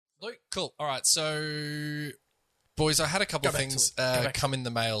Luke, cool. All right, so boys, I had a couple of things come in the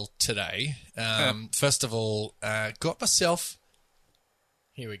mail today. First of all, got myself.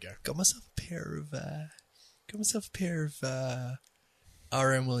 Here we go. Got myself a pair of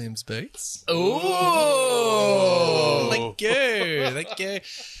RM Williams boots. Oh, Thank you.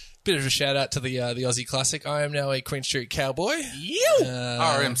 Bit of a shout out to the Aussie Classic. I am now a Queen Street cowboy.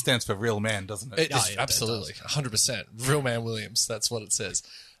 RM stands for real man, doesn't it? Absolutely, 100%. Real Man Williams. That's what it says.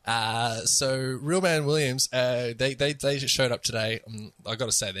 So Real Man Williams, they just showed up today. I got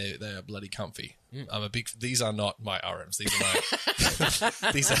to say they are bloody comfy. I'm a big. These are not my RMs. These are my.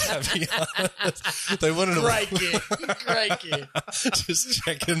 These are heavy. They wanted to. Great kid. Just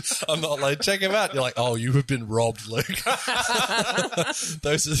checking. I'm not like check them out. You're like, oh, you have been robbed, Luke. those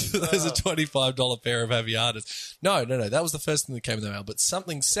are $25 pair of heavy artists. No. That was the first thing that came in the mail. But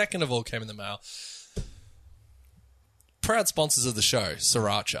something second of all came in the mail. Proud sponsors of the show,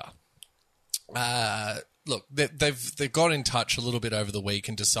 Sriracha. Look, they've got in touch a little bit over the week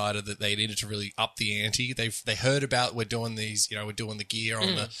and decided that they needed to really up the ante. They heard about we're doing these, we're doing the gear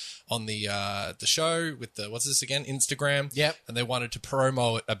on the show with the what's this again, Instagram. Yep. And they wanted to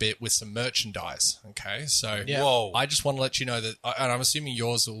promo it a bit with some merchandise. Okay, so Whoa. I just want to let you know that, and I'm assuming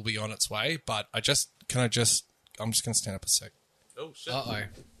yours will be on its way. But I'm just going to stand up a sec. Oh shit!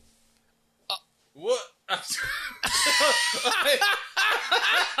 What? For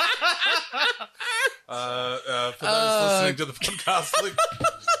those listening to the podcast, Luke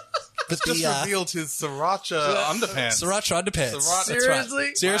just revealed his Sriracha underpants. Sriracha underpants. Sriracha. That's right.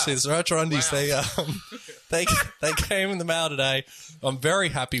 Seriously? Seriously, the Sriracha undies. Wow. They came in the mail today. I'm very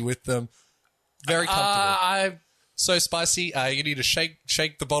happy with them. Very comfortable. So spicy. You need to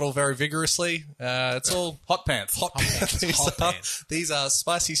shake the bottle very vigorously. It's all hot pants. Hot pants. These are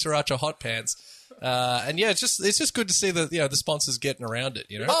spicy Sriracha hot pants. And yeah, it's just good to see that the sponsors getting around it.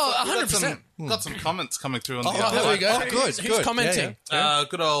 Oh, 100%. Got some comments coming through on the. There we go. Oh, good. Who's commenting? Yeah.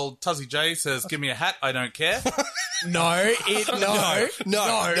 Good old Tuzzy J says, "Give me a hat, I don't care." No. You've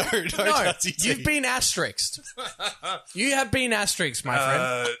been asterisked. You have been asterisked, my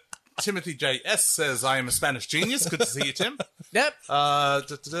friend. Timothy J.S. says, "I am a Spanish genius." Good to see you, Tim. Yep.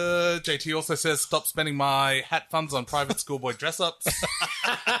 JT also says, "Stop spending my hat funds on private schoolboy dress-ups."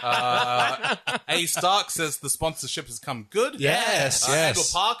 A. Stark says, "The sponsorship has come good." Yes. Angle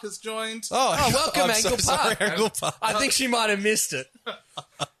Park has joined. Oh, welcome, I'm Angle so Park. sorry, Angle Park. I think she might have missed it.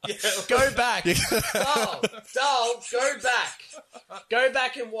 Yeah. Go back. Doll, go back. Go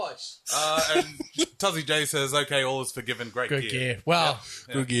back and watch. And Tuzzy J says, "Okay, all is forgiven. Great Good gear. Well,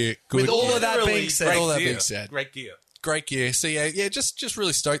 Good gear. with all of that being said, great gear. Great gear. So just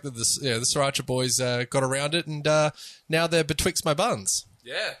really stoked that the Sriracha boys got around it, and now they're betwixt my buns.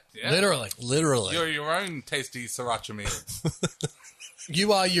 Yeah. literally. You're your own tasty sriracha meal.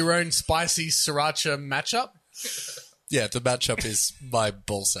 You are your own spicy sriracha matchup. Yeah, the matchup is my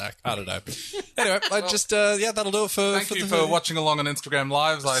ballsack. I don't know. Anyway, I just that'll do it for. Thank you for watching along on Instagram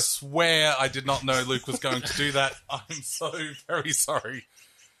Lives. I swear I did not know Luke was going to do that. I'm so very sorry.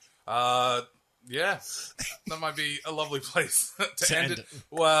 Yeah, that might be a lovely place to end it.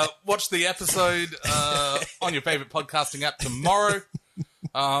 Well, watch the episode on your favorite podcasting app tomorrow.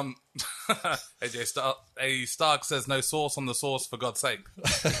 A. Stark says, "No sauce on the sauce, for God's sake."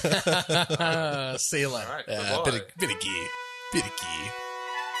 See you later. All right, bit of gear.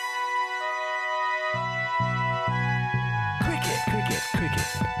 Cricket.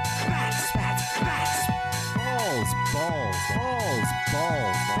 Bats. Balls.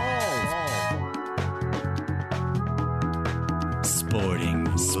 Sporting.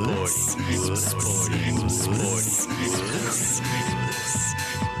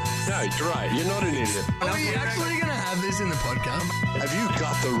 No, you're right. You're not an idiot. Are we actually going to have this in the podcast? Have you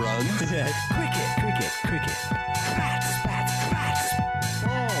got the run? Yeah. Cricket. Bats.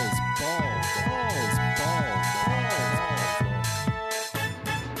 Balls.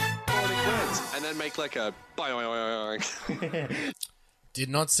 And then make like a... Did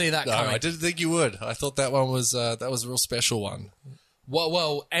not see that No, coming. I didn't think you would. I thought that one was a real special one.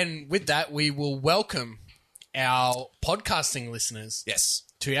 Well, and with that, we will welcome our podcasting listeners Yes.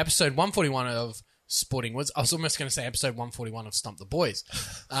 to episode 141 of Sporting Woods. I was almost going to say episode 141 of Stump the Boys.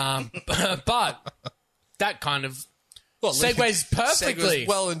 But that kind of segues perfectly. Segues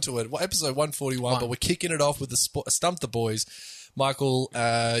well into it. Well, episode 141, but we're kicking it off with the Stump the Boys. Michael,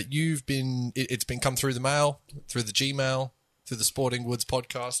 you've been... It's been come through the mail, through the Gmail, through the Sporting Woods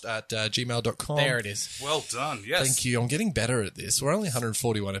podcast at gmail.com. There it is. Well done. Yes. Thank you. I'm getting better at this. We're only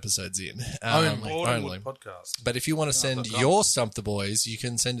 141 episodes in. Only podcast. But if you want to send your Stump the Boys, you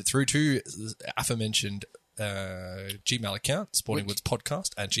can send it through to aforementioned Gmail account,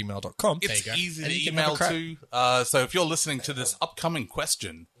 sportingwoodspodcast@gmail.com. It's go. easy And you to can have a email crack. to. So if you're listening to this upcoming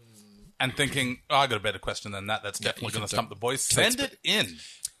question and thinking, oh, I got a better question than that, that's definitely you going can to stump the boys, do it. send it in.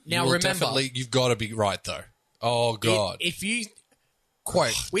 Now You'll remember, definitely, you've got to be right though. Oh God, if you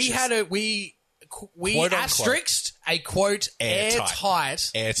quote, we just- had a we Quote, unquote. asterisked a quote Airtight.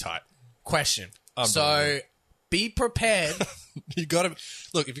 airtight airtight. question. Unbelievable. So be prepared. You got to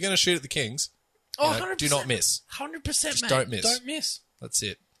look if you're going to shoot at the Kings. Oh, you know, 100%. do not miss. 100%, Just mate. don't miss. Don't miss. That's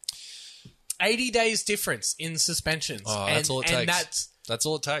it. 80 days difference in suspensions. Oh, that's all it and takes. That's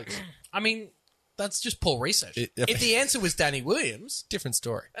all it takes. I mean, that's just poor research. It- if the answer was Danny Williams, Different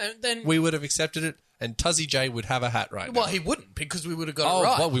story. then We would have accepted it, and Tuzzy J would have a hat right well, now. he wouldn't because we would have got Oh, it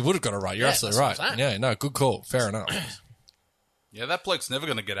right. well, we would have got it right. You're Yeah, absolutely that's right. what I'm saying. Yeah, no, good call. Fair enough. Yeah, that bloke's never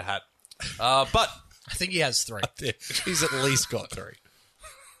going to get a hat. But I think he has 3. Yeah, he's at least got 3.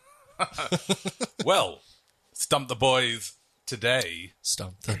 well, Stump the Boys today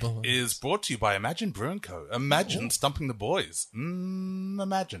Stump the ball. is brought to you by Imagine Brewing Co. Imagine stumping the boys.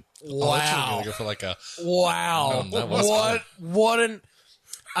 Imagine. Oh, I thought you were going to go for like a... Wow. that was What an...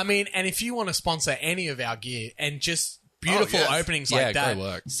 I mean, and if you want to sponsor any of our gear and just beautiful yes. openings Yeah, like that, great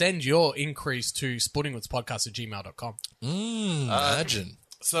work. send your increase to sportingwoodspodcast@gmail.com. Imagine.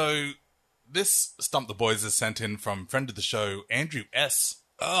 So this Stump the Boys is sent in from friend of the show, Andrew S.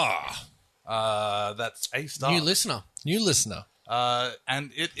 Ah, That's a star. New listener. new listener.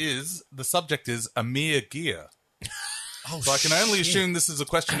 And the subject is Amir Gear. Oh, So I can only assume this is a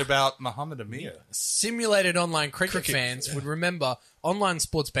question about Muhammad Amir. Simulated online cricket fans would remember Online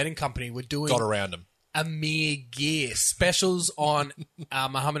Sports Betting Company were doing Got around him. Amir Gear specials on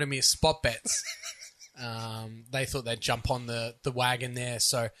Muhammad Amir spot bets. They thought they'd jump on the wagon there.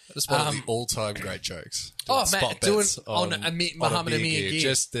 So That's one of the all-time great jokes. Oh, Doing man, spot doing bets on Muhammad Amir gear.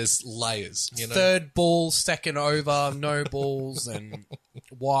 Just there's layers, you know. third ball, second over, no balls and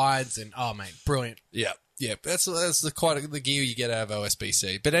wides, and oh mate, brilliant. Yeah, yeah. That's quite the gear you get out of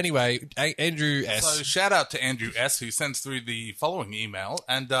OSBC. But anyway, Andrew S. So shout out to Andrew S, who sends through the following email,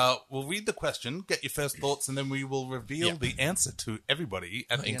 and we'll read the question, get your first thoughts, and then we will reveal the answer to everybody,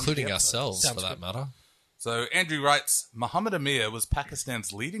 at the end of including the episode. ourselves Sounds for that matter. So Andrew writes, Muhammad Amir was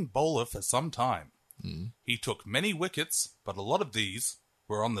Pakistan's leading bowler for some time. He took many wickets, but a lot of these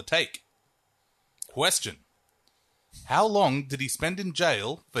were on the take. Question. How long did he spend in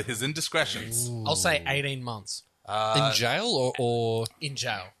jail for his indiscretions? I'll say 18 months In jail or in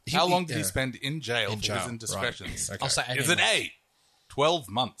jail. How long did he spend in jail for jail, his indiscretions? right. Okay. I'll say 18 Is it months. A, 12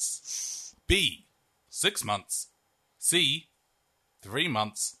 months, B, 6 months, C, 3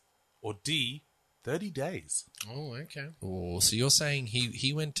 months, or D, 30 days? Oh, okay. Oh, so you're saying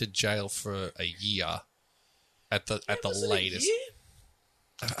he went to jail for a year at the latest.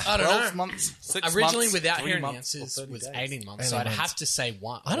 I don't 12 know. months, 6 Originally, months, without 3 hearing the months, or answers, 30 was days? 18 months. 18 So I'd months. have to say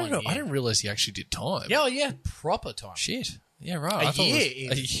one. I don't know. Year. I didn't realize he actually did time. Yeah, yeah, proper time. Shit. Yeah, right. A I thought year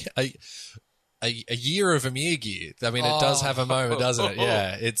it was a year of Amir gear. I mean, it does have a moment, doesn't it?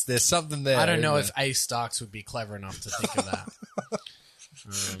 Yeah, there's something there. I don't know isn't if A. Starks would be clever enough to think of that.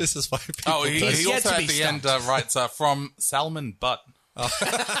 there? This is why people. Oh, he He's yet also to at be the end writes from Salman Butt.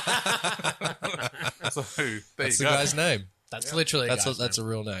 So there that's you the go. guy's name. That's literally That's a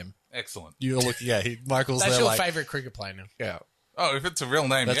real name. Excellent. You're looking. Yeah, Michael's That's there your like. favorite cricket player now. Yeah, Oh, if it's a real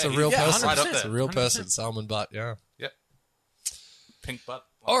name, that's yeah, a real he's person. right up It's a there. real person. Salman Butt. Yeah. Yep. Pink butt.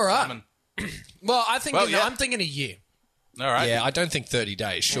 All right. Salmon. Well, Well, yeah. I'm thinking a year. All right. Yeah, I don't think 30 days.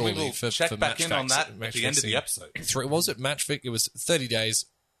 Well, Surely we will for check for back match in on fix- that at match the end of the fixing. episode. What was it? Match fix. It was 30 days,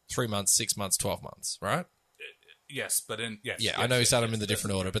 3 months, 6 months, 12 months. Right? Yes, but in yes. Yeah, yes, I know he's yes, done them yes, in the yes.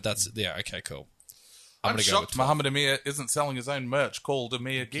 different order, but that's okay. Cool. I'm gonna go shocked with 12. Muhammad Amir isn't selling his own merch called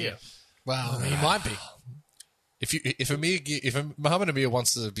Amir Gear. Well, he might be. If Muhammad Amir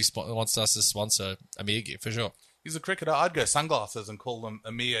wants us to sponsor Amir Gear for sure. He's a cricketer. I'd go sunglasses and call them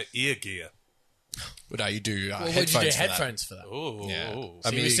Amir Ear Gear. But no, you do Well, would headphones. you do for that. headphones for that? Ooh. Yeah. Ooh.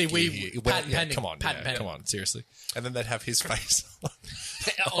 Amir See, we- Gear. patent pending, Come on, patent pending. come on, seriously. And then they'd have his face.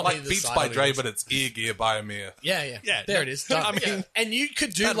 On Like either Beats side by of it. Dre, but it's Ear Gear by Amir. Yeah. Yeah, There no, it is. Done. I mean, and you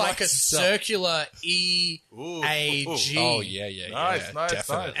could do that like a writes itself. circular E-A-G Oh yeah, Nice, nice,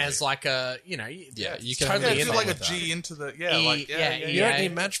 definitely. nice. as like a, Yeah, you it's can totally have Yeah, in do anything like a with that. G into the E- You don't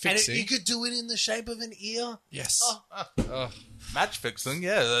need match And fixing. you could do it in the shape of an ear. Yes. match fixing.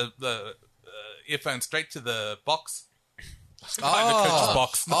 Yeah, the earphone straight to the box. The Oh.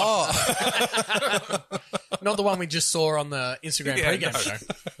 coach's box. Not the one we just saw on the Instagram Yeah, pregame no.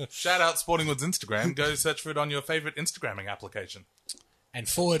 show. Shout out Sportingwood's Instagram. Go search for it on your favorite Instagramming application. And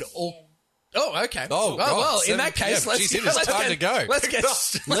forward all Oh, okay. Oh, well, God, well, in 7 that case, PM. Jeez, it is let's time get, to go. Let's get.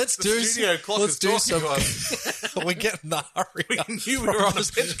 Let's do studio clock let's is do talking some. to us. We're getting the hurry. We up. knew we were on a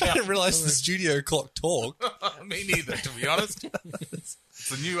pitch I count. didn't realize the studio clock talk. Me neither, to be honest. It's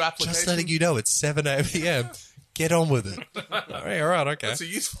a new application. Just letting you know it's 7 a.m. Get on with it. All right, okay. It's a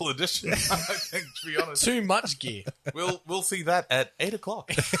useful addition, I think, to be honest. Too much gear. We'll see that at 8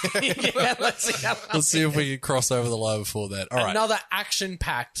 o'clock. Yeah, let's see how Let's see if we can cross over the line before that. All right. Another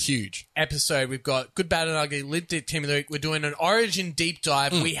action-packed Huge. episode. We've got Good, Bad, and Ugly, Limited Team of the Week. We're doing an Origin deep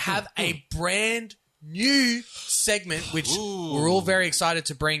dive. We have a brand new segment, which we're all very excited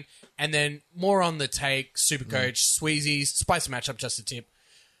to bring. And then more on the take, Supercoach, Sweezies, spicy matchup, just a tip.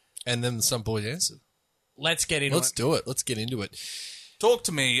 And then some boy answered. Let's get into Let's it. do it. Let's get into it. Talk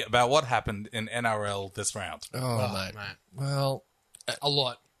to me about what happened in NRL this round. Oh, mate. mate. Well, A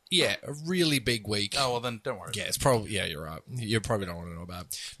lot. yeah, a really big week. Oh, well, then don't worry. Yeah, it's probably, yeah, you're right. You probably don't want to know about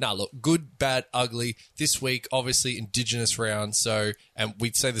it. Now, look, good, bad, ugly. This week, obviously, Indigenous round. So, and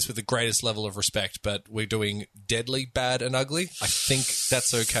we'd say this with the greatest level of respect, but we're doing deadly, bad, and ugly. I think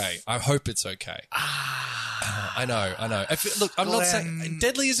that's okay. I hope it's okay. I know. Look, I'm not saying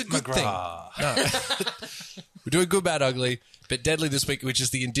deadly is a good McGrath. thing. No. We're doing good, bad, ugly, but deadly this week, which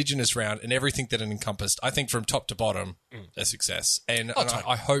is the Indigenous round and everything that it encompassed. I think from top to bottom, a success. And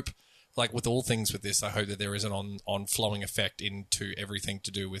I hope, like with all things with this, I hope that there is an on flowing effect into everything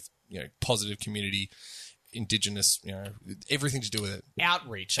to do with, positive community, Indigenous, everything to do with it.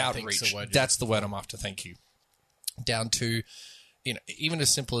 Outreach, I think is the word. That's the word I'm after. Thank you. Down to, even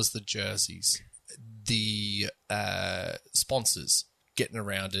as simple as the jerseys, the sponsors getting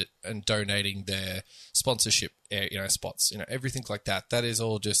around it and donating their sponsorship, spots, everything like that. That is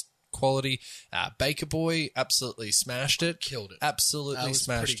all just quality. Baker Boy absolutely smashed it, Killed it. absolutely was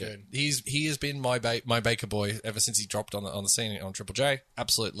smashed pretty it. He has been my Baker Boy ever since he dropped on the scene on Triple J.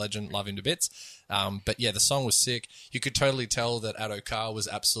 Absolute legend, love him to bits. But yeah, the song was sick. You could totally tell that Addo Carr was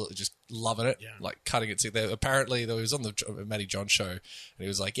absolutely just loving it, like cutting it sick. Apparently, he was on the Matty John show, and he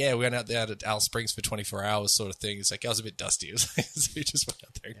was like, "Yeah, we went out there at Alice Springs for 24 hours, sort of thing." It's like I was a bit dusty. It was like, so we just went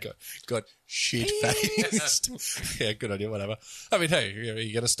out there and got shit faced. Yeah, good idea. Whatever. I mean, hey, are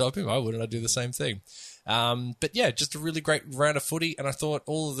you going to stop him? Why wouldn't I do the same thing? But yeah, just a really great round of footy, and I thought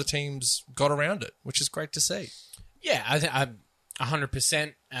all of the teams got around it, which is great to see. Yeah, I think I'm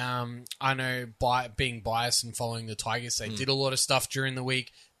 100%. I know being biased and following the Tigers, they did a lot of stuff during the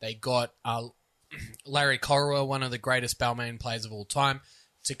week. They got Larry Corowa, one of the greatest Balmain players of all time,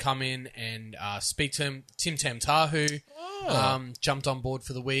 to come in and speak to him. Tim Tam Tahu jumped on board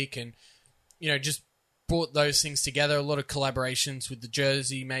for the week and, just brought those things together. A lot of collaborations with the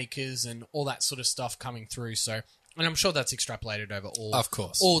jersey makers and all that sort of stuff coming through. So, and I'm sure that's extrapolated over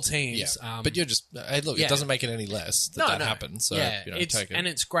all teams. Yeah. But you're just, hey, look, it doesn't make it any less that happened. So, take it. And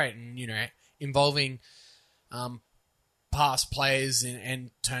it's great. And, involving past players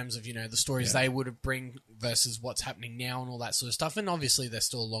in terms of, the stories they would have bring versus what's happening now and all that sort of stuff. And obviously there's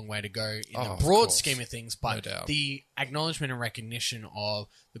still a long way to go in the broad scheme of things, but doubt. the acknowledgement and recognition of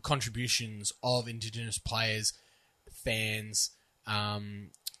the contributions of Indigenous players, fans, and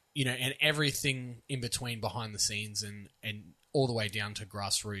everything in between behind the scenes and all the way down to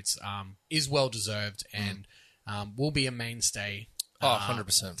grassroots is well deserved and will be a mainstay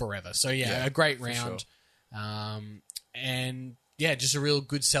 100%. forever. So a great round. And just a real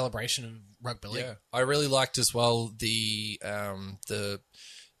good celebration of rugby league. Yeah, I really liked as well the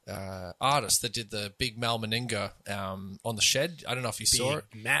artist that did the Big Mal Meninga on the shed. I don't know if you saw it.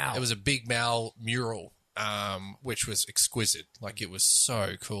 Mal. It was a Big Mal mural, which was exquisite. Like it was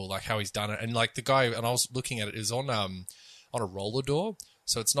so cool, like how he's done it. And like the guy, and I was looking at it, is on a roller door.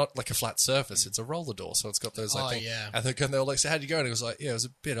 So it's not like a flat surface; it's a roller door. So it's got those like things. Yeah. And they were like, "So how'd you go?" And he was like, "Yeah, it was a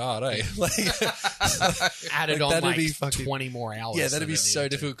bit hard, eh?" Like Added like, on that'd like be fucking- 20 more hours. yeah, that'd than be it so needed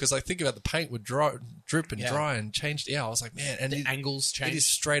to. difficult because I think about the paint would drip and dry and change. Yeah, I was like, man, and The angles It is changed.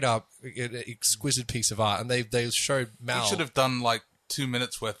 straight up an exquisite piece of art, and they showed Mal. You should have done like 2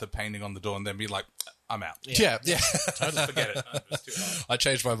 minutes worth of painting on the door and then be like, I'm out. Yeah. Totally forget it. It's too hard. I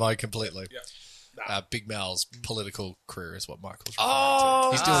changed my mind completely. Yeah. Big Mal's political career is what Michael's.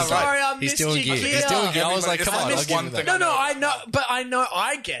 Oh, referring to. He's doing sorry, great. I He's missed doing you gear. clear. He's doing gear. I was like, It's come on, like I'll give one you thing. that. No, I know, but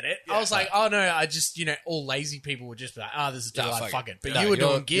I get it. I was like, oh no, I just, all lazy people would just be like, this is too Nah, hard, fuck it. But No, you were you're-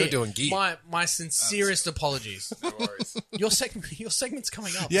 doing gear. you're doing gear. My sincerest apologies. No worries. Your segment's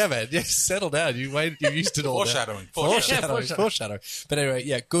coming up. Yeah, man. Yeah, settle down. You used it all. Foreshadowing. Foreshadowing. But anyway,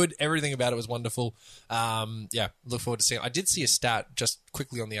 yeah, good. Everything about it was wonderful. Look forward to seeing it. I did see a stat just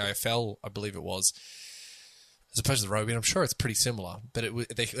quickly on the AFL, I believe it was. as opposed to the rugby. And I'm sure it's pretty similar, but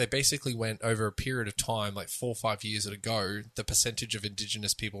they basically went over a period of time, like 4 or 5 years ago, the percentage of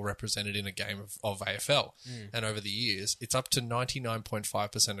Indigenous people represented in a game of AFL. And over the years, it's up to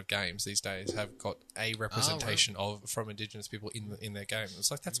 99.5% of games these days have got a representation from Indigenous people in their game.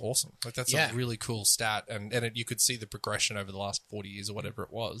 It's like, that's awesome. Like, that's a really cool stat. And you could see the progression over the last 40 years or whatever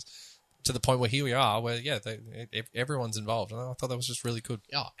it was, to the point where here we are, where everyone's involved, and I thought that was just really good.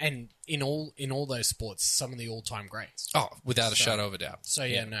 Yeah, and in all those sports, some of the all-time greats. Oh, without a shadow of a doubt. So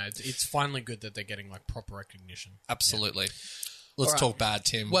no, it's finally good that they're getting like proper recognition. Absolutely. Let's talk bad,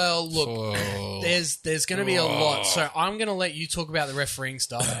 Tim. Well, look, there's going to be a lot. So I'm going to let you talk about the refereeing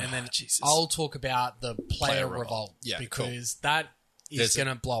stuff, and then I'll talk about the player revolt. Yeah, because that is going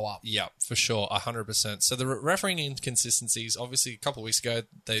to blow up. Yeah, for sure, 100%. So the refereeing inconsistencies, obviously a couple of weeks ago,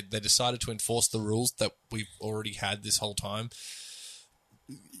 they decided to enforce the rules that we've already had this whole time.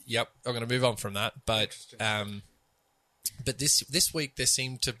 Yep, I'm going to move on from that. But this week there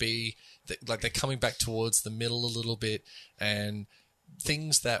seemed to be, like, they're coming back towards the middle a little bit, and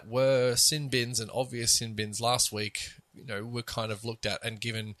things that were sin bins and obvious sin bins last week, were kind of looked at and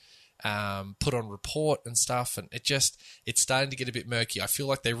given... put on report and stuff, and it's starting to get a bit murky. I feel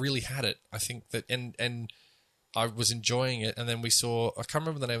like they really had it. I think that, and I was enjoying it, and then we saw, I can't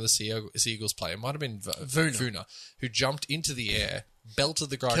remember the name of the Seagulls player. It might have been Vuna, who jumped into the air,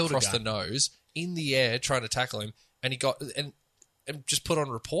 belted the guy across the nose, in the air, trying to tackle him, and he got, and just put on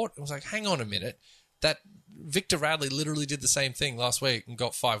report. It was like, hang on a minute, that Victor Radley literally did the same thing last week and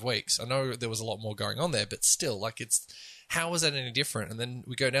got 5 weeks. I know there was a lot more going on there, but still, like, how is that any different? And then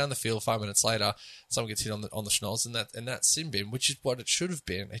we go down the field 5 minutes later, someone gets hit on the schnoz, and that's sin bin, which is what it should have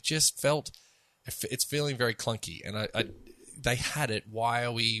been. It just it's feeling very clunky, and they had it. Why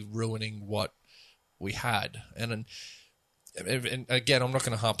are we ruining what we had? And again, I'm not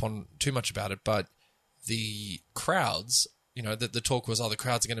going to harp on too much about it, but the crowds, the talk was, the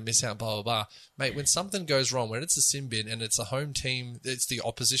crowds are going to miss out, blah, blah, blah. Mate, when something goes wrong, when it's a sin bin and it's a home team, it's the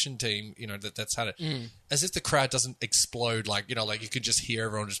opposition team, that's had it, as if the crowd doesn't explode, like you could just hear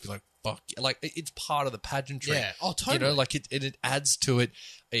everyone just be like, fuck. Like, it's part of the pageantry. Yeah. Oh, totally. Like, it adds to it.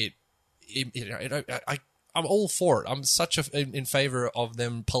 I'm all for it. I'm in favor of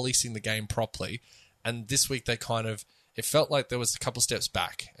them policing the game properly. And this week they kind of, it felt like there was a couple steps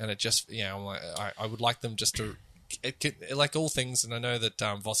back, and it just, I'm like, I would like them just to, like all things, and I know that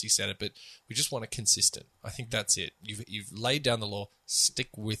Vossi said it, but we just want it consistent. I think that's it. You've laid down the law, stick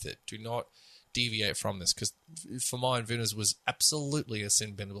with it. Do not deviate from this, because for mine, Vuna's was absolutely a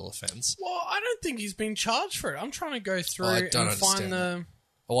sin binnable offence. Well, I don't think he's been charged for it. I'm trying to go through and find the...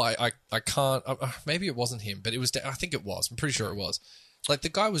 Oh, I can't... maybe it wasn't him, but it was... I think it was. I'm pretty sure it was. Like, the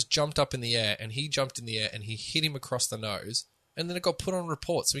guy was jumped up in the air, and he jumped in the air, and he hit him across the nose, and then it got put on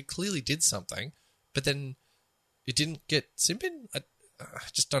report, so he clearly did something, but then... It didn't get sin bin? I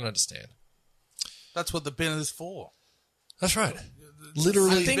just don't understand. That's what the bin is for. That's right.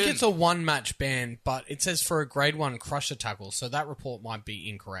 Literally. I think it's a one-match ban, but it says for a grade 1 crusher tackle, so that report might be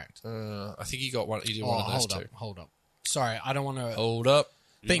incorrect. I think he got one. He did one of those two. Hold up. Sorry, I don't want to... Hold up.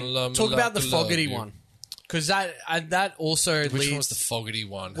 Talk about the Fogarty one. Because that also Which leads... one was the Fogarty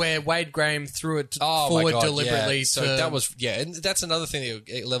one? Where Wade Graham threw it forward deliberately. Yeah. So that was... Yeah, and that's another thing,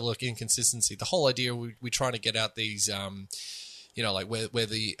 a level of inconsistency. The whole idea, we're trying to get out these... like where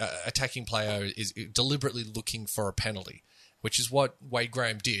the attacking player is deliberately looking for a penalty, which is what Wade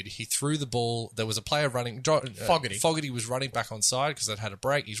Graham did. He threw the ball. There was a player running... Fogarty. Fogarty was running back on side because they'd had a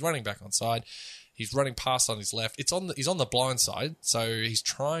break. He's running back on side. He's running past on his left. He's on the blind side, so he's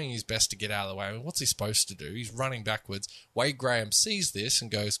trying his best to get out of the way. I mean, what's he supposed to do? He's running backwards. Wade Graham sees this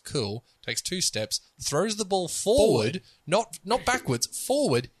and goes, cool, takes 2 steps, throws the ball forward. Not backwards,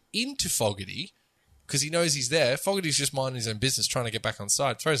 forward into Fogarty, because he knows he's there. Fogarty's just minding his own business, trying to get back on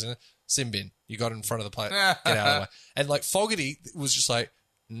side. Throws in, sin bin. You got in front of the player. Get out of the way. And like Fogarty was just like,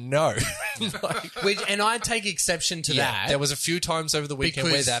 no. And I take exception to that. There was a few times over the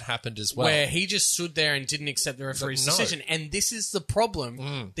weekend where that happened as well. Where he just stood there and didn't accept the referee's decision. And this is the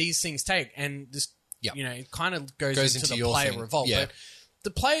problem these things take. And this, it kind of goes into the player revolt. Yeah. But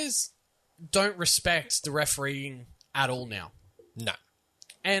the players don't respect the refereeing at all now. No.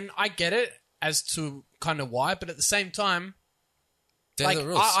 And I get it as to kind of why, but at the same time, They're the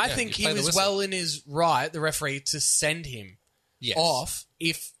rules. I think he was well in his right, the referee, to send him off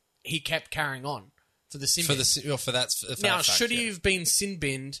if he kept carrying on for the sin bin. For that now, fact, should he have been sin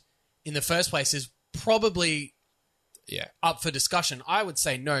binned in the first place is probably up for discussion. I would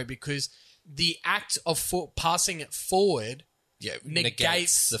say no, because the act of passing it forward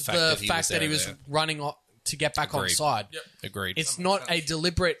negates the fact that he was running off to get back on side. Yep. Agreed. It's not a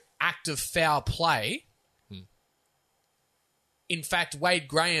deliberate act of foul play in fact, Wade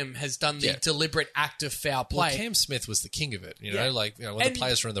Graham has done the Yeah. deliberate act of foul Well, play. Cam Smith was the king of it, Yeah. when And- the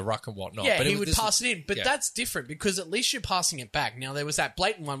players were in the ruck and whatnot. Yeah, but he would pass it in. But yeah. that's different because at least you're passing it back. Now, there was that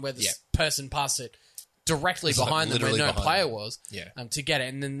blatant one where the Yeah. person passed it directly It's like behind them where literally no behind player them. was Yeah. to get it.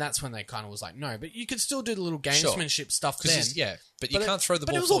 And then that's when they kind of was like, no. But you could still do the little Sure. gamesmanship stuff 'Cause then. but you But can't throw the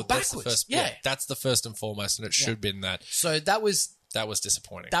but ball it was all forward. That's the backwards. first. Yeah. That's the first and foremost, and it should have been that. So that was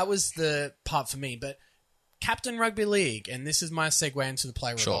Disappointing. that was the part for me. But Captain Rugby League, and this is my segue into the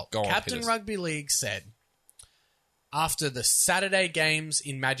play Sure, revolt. go on, Captain hit us. Rugby League said after the Saturday games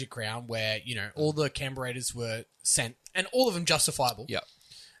in Magic Round, where all the Canberra Raiders were sent, and all of them justifiable. Yeah.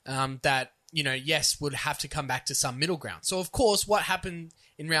 That yes, would have to come back to some middle ground. So of course, what happened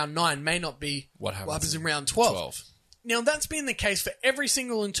in round 9 may not be What happens in round 12. Now that's been the case for every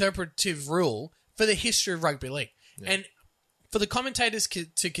single interpretive rule for the history of rugby league, and for the commentators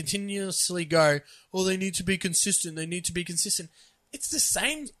to continuously go, "Oh, they need to be consistent. They need to be consistent." It's the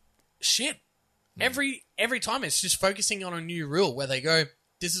same shit every time. It's just focusing on a new rule where they go,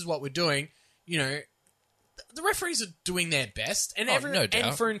 "This is what we're doing." The referees are doing their best, and Oh, no doubt.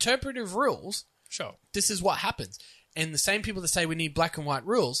 and for interpretive rules, Sure. this is what happens. And the same people that say we need black and white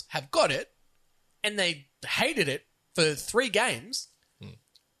rules have got it, and they hated it for 3 games.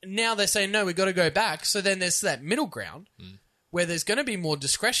 Now they're saying, no, we've got to go back. So then there's that middle ground where there's going to be more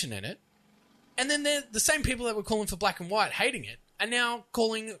discretion in it. And then they're the same people that were calling for black and white, hating it, are now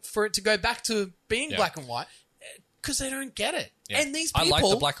calling for it to go back to being Yeah. black and white because they don't get it. Yeah. And these I people... like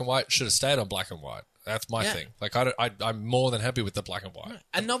the black and white. Should have stayed on black and white. That's my Yeah. thing. Like I'm more than happy with the black and white.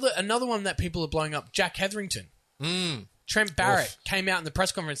 Another one that people are blowing up, Jack Hetherington. Trent Barrett came out in the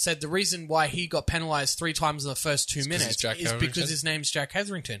press conference, said the reason why he got penalised 3 times in the first 2 minutes he's Jack is Hetherington? because his name's Jack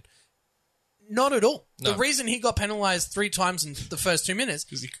Hetherington. Not at all. No. The reason he got penalised 3 times in the first 2 minutes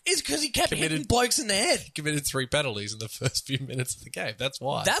is because he kept committed- hitting blokes in the head. He committed 3 penalties in the first few minutes of the game. That's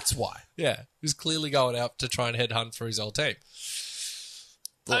why. That's why. Yeah. He was clearly going out to try and headhunt for his old team.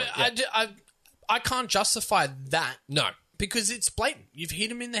 I can't justify that No. because it's blatant. You've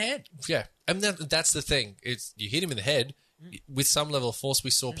hit him in the head. Yeah. And that's the thing. It's you hit him in the head with some level of force.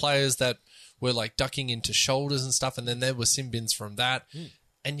 We saw players that were like ducking into shoulders and stuff, and then there were sin bins from that.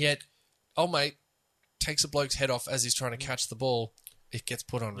 And yet, mate, takes a bloke's head off as he's trying to catch the ball. It gets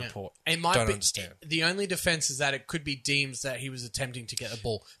put on report. It might Don't be, understand. The only defense is that it could be deemed that he was attempting to get the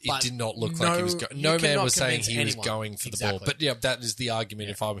ball. But It did not look like he was going. you No man cannot was saying convince he was anyone. going for the Exactly. ball. But yeah, that is the argument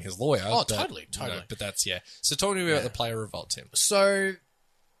if I'm his lawyer. Oh, but, totally. but that's, yeah. So talk to me about the player revolt, Tim. So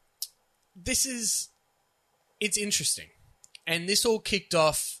it's interesting. And this all kicked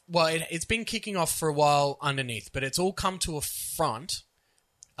off, well, it's been kicking off for a while underneath, but it's all come to a front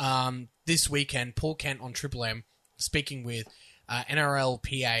this weekend. Paul Kent on Triple M speaking with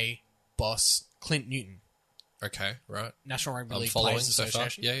NRLPA boss Clint Newton, Okay, right. National Rugby I'm League following Players so far.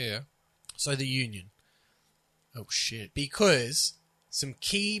 Association. Yeah. So the union. Oh, shit. Because some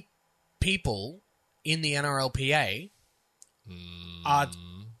key people in the NRLPA are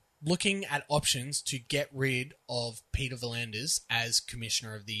looking at options to get rid of Peter V'landers as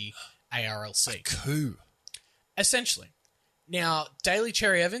commissioner of the ARLC. Coup. Essentially. Now, Daly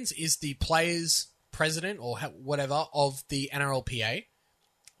Cherry Evans is the players' president or whatever of the NRLPA.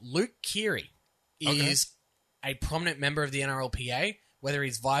 Luke Keary is a prominent member of the NRLPA, whether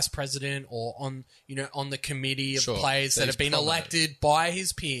he's vice president or on the committee of Sure. players So that he's have been prominent. elected by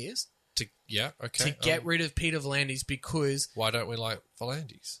his peers Okay. to get rid of Peter V'landers because Why don't we like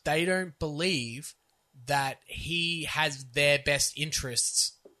Volandis? they don't believe that he has their best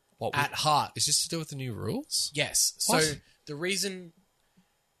interests What at heart. is this to do with the new rules? Yes. So What?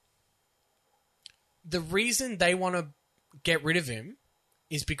 the reason they want to get rid of him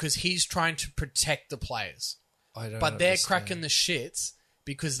is because he's trying to protect the players. I don't. But they're understand. cracking the shits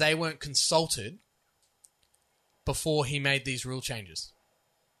because they weren't consulted before he made these rule changes.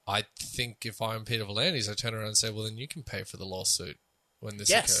 I think if I'm Peter Volandis, I turn around and say, "Well, then you can pay for the lawsuit when this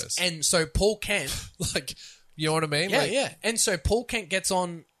Yes. occurs." And so Paul Kent... like, you know what I mean? yeah, Like, yeah. And so Paul Kent gets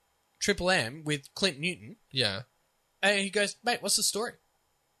on Triple M with Clint Newton yeah. and he goes, mate, what's the story?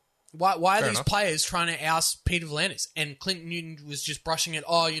 Why are Fair these enough. players trying to oust Peter V'landers? And Clint Newton was just brushing it.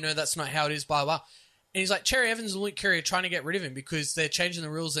 Oh, that's not how it is, blah, blah. And he's like, Cherry Evans and Luke Keary are trying to get rid of him because they're changing the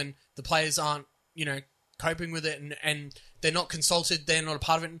rules and the players aren't, coping with it and they're not consulted. They're not a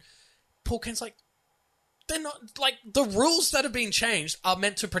part of it. And Paul Kent's like, they're not, like, the rules that have been changed are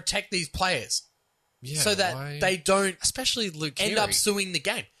meant to protect these players Yeah, so that why- they don't especially Luke end Keary. up suing the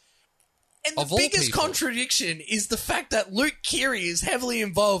game. And the Of all biggest people. contradiction is the fact that Luke Keary is heavily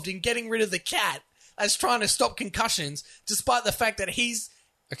involved in getting rid of the cat as trying to stop concussions, despite the fact that he's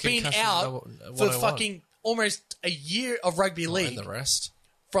A been concussion, out no, for 101. fucking almost a year of rugby And league the rest.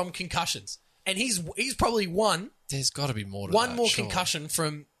 from concussions. And he's probably won There's got to be more to one that, more sure. concussion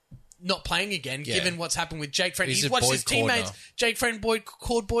from not playing again, Yeah. given what's happened with Jake Friend. He's He's a watched Boyd his teammates, Cordner. Jake Friend, Boyd,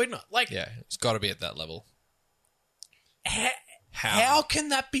 Cord Boydner. Like, Yeah, it's got to be at that level. how can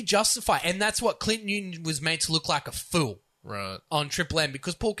that be justified? And that's what Clint Newton was made to look like a fool Right. on Triple M,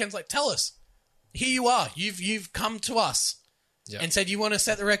 because Paul Ken's like, tell us. Here you are. You've come to us Yeah. and said you want to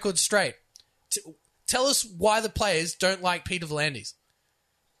set the record straight. Tell us why the players don't like Peter V'landys.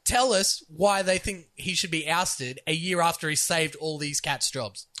 Tell us why they think he should be ousted a year after he saved all these Cats'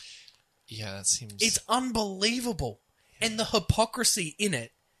 jobs. Yeah, that seems. It's unbelievable. And the hypocrisy in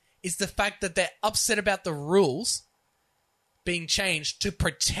it is the fact that they're upset about the rules being changed to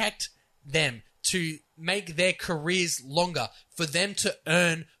protect them, to make their careers longer, for them to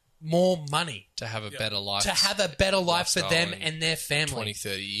earn more money, to have a better life. to have a better life for lifestyle them in and their family. 20,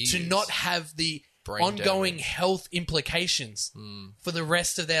 30 years. To not have the Brain ongoing damage. health implications for the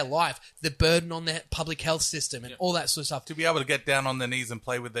rest of their life, the burden on their public health system and all that sort of stuff. To be able to get down on their knees and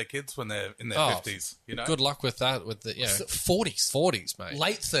play with their kids when they're in their 50s, you know? Good luck with that. With the 40s, 40s, mate.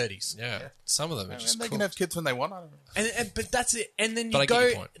 late 30s. Yeah. Some of them are just And they cooked. can have kids when they want, I don't know. And but that's it. And then But you I get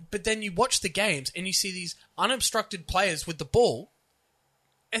your go, point. but then you watch the games and you see these unobstructed players with the ball,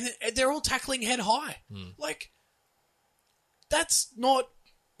 and they're all tackling head high. Hmm. Like, that's not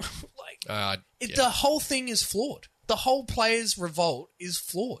like yeah. the whole thing is flawed. The whole players' revolt is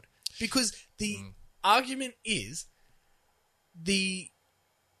flawed because the argument is the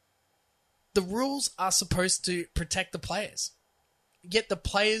rules are supposed to protect the players, yet the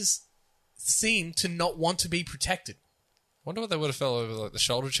players seem to not want to be protected. Wonder what they would have felt over like the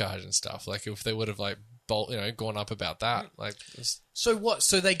shoulder charge and stuff. Like if they would have like gone up about that. Like So what?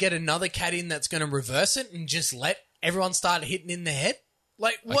 So they get another cat in that's going to reverse it and just let everyone start hitting in the head?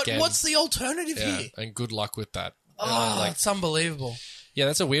 Like what? Again, What's the alternative yeah, here? and good luck with that. Oh, it's unbelievable. Yeah,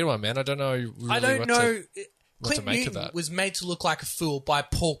 that's a weird one, man. I don't know. Really I don't what know. to Clint make of Newton that. was made to look like a fool by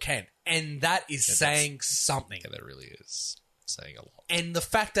Paul Kent, and that is saying something. Yeah, that really is saying a lot. And the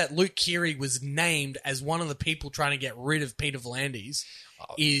fact that Luke Keary was named as one of the people trying to get rid of Peter V'landys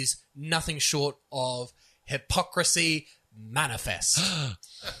is nothing short of hypocrisy manifest.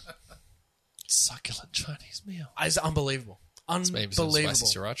 Succulent Chinese meal. It's unbelievable. Maybe some Unbelievable.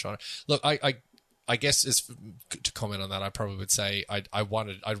 spicy sriracha on it. Look, I guess to comment on that, I probably would say I'd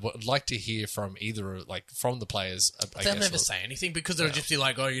like to hear from either like from the players. They'll never say anything because it'll just be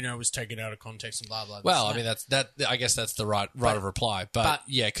like, oh, it was taken out of context and blah blah. Well, this I and mean that. I guess that's the right of reply, but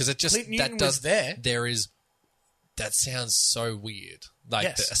yeah, because it just Clint that Newton does was there. There is that sounds so weird, like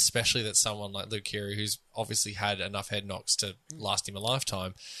Yes. especially that someone like Luke Keary, who's obviously had enough head knocks to last him a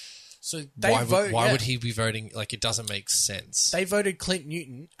lifetime. So they Why would he be voting? Like, it doesn't make sense. They voted Clint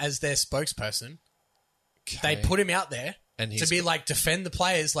Newton as their spokesperson. They Okay. put him out there And to he's be like defend the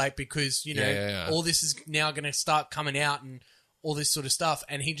players, like because Yeah. all this is now going to start coming out and all this sort of stuff,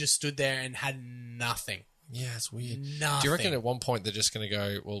 and he just stood there and had nothing. Yeah, it's weird. Nothing. Do you reckon at one point they're just going to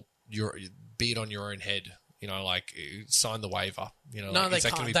go, well, be it on your own head, like sign the waiver? No, like, they is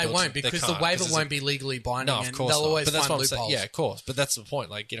that gonna can't. be They built won't in? because They the can't, waiver 'cause won't be legally binding, No, of and course they'll not. always But that's find what I'm saying. loopholes. Yeah, of course. But that's the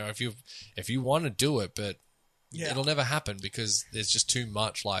point. Like, if you want to do it, but it'll never happen because there's just too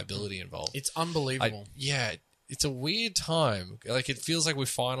much liability involved. It's unbelievable. It's a weird time. Like, it feels like we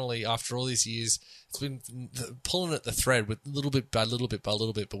finally, after all these years, it's been pulling at the thread with little bit by little bit by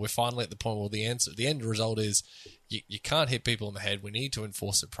little bit, but we're finally at the point where the end result is you can't hit people in the head. We need to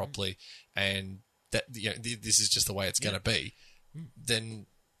enforce it properly, and that this is just the way it's going to be. Then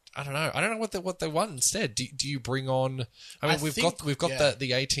I don't know what they want instead. Do you bring on? I mean, we've got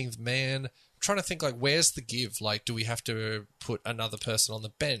the 18th man. I'm trying to think, like, where's the give? Like, do we have to put another person on the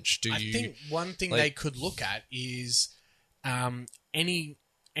bench? I think one thing like- they could look at is any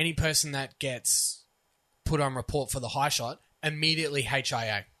person that gets put on report for the high shot, immediately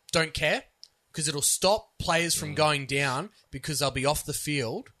HIA. Don't care because it'll stop players from going down because they'll be off the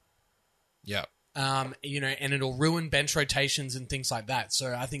field. Yeah. And it'll ruin bench rotations and things like that.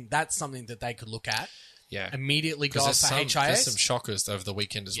 So I think that's something that they could look at. Yeah. Immediately go off Because for there's HIAs. some shockers over the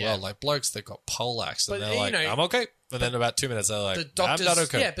weekend as Yeah. well. Like blokes that got poleaxed and But, they're like, I'm okay. And then about 2 minutes they're like, The doctors, I'm not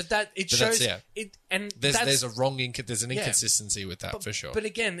okay. yeah, but that it But shows that's- it, and There's that's, an inconsistency with that for sure. But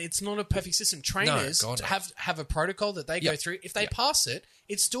again, it's not a perfect system. Trainers God, no. have a protocol that they go Yep. through. If they Yep. pass it,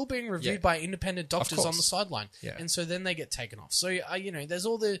 it's still being reviewed Yeah. by independent doctors on the course. sideline. Yeah. And so then they get taken off. So there's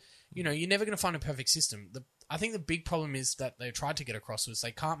all the you're never going to find a perfect system. I think the big problem is that they tried to get across was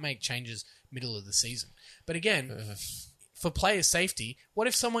they can't make changes middle of the season. But again, for player safety, what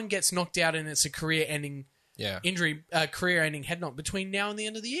if someone gets knocked out and it's a career-ending yeah. injury, career-ending head knock between now and the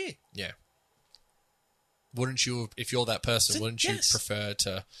end of the year? Yeah. wouldn't you, if you're that person, wouldn't you Yes. prefer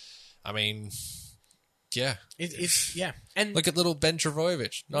to, I mean, yeah. It's yeah. And Look at little Ben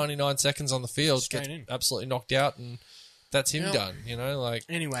Travojevic, 99 seconds on the field, Straight gets in. absolutely knocked out, and that's him Yeah. done, you know, like,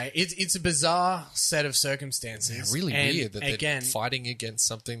 anyway, it's a bizarre set of circumstances. really And weird that again, they're fighting against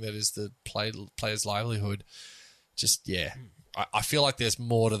something that is the player's livelihood. Just, yeah. I feel like there's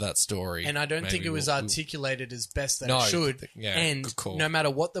more to that story. and I don't think Maybe it was we'll- articulated as best that No, it should. yeah, and good call. no matter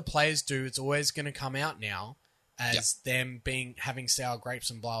what the players do, it's always going to come out now as them having sour grapes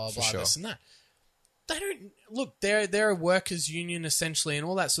and blah blah blah, sure. this and that. They don't look. They're a workers' union essentially, and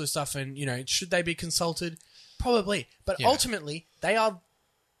all that sort of stuff. And you know, should they be consulted? Probably, but Yeah. ultimately, they are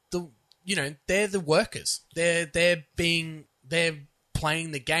they're the workers. They're playing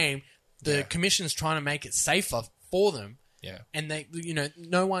the game. The Yeah. commission's trying to make it safer for them, Yeah. and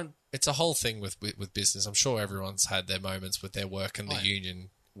no one. It's a whole thing with business. I'm sure everyone's had their moments with their work and the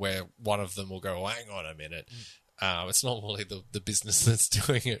union where one of them will go, hang on a minute. It's not really the business that's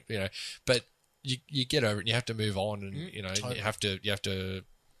doing it, you know. But you get over it and you have to move on, and you know, totally.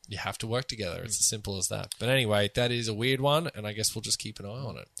 you have to work together. It's as simple as that. But anyway, that is a weird one, and I guess we'll just keep an eye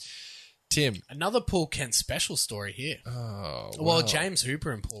on it. Tim. Another Paul Kent special story here. Oh, Well, wow. James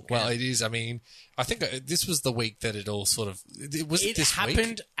Hooper and Paul Kent. Well, it is. I mean, I think this was the week that it all sort of. Was it it this week?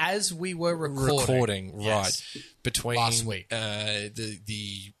 happened as we were recording. Right? Yes. Between Last week.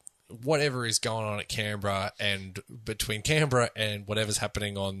 The whatever is going on at Canberra, and between Canberra and whatever's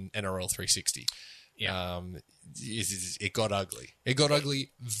happening on NRL 360. Yeah. It got ugly. It got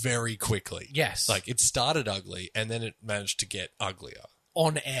ugly very quickly. Yes. Like it started ugly, and then it managed to get uglier.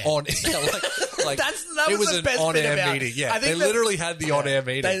 On air. That That it was was the an best bit on-air about it. meeting. Yeah, I they think that- literally had the on-air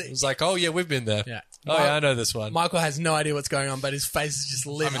meeting. They- It was like, oh yeah, we've been there. Yeah. Oh yeah, I know this one. Michael has no idea what's going on, but his face is just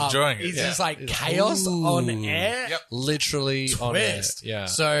lit I'm up. enjoying it, He's yeah. just like He's like, chaos ooh. on air. Yep. Literally on air. Twist. Yeah.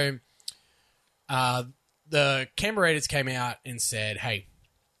 So, the Canberra Raiders came out and said, "Hey,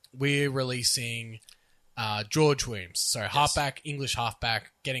 we're releasing George Williams. So halfback, English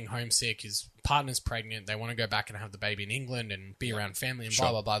halfback, getting homesick. His partner's pregnant. They want to go back and have the baby in England and be around family and Sure.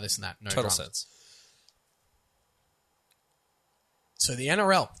 blah blah blah. This and that. No Total drama. sense. So the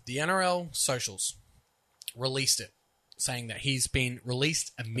NRL socials released it, saying that he's been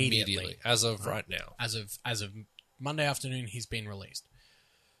released immediately. As of right now. As of Monday afternoon, he's been released.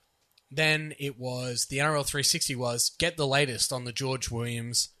 Then it was the NRL 360 was get the latest on the George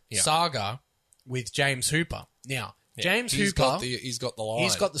Williams saga with James Hooper. Now, James He's Hooper, he's got the line.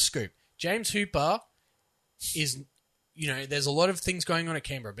 he's got the scoop. James Hooper is, there's a lot of things going on at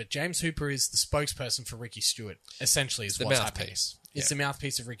Canberra, but James Hooper is the spokesperson for Ricky Stewart. Essentially, is the what's happening. mouthpiece. It's the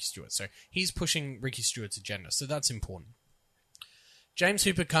mouthpiece of Ricky Stewart. So he's pushing Ricky Stewart's agenda. So that's important. James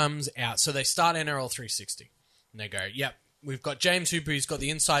Hooper comes out. So they start NRL 360. And they go, yep, we've got James Hooper. He's got the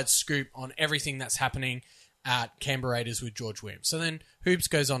inside scoop on everything that's happening at Canberra Raiders with George Williams. So then Hoops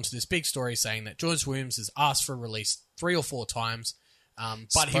goes on to this big story saying that George Williams has asked for a release 3 or 4 times. But he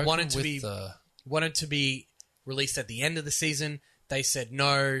Spoken wanted to with be the- wanted to be released at the end of the season. They said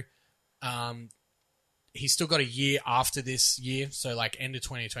no. He's still got a year after this year, so like end of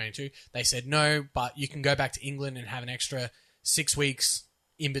 2022. They said no, but you can go back to England and have an extra 6 weeks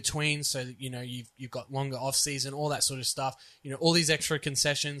in between, so that, you've got longer off season, all that sort of stuff. All these extra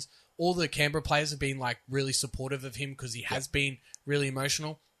concessions. All the Canberra players have been like really supportive of him because he has been really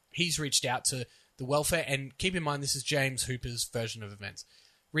emotional. He's reached out to the welfare, and keep in mind this is James Hooper's version of events.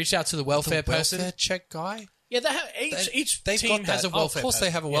 Reached out to the welfare person. welfare check guy. Yeah, they have, each They've team got has that. a welfare. Of course, they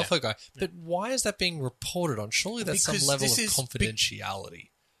person. have a Yeah. welfare guy. But why is that being reported on? Surely that's Because some level of this is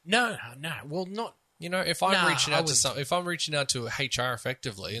confidentiality. No. Well, not. If I'm Nah, reaching I out to wouldn't. if I'm reaching out to HR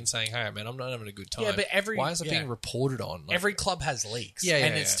effectively and saying, "Hey, man, I'm not having a good time," Yeah, but why is it being reported on? Like, Every club has leaks. Yeah,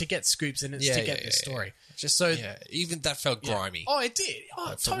 and yeah, it's yeah. to get scoops and it's Yeah, to get yeah, this yeah, story. just So even that felt grimy. Oh, it did. Oh,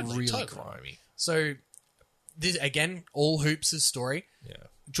 That felt totally, really totally. grimy. So this again, all Hoops' story. Yeah.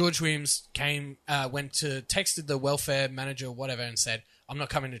 George Williams texted the welfare manager, whatever, and said, "I'm not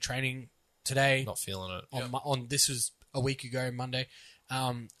coming to training today." Not feeling it. on this was a week ago, Monday.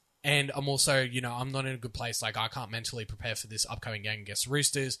 And I'm also, I'm not in a good place. Like, I can't mentally prepare for this upcoming game against the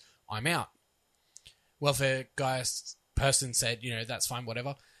Roosters. I'm out. Welfare person said, that's fine,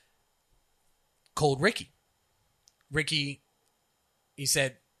 whatever. Called Ricky. Ricky, he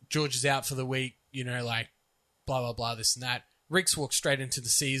said, George is out for the week, like, blah, blah, blah, this and that. Ricks walked straight into the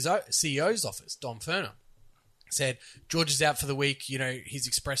CEO's office, Don Ferner. Said, George is out for the week, he's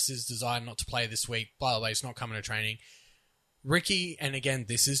expressed his desire not to play this week, blah, blah, blah, he's not coming to training. Ricky, and again,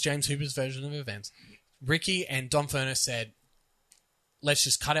 this is James Hooper's version of events. Ricky and Don Ferner said, let's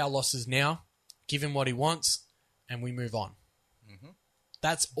just cut our losses now, give him what he wants, and we move on.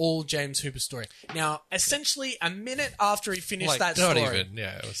 That's all James Hooper's story. Now, essentially, a minute after he finished Like, that not story, even.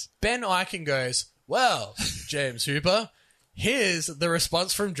 Yeah, it was. Ben Eichen goes, well, James Hooper, here's the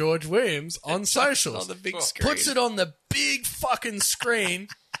response from George Williams on socials. On the big screen. Puts it on the big fucking screen,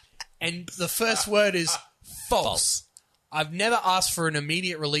 and the first word is false. I've never asked for an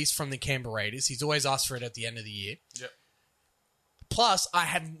immediate release from the Canberra Raiders. He's always asked for it at the end of the year. Yep. Plus, I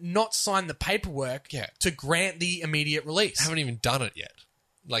have not signed the paperwork to grant the immediate release. Haven't even done it yet.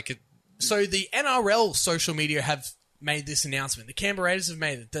 Like it. So the NRL social media have made this announcement. The Canberra Raiders have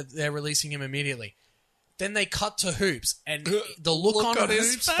made it that they're releasing him immediately. Then they cut to Hoops, and the look on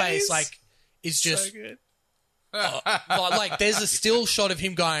his Hoops' face, like, is just so good. like there's a still shot of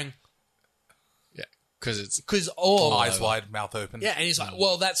him going Yeah, because it's Eyes wide, mouth open. yeah, and he's like,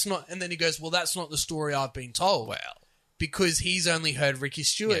 well, that's not, and then he goes, well, that's not the story I've been told. well. Because he's only heard Ricky Yeah,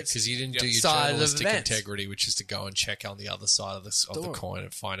 Stewart's because you didn't do your side of journalistic events. integrity, which is to go and check on the other side of the coin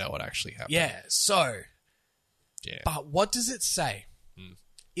and find out what actually happened. Yeah, so, Yeah. but what does it say?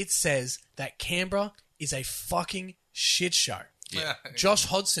 It says that Canberra is a fucking shit show. Yeah. Josh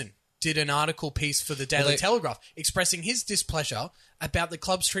Hodgson did an article piece for the Daily Telegraph expressing his displeasure about the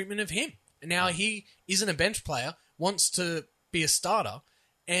club's treatment of him. Now he isn't a bench player, wants to be a starter,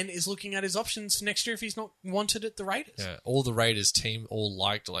 and is looking at his options for next year if he's not wanted at the Raiders. Yeah, all the Raiders team all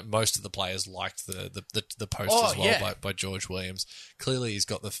liked, like most of the players liked the post Oh, as well yeah. by George Williams. Clearly, he's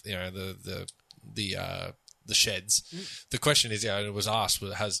got the sheds. The question is, it was asked,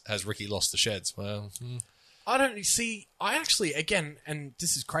 has Ricky lost the sheds? Well, I don't see. I actually, again, and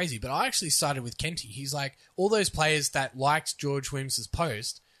this is crazy, but I actually sided with Kenty. He's like, all those players that liked George Williams'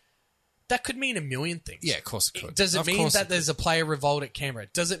 post, that could mean a million things. yeah, of course it could. Does it Of mean course that it there's a player revolt at Canberra?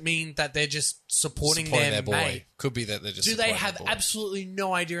 Does it mean that they're just supporting their boy? mate? Could be that they're just. Do they supporting have their boy. absolutely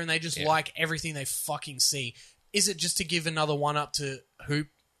no idea and they just like everything they fucking see? Is it just to give another one up to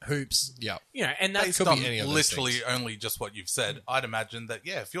Hoops? Yeah. You know, and that's Based Could be on any of those literally things. only just what you've said, I'd imagine that,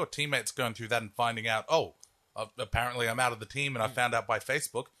 if your teammate's going through that and finding out, apparently I'm out of the team and I found out by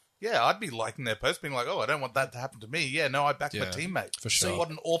Facebook, I'd be liking their post, being like, I don't want that to happen to me. Yeah, no, I backed my Yeah, teammate. for sure. So what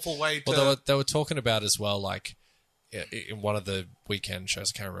an awful way to... Well, they were talking about as well, like in one of the weekend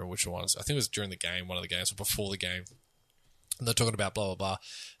shows. I can't remember which one. I think it was during the game, one of the games, or before the game. And they're talking about blah blah blah,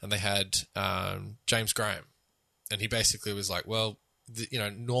 and they had James Graham, and he basically was like, well,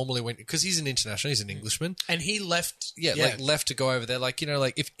 normally because he's an international, he's an Englishman. and he left. Like left to go over there. Like,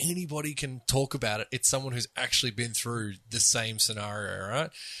 like if anybody can talk about it, it's someone who's actually been through the same scenario, right?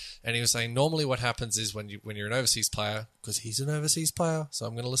 And he was saying normally what happens is when you're an overseas player, because he's an overseas player, so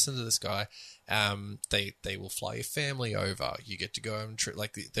I'm going to listen to this guy. They will fly your family over. You get to go and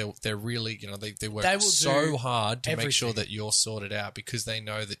like they're really they work They will so do hard to make sure everything. that you're sorted out because they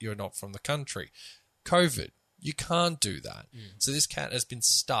know that you're not from the country. COVID, you can't do that. So this cat has been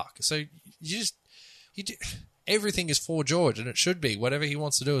stuck. So you do. Everything is for George, and it should be. Whatever he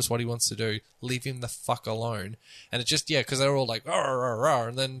wants to do is what he wants to do. Leave him the fuck alone. And it just, because they're all like, rah, rah, rah,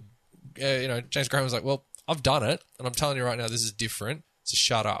 and then, James Graham was like, well, I've done it, and I'm telling you right now, this is different, so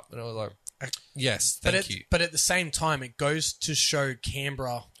shut up. And I was like, yes, thank you. But at the same time, it goes to show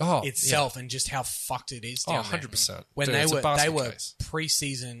Canberra itself and just how fucked it is down there. 100%. When Dude, they it's a were basket they were case.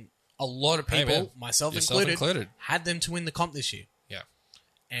 pre-season, a lot of Hey, people, man. myself Yourself included. had them to win the comp this year. Yeah.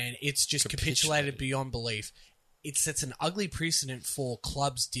 And it's just capitulated beyond belief. It sets an ugly precedent for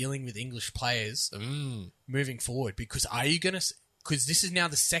clubs dealing with English players moving forward. Because are you going to... Because this is now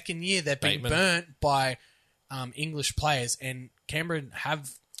the second year they've been Bateman. burnt by English players, and Canberra have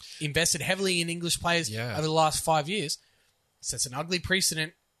invested heavily in English players over the last 5 years. Sets an ugly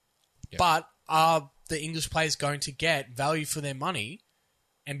precedent. Yeah. But are the English players going to get value for their money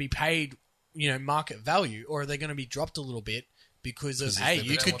and be paid, market value, or are they going to be dropped a little bit because of, hey,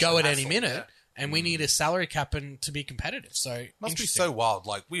 you could go at any minute, and we need a salary cap to be competitive. So Must be interesting. so wild.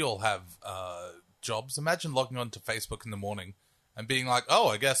 Like, we all have jobs. Imagine logging on to Facebook in the morning and being like,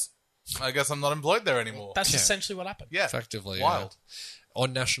 I guess I'm not employed there anymore. That's essentially what happened. yeah, Effectively. wild.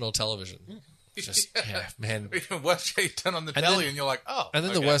 On national television. Just, man. Even worse, you turn on the telly and you're like, And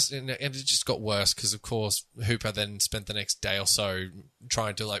then okay. the worst, and it just got worse because, of course, Hooper then spent the next day or so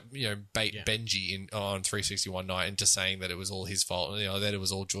trying to, bait Benji on 361 night into saying that it was all his fault, that it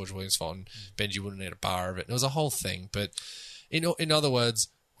was all George Williams' fault, and Benji wouldn't need a bar of it. And it was a whole thing. But in other words,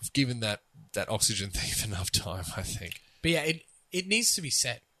 we've given that oxygen thief enough time, I think. But yeah, it needs to be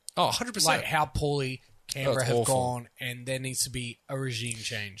said. Oh, 100%. Like how poorly Canberra it's have awful. gone, and there needs to be a regime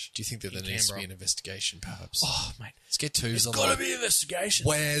change. Do you think that there needs to be an investigation, perhaps? Oh, mate. Let's get twos on Gotta that. be an investigation.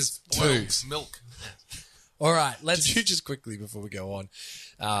 Where's Boiled twos? milk. All right, let's. Did you just quickly before we go on?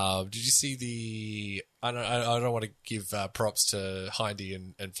 Did you see the? I don't want to give props to Hindy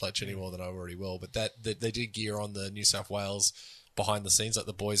and Fletch any more than I already will, but that they did gear on the New South Wales behind the scenes, like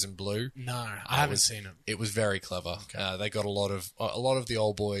the boys in blue. No, I haven't seen it. It was very clever. They got a lot of the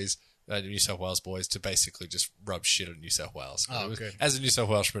old boys. New South Wales boys to basically just rub shit at New South Wales. Good. As a New South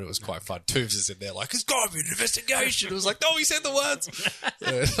Welshman, it was quite fun. Tubes is in there like, it's got to be an investigation. It was like, no, he said the words.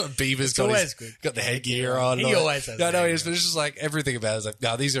 Beaver's got the headgear on. He always has. No, he is. But it's just like everything about it is like,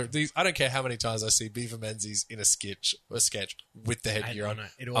 no, these. I don't care how many times I see Beaver Menzies in a sketch with the headgear on.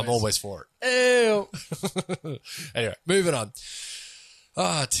 I'm always for it. Ew. Anyway, moving on.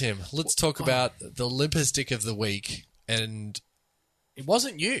 Tim, let's talk about the limper stick of the week. And it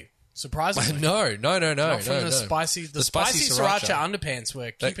wasn't you. Surprisingly, no. Not from the spicy sriracha underpants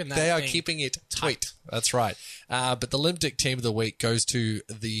were keeping that. They are thing keeping it tight. tight. That's right. But the Limdick team of the week goes to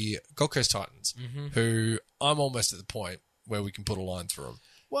the Gold Coast Titans, who I'm almost at the point where we can put a line through them.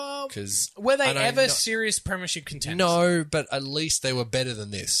 Well, 'Cause were they I know ever not- serious premiership contenders? No, but at least they were better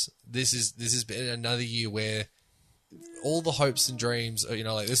than this. This has been another year where all the hopes and dreams,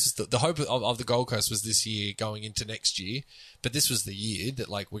 like this is the hope of the Gold Coast was this year going into next year, but this was the year that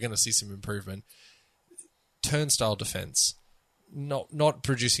like we're going to see some improvement. Turnstile defense, not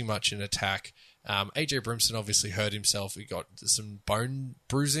producing much in attack. AJ Brimson obviously hurt himself. He got some bone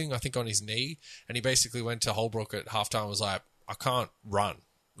bruising, I think, on his knee, and he basically went to Holbrook at halftime and was like, I can't run.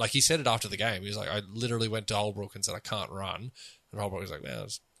 Like he said it after the game. He was like, I literally went to Holbrook and said I can't run, and Holbrook was like, well,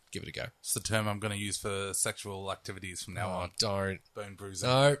 just give it a go. It's the term I'm going to use for sexual activities from now on. Don't. Bone bruising.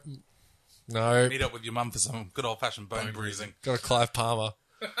 No. Meet up with your mum for some good old-fashioned bone bruising. Got a Clive Palmer.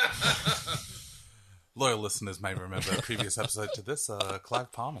 Loyal listeners may remember a previous episode to this,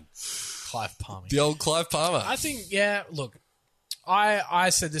 Clive Palmer. Clive Palmer. The old Clive Palmer. I think, yeah, look, I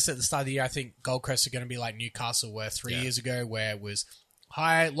said this at the start of the year. I think Gold Coast are going to be like Newcastle were 3 years ago, where it was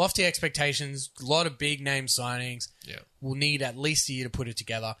high, lofty expectations, a lot of big name signings. Yeah. We'll need at least a year to put it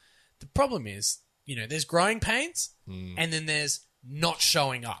together. The problem is, there's growing pains, and then there's not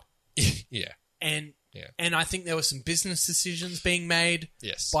showing up. Yeah. And Yeah. and I think there were some business decisions being made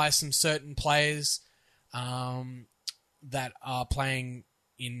Yes. by some certain players that are playing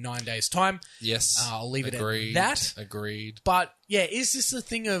in 9 days' time. Yes. I'll leave it Agreed. at that. Agreed. But yeah, is this the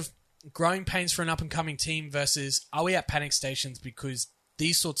thing of growing pains for an up-and-coming team versus are we at panic stations because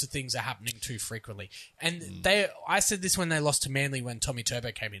these sorts of things are happening too frequently? And I said this when they lost to Manly when Tommy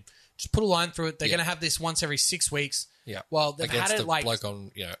Turbo came in. Just put a line through it. They're going to have this once every 6 weeks. Yeah. Well, they've Against had it the like bloke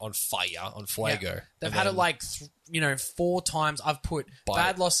on fire, on Fuego. yeah. They've And had then- it like 4 times. I've put By-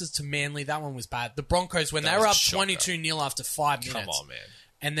 bad losses to Manly. That one was bad. The Broncos when That they were was up a shocker. 22-0 after 5 minutes. Come on, man.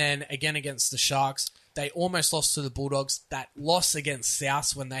 And then again against the Sharks, they almost lost to the Bulldogs. That loss against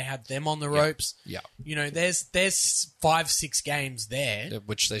South when they had them on the ropes. Yeah. There's 5-6 games there.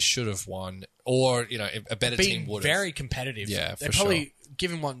 Which they should have won, or a better team Being would very have. competitive. Yeah, They're for probably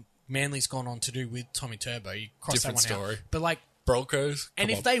given what Manly's gone on to do with Tommy Turbo. You cross Different that one story. out. But Broncos. and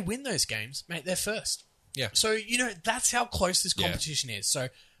come if on. they win those games, mate, they're first. Yeah. So, that's how close this Yeah. competition is. So,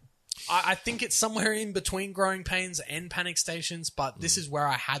 I think it's somewhere in between growing pains and panic stations, but this is where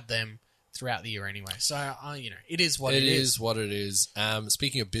I had them throughout the year anyway. So, it is what it is. what it is.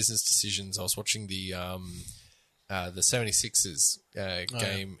 Speaking of business decisions, I was watching the 76ers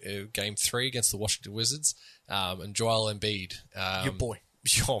game 3 against the Washington Wizards, and Joel Embiid. Your boy.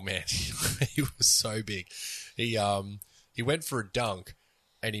 Oh, man. He was so big. He went for a dunk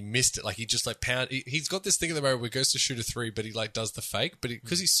and he missed it. Like, he just he's got this thing in the moment where he goes to shoot a 3, but he does the fake. But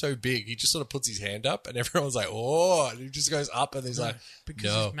because he's so big, he just sort of puts his hand up and everyone's like, oh, and he just goes up and he's like,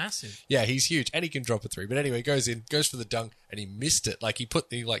 Because no. he's massive. Yeah, he's huge, and he can drop a 3. But anyway, he goes for the dunk, and he missed it. Like he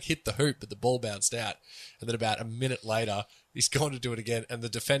hit the hoop, but the ball bounced out. And then about a minute later, he's gone to do it again, and the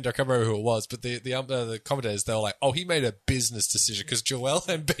defender, I can't remember who it was, but the commentators, they were like, "Oh, he made a business decision because Joel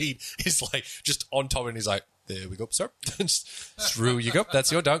Embiid is like just on top, and he's like, there we go, sir, just rule you go.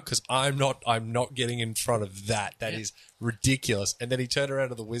 That's your dunk because I'm not getting in front of that. That is ridiculous." And then he turned around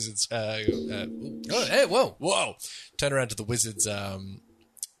to the Wizards. Oh, hey, whoa. Turned around to the Wizards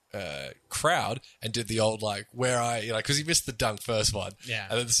crowd and did the old where I because he missed the dunk first one, Yeah.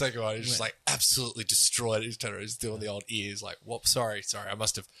 and then the second one he was just absolutely destroyed. He's turning around, he's doing the old ears whoop, sorry, I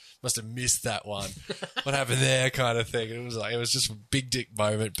must have missed that one. What happened there, kind of thing. And it was just a big dick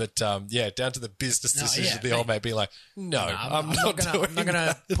moment, but down to the business decision. The old mate being like, no, I'm not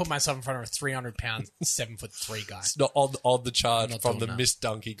gonna put myself in front of a 300-pound 7'3" guy. It's not on the charge Not from the doing that. missed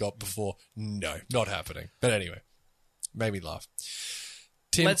dunk he got before. No, not happening. But anyway, made me laugh.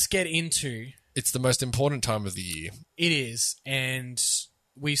 Tim, Let's get into it's the most important time of the year. it is, and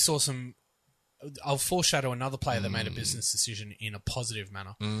we saw some I'll foreshadow another player that made a business decision in a positive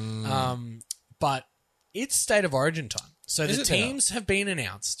manner. But it's State of Origin time. So Is the it now? teams have been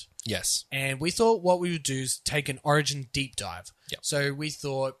announced. Yes. And we thought what we would do is take an Origin deep dive. Yep. So we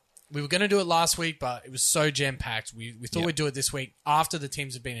thought we were going to do it last week, but it was so jam-packed. We thought Yep. we'd do it this week after the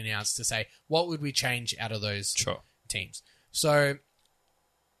teams have been announced to say, what would we change out of those Sure. teams? So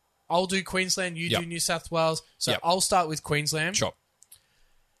I'll do Queensland, you Yep. do New South Wales. So Yep. I'll start with Queensland. Sure.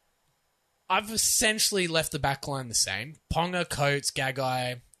 I've essentially left the backline the same. Ponga, Coates,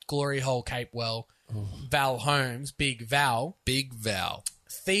 Gagai, Glory Hole, Capewell, Val Holmes, Big Val, Big Val.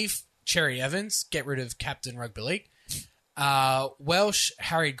 Thief, Cherry Evans, get rid of Captain Rugby League. Welsh,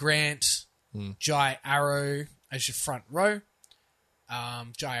 Harry Grant, Jai Arrow as your front row.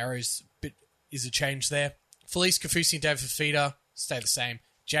 Jai Arrow's is a change there. Felice Kafusi and David Fafita stay the same.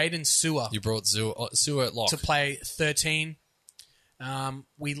 Jaden Sewer You brought Sewer at lock. to play 13.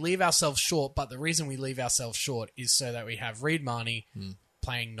 We leave ourselves short, but the reason we leave ourselves short is so that we have Reed Marnie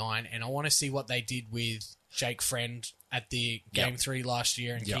playing 9, and I want to see what they did with Jake Friend at the Game 3 last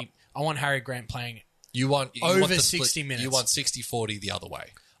year. And Yep. I want Harry Grant playing. You want Over the 60 minutes. You want 60-40 the other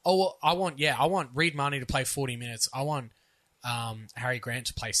way. Oh, well, I want Reed Marnie to play 40 minutes. I want Harry Grant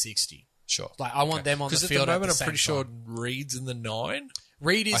to play 60. Sure. Like I want them on the Because at field the moment, at the I'm pretty same sure time. Reed's in the 9.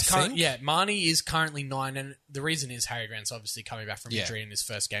 Reed is I think. Marnie is currently 9, and the reason is Harry Grant's obviously coming back from Yeah. injury, and his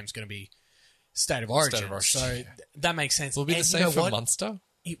first game's going to be State of Origin. of Origin, So yeah. that makes sense. Will it be And the you same know for what? Munster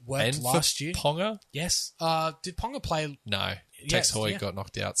It worked and last for year. Ponga? Yes. Did Ponga play? No. Yes, Tex Hoy yeah. got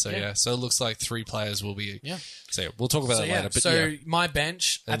knocked out. So, Yeah. yeah. So it looks like 3 players will be. Yeah. So, we'll talk about So that yeah. later. But So yeah. my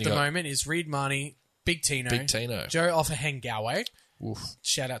bench And at you the got- moment is Reed Marnie, Big Tino, Big Tino. Joe Offahengawe, Oof.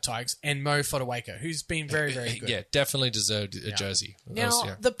 shout out Tigers, and Mo Fodawaker, who's been very, very good. Yeah, definitely deserved a jersey. That Now, was-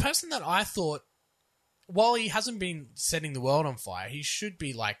 yeah. the person that I thought, while he hasn't been setting the world on fire, he should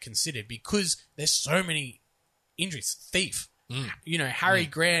be like considered because there's so many injuries. Thief, you know, Harry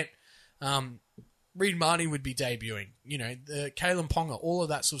Grant, Reed Marnie would be debuting. You know, the Kalen Ponga, all of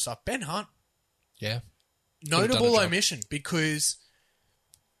that sort of stuff. Ben Hunt, Yeah. done notable a job. omission because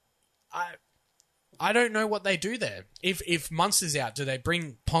I don't know what they do there. If Munster's out, do they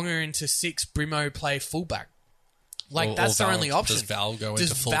bring Ponga into 6, Brimo play fullback? Like Or that's their Val- only option. does Val go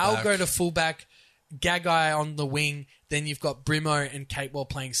Does into Val fullback? go to fullback? Gagai on the wing. Then you've got Brimo and Capewell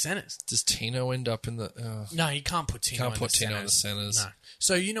playing centers. Does Tino end up in the. No, you can't put Tino. Can't in put the Tino in the centers. centres. No.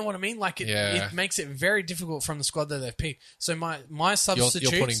 So you know what I mean? Like Yeah. it makes it very difficult from the squad that they've picked. So my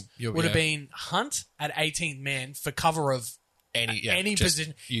substitutes putting- would have yeah. been Hunt at 18th man for cover of any just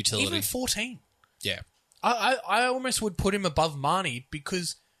position, utility. even 14. Yeah. I almost would put him above Marnie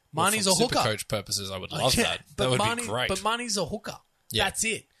because Marnie's For a hooker. Supercoach purposes, I would love Yeah, that. but That would Marnie, be great. But Marnie's a hooker. Yeah. That's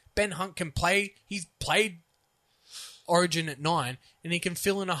it. Ben Hunt can play. He's played Origin at 9, and he can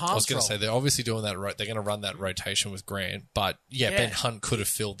fill in a half. I was going to say they're obviously doing that. They're going to run that rotation with Grant, but yeah, Yeah. Ben Hunt could have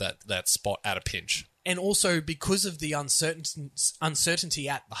filled that spot at a pinch. And also because of the uncertainty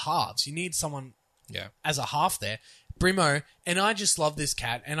at the halves, you need someone Yeah, as a half there. Brimo, and I just love this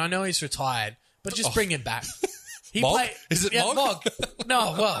cat, and I know he's retired, but just bring him back. He Mog? Is it Mog? Mog?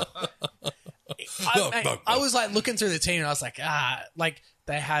 No, well, Mog. I was like looking through the team, and I was like, like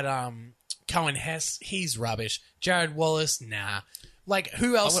they had Cohen Hess, he's rubbish. Jared Wallace, nah. Like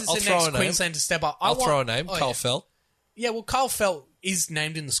who else I'll is the throw next a name. Queensland to step up? I'll throw a name. Oh, Carl yeah. Felt. Yeah, well, Carl Felt is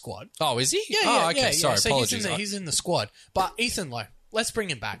named in the squad. Oh, is he? Yeah, Oh, okay. yeah. Sorry, So apologies. he's in the squad. But Ethan Lowe, let's bring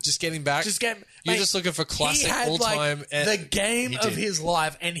him back. Just get him back. Just get. You're mate, just looking for classic he had, all-time. Like, the game He of did. his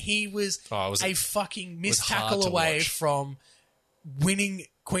life, and he was, Oh, it was- a fucking missed hard tackle to away watch. from winning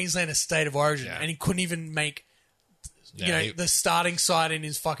Queensland a State of Origin, Yeah. and he couldn't even make Yeah, the starting side in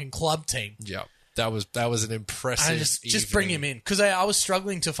his fucking club team. Yeah, that was an impressive. And just bring evening. him in because I was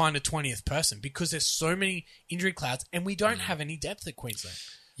struggling to find a 20th person because there's so many injury clouds, and we don't have any depth at Queensland.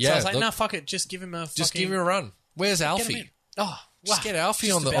 So Yeah, I was like, look- no, fuck it, just give him a Just fucking, give him a run. Where's get him Alfie? in. Oh, Just wow. get Alfie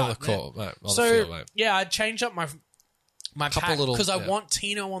Just on the about, court, man. mate. On So the field, mate. yeah, I'd change up my Couple pack little- because I yeah. want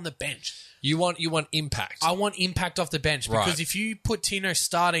Tino on the bench. You want impact. I want impact off the bench because Right. if you put Tino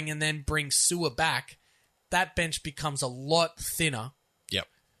starting and then bring Sewer back, that bench becomes a lot thinner. Yep.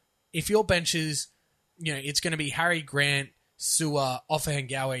 If your bench is, it's going to be Harry Grant, Sewer,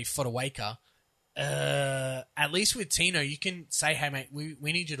 Offahengawe, Fodawaker. At least with Tino, you can say, hey, mate, we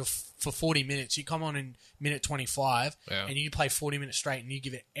need you for 40 minutes. You come on in minute 25 Yeah. and you play 40 minutes straight and you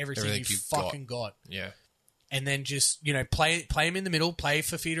give it everything Everything you you've got. fucking got. Yeah. And then just, play him in the middle, play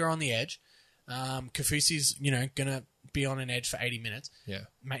Fafita on the edge. Kafusi's, going to be on an edge for 80 minutes. Yeah.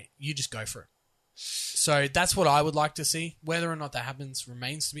 Mate, you just go for it. So that's what I would like to see. Whether or not that happens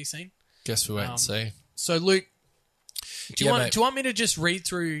remains to be seen. Guess we wait and see. So, Luke, do you Yeah, mate. want me to just read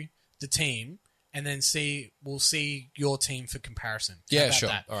through the team and then we'll see your team for comparison. How Yeah, about sure.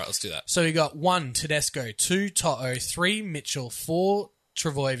 that? All right, let's do that. So we got 1 Tedesco, 2 Toto, 3 Mitchell, 4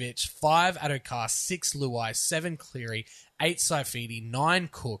 Travojevic, 5 Adokar, 6 Luai, 7 Cleary, 8 Saifidi, 9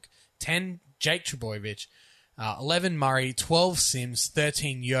 Cook, 10 Jake Trbojevic, 11 Murray, 12 Sims,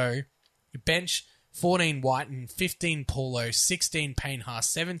 13 Yo. Bench 14 Whiten, 15 Paulo, 16 Payne Haas,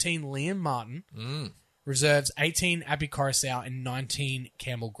 17 Liam Martin. Reserves 18 Abby Coruscant and 19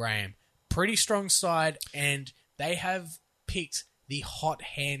 Campbell Graham. Pretty strong side, and they have picked the hot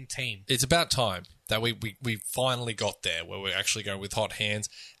hand team. It's about time that we finally got there where we're actually going with hot hands,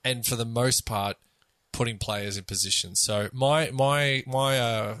 and for the most part, putting players in position. So my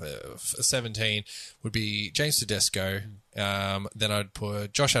 17 would be James Tedesco. Then I'd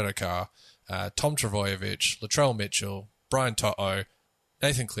put Josh Adokar, Tom Travojevic, Latrell Mitchell, Brian Toto,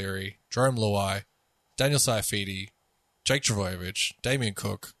 Nathan Cleary, Jerome Luai, Daniel Saifidi, Jake Travojevic, Damien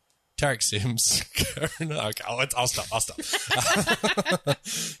Cook, Tarek Sims. Okay, I'll stop.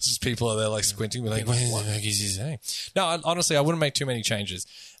 It's just people are there like squinting, like, what the heck is he saying? No, honestly, I wouldn't make too many changes.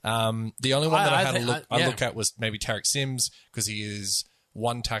 The only one that I had a look at was maybe Tarek Sims, because he is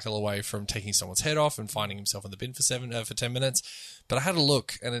one tackle away from taking someone's head off and finding himself in the bin for 10 minutes. But I had a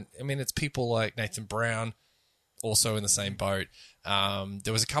look, and it's people like Nathan Brown, also in the same boat.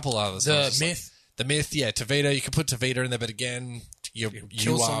 There was a couple others. The myth, yeah, Tavita. You could put Tavita in there, but again, you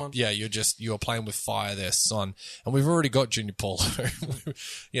are playing with fire there, son. And we've already got Junior Paulo,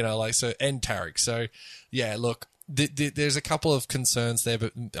 and Tarek. So, yeah, look, there's a couple of concerns there,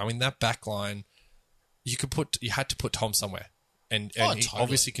 but I mean that back line, you had to put Tom somewhere. And he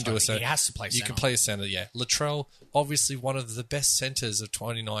obviously can do a center. He has to play center. You can play a center, yeah. Latrell, obviously one of the best centers of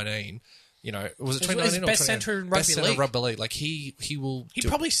 2019. Was it 2019 or best center in rugby best center league. Rugby league. Like he will. He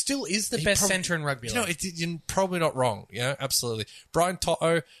probably still is the best center in rugby league. You're probably not wrong. Absolutely. Brian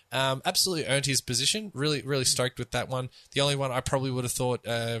Toto, absolutely earned his position. Really, really stoked with that one. The only one I probably would have thought.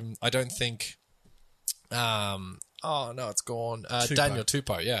 I don't think. Oh no, it's gone. Daniel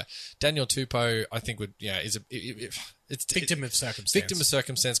Tupou, yeah, Daniel Tupou. I think it's victim of circumstance. Victim of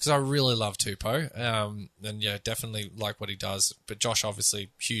circumstance, because I really love Tupou, and yeah, definitely like what he does. But Josh,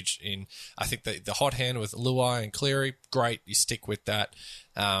 obviously, huge in. I think the hot hand with Luai and Cleary, great. You stick with that.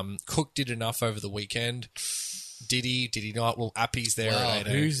 Cook did enough over the weekend. Did he? Did he not? Well, Appy's there at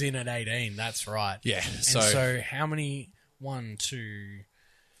 18. Who's in at 18? That's right. Yeah. So how many? 1, 2,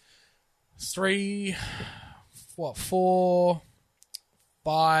 3. 4,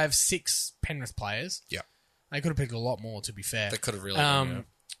 5, 6 Penrith players. Yeah. They could have picked a lot more, to be fair. They could have really.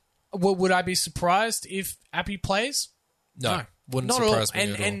 Would I be surprised if Appy plays? No. Wouldn't not surprise all.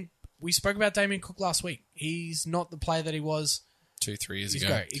 me at all. And we spoke about Damien Cook last week. He's not the player that he was 2-3 years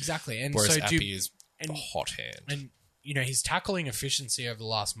ago. Exactly. And whereas so Appy is a hot hand. And his tackling efficiency over the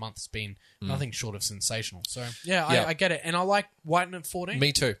last month has been nothing short of sensational. So, I get it. And I like Whiten at 14.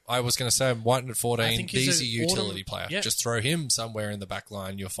 Me too. I was going to say Whiten at 14. He's He's a utility player. Yeah. Just throw him somewhere in the back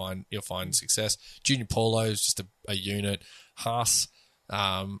line. You'll find success. Junior Paulo is just a unit. Haas.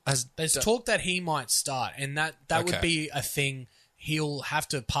 There's talk that he might start, and that would be a thing. He'll have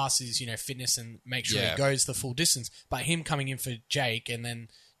to pass his fitness and make sure he goes the full distance. But him coming in for Jake and then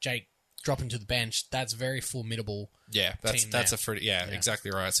Jake dropping to the bench, that's very formidable. Yeah, that's exactly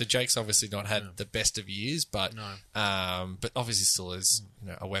right. So Jake's obviously not had the best of years, but but obviously still is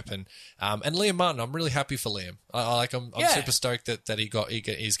a weapon. And Liam Martin, I'm really happy for Liam. I'm super stoked that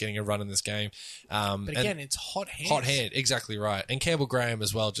he's getting a run in this game. But again, it's hot hand. Hot hand, exactly right. And Campbell Graham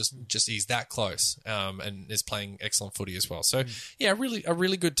as well. Just he's that close, and is playing excellent footy as well. So a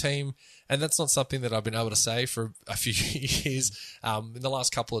really good team. And that's not something that I've been able to say for a few years. In the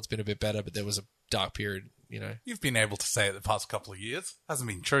last couple, it's been a bit better, but there was a dark period. You've been able to say it the past couple of years. Hasn't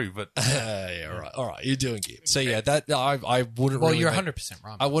been true, but all right, you're doing it. So that I wouldn't. Well, really you're 100%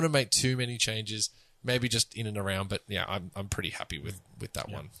 right. I wouldn't make too many changes. Maybe just in and around, but I'm pretty happy with that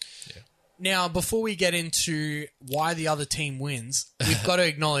one. Yeah. Now, before we get into why the other team wins, we've got to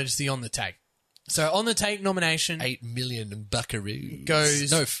acknowledge the On the Take. So on the Take nomination, 8 million buckaroos goes.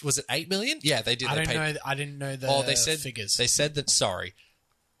 No, was it 8 million? Yeah, they did. I didn't know the figures. They said that. Sorry.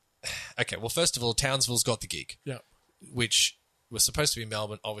 Okay, well, first of all, Townsville's got the gig. Yeah. Which was supposed to be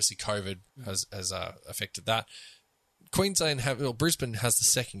Melbourne. Obviously, COVID has affected that. Brisbane has the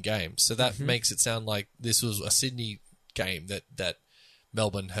second game, so that makes it sound like this was a Sydney game that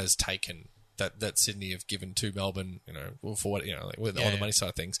Melbourne has taken. That Sydney have given to Melbourne, for what with all the money side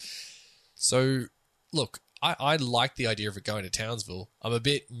of things. So, look, I like the idea of it going to Townsville. I'm a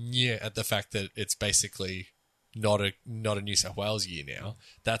bit at the fact that it's basically not a New South Wales year now.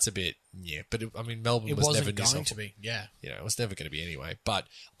 That's a bit But Melbourne It was wasn't never New going South. to be. Yeah. It was never going to be anyway. But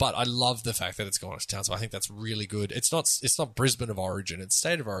I love the fact that it's gone to Townsville. I think that's really good. It's not Brisbane of origin. It's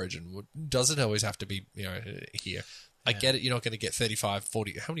state of origin. Doesn't always have to be here. I get it. You're not going to get 35,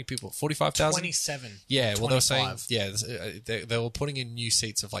 40. How many people? 45,000? 27. Yeah, well, they were saying, 25. they were putting in new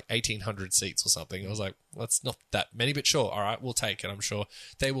seats of like 1,800 seats or something. I was like, well, that's not that many, but sure, all right, we'll take it. I'm sure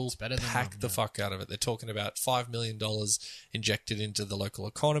they will better than pack nothing, the fuck out of it. They're talking about $5 million injected into the local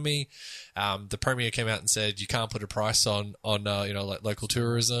economy. The Premier came out and said you can't put a price on like local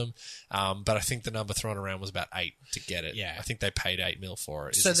tourism, but I think the number thrown around was about 8 to get it. Yeah. I think they paid $8 million for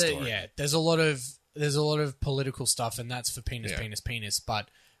it. Is So the story. there's a lot of political stuff, and that's for penis. But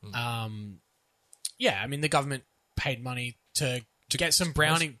the government paid money to get some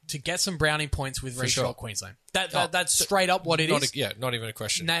brownie points with Reach sure. Out Queensland. That's straight up what it is. Not even a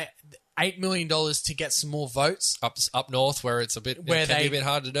question. $8 million to get some more votes. Up north, where it's a bit be a bit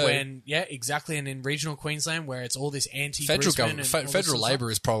hard to do. Exactly, and in regional Queensland, where it's all this Federal government, federal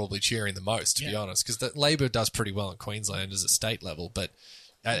Labor is probably cheering the most, to be Yeah. honest, because the Labor does pretty well in Queensland as a state level, but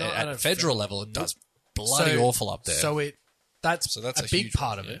at a federal level, it does bloody awful up there. So that's a a big huge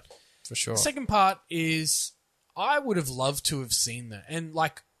part one, of it. for sure. The second part is I would have loved to have seen that, and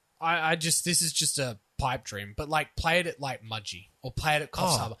this is just a pipe dream, but play it at Mudgee or play it at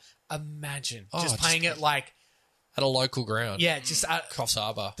Coffs Harbour. Imagine just playing it At a local ground, just at Coffs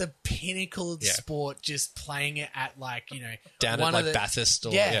Harbour, the pinnacle of sport, just playing it at down one at of Bathurst,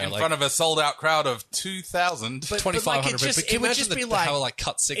 or Yeah. in front of a sold-out crowd of 2,000. 2,500. But can you would just imagine be how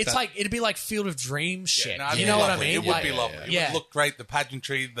cut sick it's that? it'd be like Field of Dreams shit. No, it'd you be know what I lovely. mean? It would be lovely. It yeah. would look great. The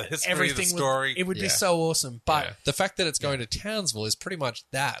pageantry, the history, Everything the story. it would be so awesome. But The fact that it's going to Townsville is pretty much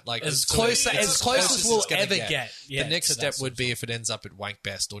that. as close as we'll it's gonna ever get. The next to that step sort would of be stuff. if it ends up at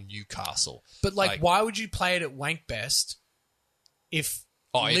Wankbest or Newcastle. But why would you play it at Wankbest if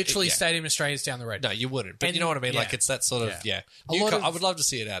literally yeah. Stadium Australia is down the road? No, you wouldn't. But And- you know what I mean? yeah. It's that sort of, A lot of- I would love to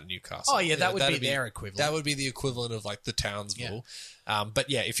see it out in Newcastle. Oh, yeah, that would be that'd their equivalent. That would be the equivalent of the Townsville. But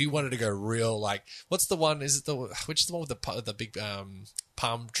yeah, if you wanted to go real, what's the one? Which is the one with the big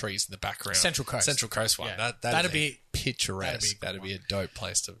palm trees in the background? Central Coast. Central Coast one. Yeah. That'd be picturesque. That'd be a dope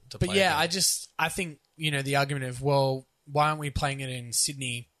place to But play. yeah, there. I think the argument of why aren't we playing it in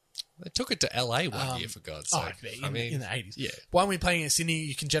Sydney? They took it to LA one year, for God's sake. In the 80s. Yeah. Why aren't we playing in Sydney?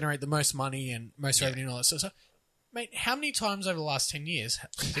 You can generate the most money and most revenue and all that sort of stuff. Mate, how many times over the last 10 years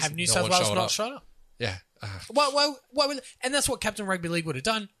have New no South one Wales showed not up. showed up? Yeah. Why would, and that's what Captain Rugby League would have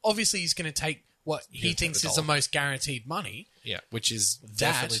done. Obviously, he's going to take what he take thinks the is the dollar. most guaranteed money. Yeah, which is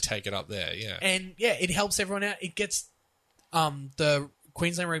definitely take it up there, yeah. And it helps everyone out. It gets the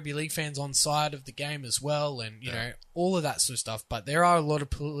Queensland Rugby League fans on side of the game as well, and all of that sort of stuff. But there are a lot of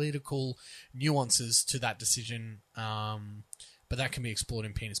political nuances to that decision, but that can be explored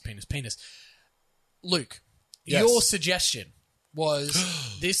in penis. Luke, Yes. your suggestion was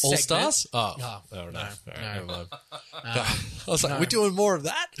this All segment. Stars? Oh, Oh, no. no. Never mind. I was like, we're doing more of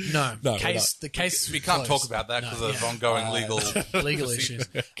that? No, No, the case. We can't closed. talk about that No, because of yeah. ongoing legal issues.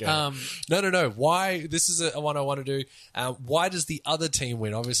 No. Why? This is a one I want to do. Why does the other team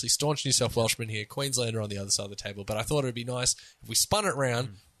win? Obviously, staunch New South Welshmen here. Queenslander on the other side of the table. But I thought it would be nice if we spun it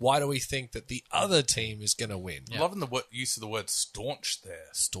round. Why do we think that the other team is going to win? Loving the use of the word staunch there.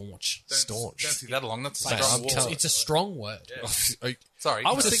 Staunch. Don't see that along. That's a Mate, strong I'm word. telling- It's a strong word. Sorry.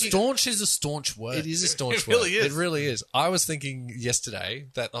 I was The thinking- staunch is a staunch word. It is a staunch It really word. is. It really is. I was thinking yesterday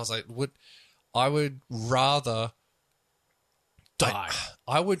that I was like, I would rather Die.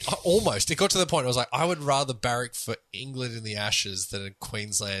 I would almost. It got to the point. I was like, I would rather barrack for England in the Ashes than in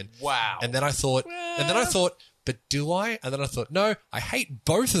Queensland. Wow. And then I thought, but do I? And then I thought, no, I hate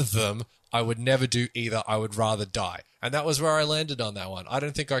both of them. I would never do either. I would rather die. And that was where I landed on that one. I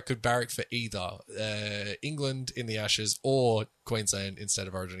don't think I could barrack for either England in the Ashes or Queensland instead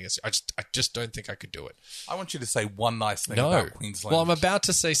of Origin. I just don't think I could do it. I want you to say one nice thing No. about Queensland. Well, I'm about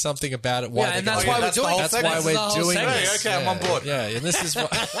to say something about it. Why Yeah, they're and that's gonna why win. we're doing it. That's why That's the we're whole doing segment. this. Hey, okay, I'm on board. Yeah, and this is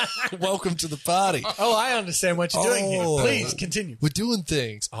what. Welcome to the party. Oh, I understand what you're doing here. Oh. Please continue. We're doing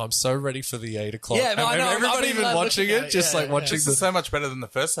things. Oh, I'm so ready for the 8 o'clock. Yeah, no, I know. I've Everybody been, even like, watching looking at it, it. just Yeah, like yeah. watching This the. is so much better than the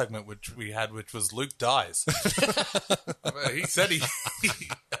first segment, which we had, which was Luke dies. He said he.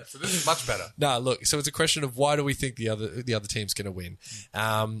 So this is much better. No, look. So it's a question of why do we think the other team's going to win?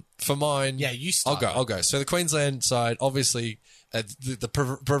 For mine, Yeah, you start. I'll go. So the Queensland side, obviously, the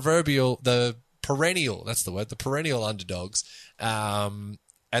proverbial, the perennial. That's the word. The perennial underdogs.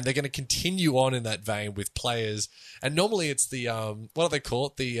 And they're going to continue on in that vein with players. And normally it's the what do they call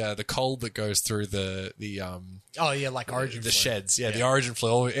it? The cold that goes through the Oh yeah, like Origin the flu. sheds. Yeah, the Origin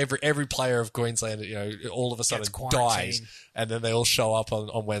flu. Every player of Queensland, all of a sudden Gets quarantined. dies, and then they all show up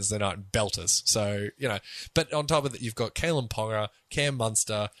on Wednesday night and belt us. So but on top of that, you've got Kalen Ponga, Cam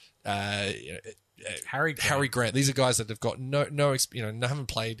Munster, Harry Grant. These are guys that have got haven't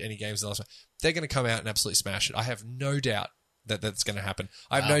played any games in the last one. They're going to come out and absolutely smash it. I have no doubt that's going to happen.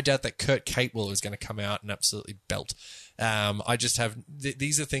 I have no doubt that Kurt Capewell is going to come out and absolutely belt. I just have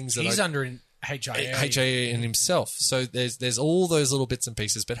these are things that He's under HIA in himself. So there's all those little bits and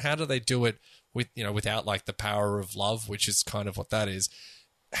pieces, but how do they do it without like the power of love, which is kind of what that is.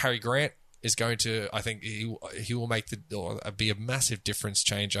 Harry Grant is going to, I think he will make be a massive difference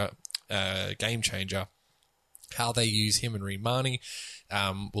changer, game changer. How they use him and Reed Mahoney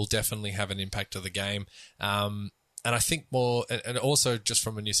will definitely have an impact on the game. And I think more, and also just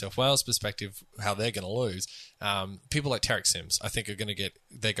from a New South Wales perspective, how they're going to lose. People like Tarek Sims, I think they're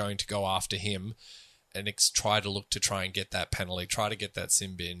going to go after him and try and get that penalty, try to get that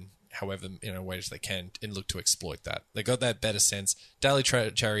sim bin, however ways they can, and look to exploit that. They got that better sense. Daly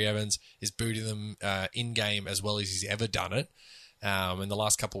Cherry Evans is booting them in game as well as he's ever done it. In the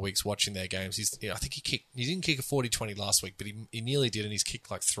last couple of weeks watching their games, I think he didn't kick a 40-20 last week, but he nearly did, and he's kicked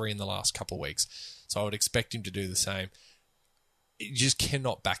like 3 in the last couple of weeks. So I would expect him to do the same. You just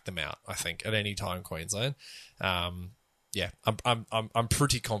cannot back them out, I think, at any time, Queensland. I'm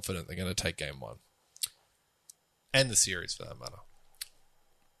pretty confident they're going to take game 1. And the series, for that matter.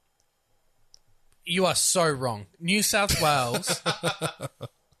 You are so wrong. New South Wales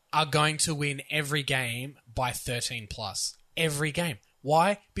are going to win every game by 13 plus. Every game.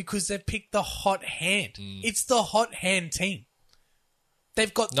 Why? Because they've picked the hot hand. It's the hot hand team.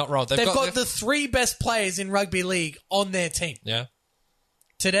 They've got not wrong. They've got the 3 best players in rugby league on their team. Yeah.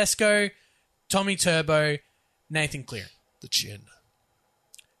 Tedesco, Tommy Turbo, Nathan Cleary. The chin.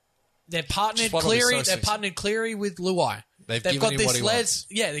 They're partnered Just Cleary. so They're sexy. partnered Cleary with Luai. They've got given him this what he wants.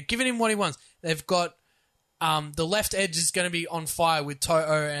 Yeah, they're giving him what he wants. They've got the left edge is going to be on fire with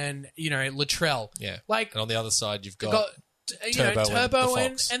To'o and Latrell. Yeah. Like, and on the other side, you've got got Turbo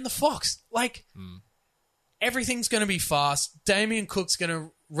and the Fox. and the Fox. Like, everything's going to be fast. Damien Cook's going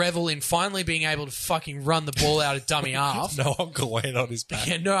to revel in finally being able to fucking run the ball out of dummy half. No Uncle Wayne on his back.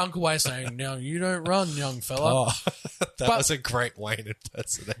 Yeah, no Uncle Wayne saying, "No, you don't run, young fella." Oh, that was a great Wayne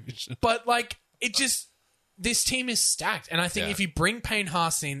impersonation. But this team is stacked, and I think Yeah. if you bring Payne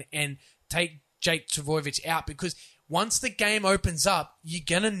Haas in and take Jake Trbojevic out, because once the game opens up, you're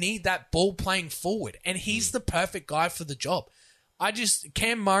gonna need that ball playing forward, and he's the perfect guy for the job.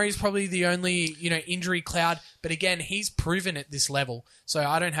 Cam Murray's probably the only injury cloud, but again, he's proven at this level, so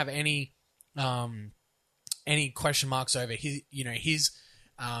I don't have any question marks over his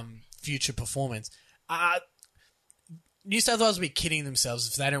future performance. New South Wales will be kidding themselves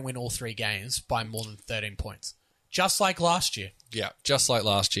if they don't win all 3 games by more than 13 points. Just like last year. Yeah, just like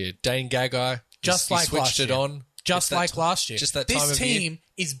last year. Dane Gagai, he switched last it year. on. Just like last year. Just that time this of year. team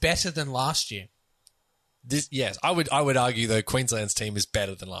is better than last year. Yes, I would argue though Queensland's team is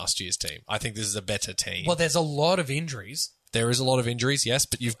better than last year's team. I think this is a better team. Well, there's a lot of injuries. There is a lot of injuries, yes,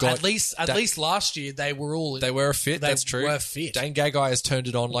 but you've got At least last year they were all they were fit. That's true. Were fit. Dane Gagai has turned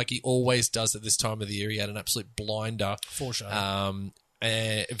it on like he always does at this time of the year. He had an absolute blinder. For sure.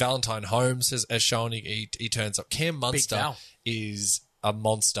 Valentine Holmes has shown he turns up. Cam Munster Val. is a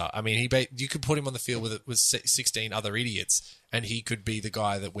monster. I mean, you could put him on the field with 16 other idiots, and he could be the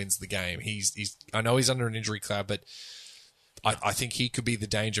guy that wins the game. I know he's under an injury cloud, but I think he could be the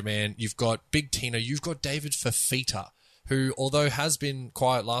danger man. You've got Big Tina. You've got David Fafita, who, although has been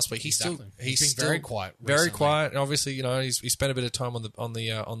quiet last week, he's Exactly. still He's been still very quiet very recently. quiet. And obviously, he spent a bit of time on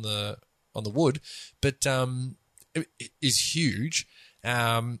the wood, but it is huge.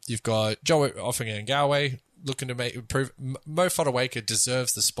 You've got Joe Offagan-Galway looking to improve. Mo Fotuaika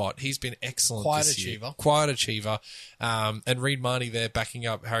deserves the spot. He's been excellent this year. Quiet achiever. And Reed Mahoney there backing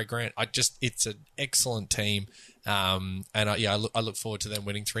up Harry Grant. It's an excellent team. And I look forward to them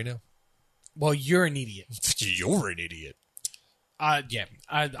winning 3-0. Well, you're an idiot. You're an idiot.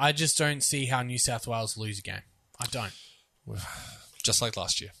 I just don't see how New South Wales lose a game. I don't. Just like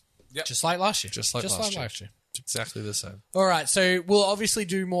last year. Just like last year. Just like last year. It's exactly the same. All right, so we'll obviously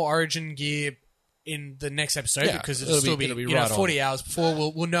do more Origin gear in the next episode because it'll be 40 hours before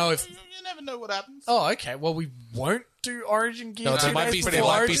we'll know if. You never know what happens. Oh, okay. Well, we won't do Origin gear. No, 2 there might days be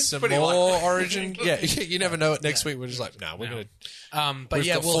before Origin. some more Origin. Yeah, you never know. Next week we're just like, no, we're going to. But We've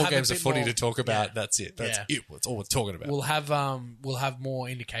yeah, got we'll 4 have games a of bit footy more, to talk about. Yeah. That's it. That's Yeah. it. That's all we're talking about. We'll have more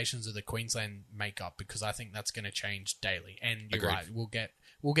indications of the Queensland makeup because I think that's going to change daily. And you're Agreed. right, we'll get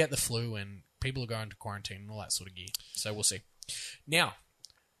we'll get the flu and people are going to quarantine and all that sort of gear. So we'll see. Now,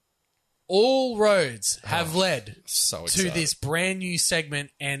 all roads have led So to excited. this brand new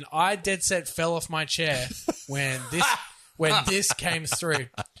segment, and I dead set fell off my chair when this came through.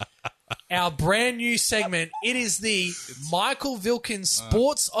 Our brand new segment. It is the Michael Vilkins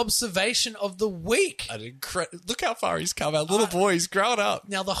Sports Observation of the Week. Look how far he's come. Our little boy, he's grown up.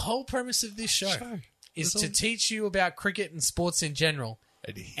 Now, the whole premise of this show is to teach you about cricket and sports in general.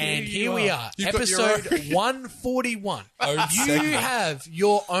 And here we are, You've got your episode 141. Own You segment. have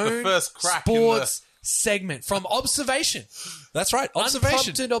your own first crack in sports segment from Observation. That's right. Observation.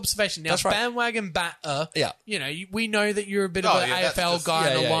 Unprompted observation. Now, That's right. bandwagon batter, Yeah. you know, we know that you're a bit of Oh, an yeah, that's AFL just- guy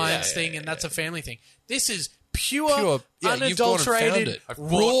and yeah, a yeah, Lions yeah, thing, yeah, and that's yeah. a family thing. This is pure Yeah, you've gone and found unadulterated, it. I've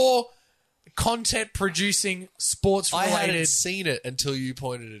raw, content-producing, I sports-related. hadn't seen it until you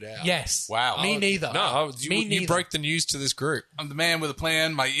pointed it out. Yes. Wow. Me neither. No, Me you neither. broke the news to this group. I'm the man with a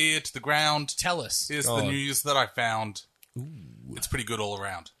plan, my ear to the ground. Tell us. Here's Oh. the news that I found. It's pretty good all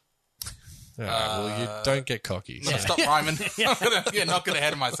around. Well, you don't get cocky. I'm gonna stop rhyming. Not get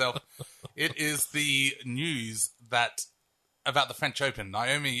ahead of myself. It is the news that about the French Open.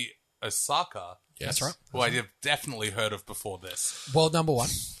 Naomi Osaka, Yes. That's right. who I have definitely heard of before this. World number one.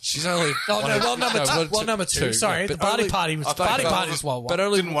 She's only. Oh, no, world number two. World number two. Sorry, the party party was I thought party that party was- was world one. But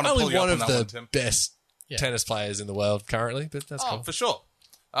only, Didn't want to only pull you one up of on the that one, Tim. best Yeah. tennis players in the world currently. But that's cool. For sure.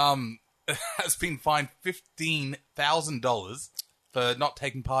 Has been fined $15,000 for not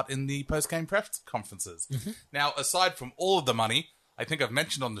taking part in the post-game press conferences. Now, aside from all of the money, I think I've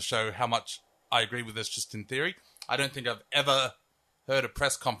mentioned on the show how much I agree with this just in theory. I don't think I've ever heard a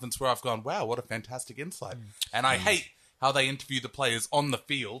press conference where I've gone, wow, what a fantastic insight. And I hate how they interview the players on the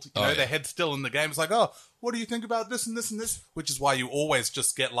field. You know, yeah. their head's still in the game. It's like, oh, what do you think about this and this and this? Which is why you always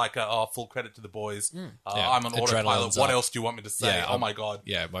just get like full credit to the boys. Yeah. I'm an autopilot. Adrenaline's What up. else do you want me to say? Yeah, Oh my God.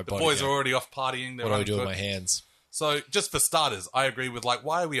 yeah, my The body boys go, are already off partying. They're What do I running do with good. my hands? So, just for starters, I agree with like,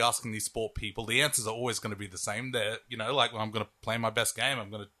 why are we asking these sport people? The answers are always going to be the same. They're, you know, like, well, I'm going to play my best game. I'm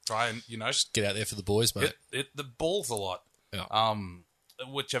going to try and, you know, Get out there for the boys, mate. hit the balls a lot. Yeah.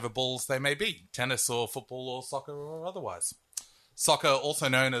 Whichever balls they may be, tennis or football or soccer or otherwise. Soccer, also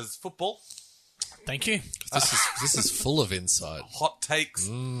known as football, Thank you. This is full of insight. hot takes.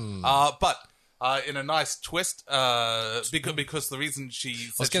 Mm. But in a nice twist, because the reason she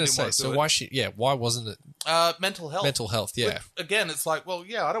said I was going to say, so why wasn't it mental health. mental health? Yeah. Which, again, it's like, well,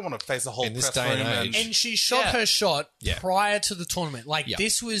 yeah, I don't want to face a whole In this press day and room age. And she shot Yeah. her shot Yeah. prior to the tournament. Like, Yeah.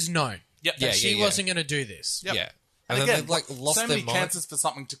 this was known. Yep. That Yeah, she yeah. wasn't going to do this. Yep. Yeah. And then again, they, like, lost so their many mind. chances for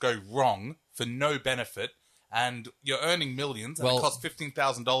something to go wrong for no benefit, and you're earning millions, and Well- it costs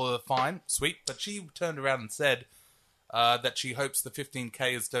 $15,000 fine. Sweet. But she turned around and said that she hopes the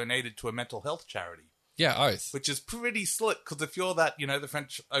 $15K is donated to a mental health charity, Yeah, oath. which is pretty slick, because if you're that, you know, the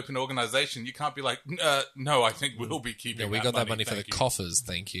French Open organization, you can't be like, no, I think we'll be keeping Yeah, we got that money for the thank you." coffers,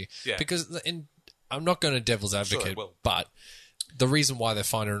 thank you. Yeah. Because, and I'm not going to devil's advocate, will. but the reason why they're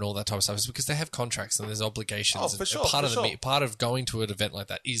fine and all that type of stuff is because they have contracts and there's obligations. Oh, for and sure, part for of the sure. part of going to an event like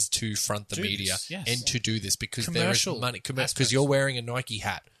that is to front the Do media this, yes. and to do this because Commercial there is money. aspects. Because you're wearing a Nike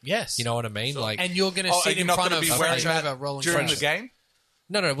hat. Yes. You know what I mean? Like, And you're going to Oh, sit and you're in not front going of to be Range wearing Rover that rolling during Stones. the game?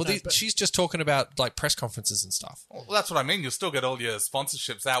 no. Well, she's just talking about like press conferences and stuff. Well, that's what I mean. You'll still get all your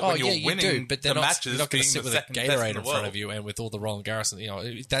sponsorships out Oh when you're yeah, you winning do, but they're the not. matches. You're not going to being sit the with a second best Gatorade in in the front world. of you and with all the Roland Garrison. You know,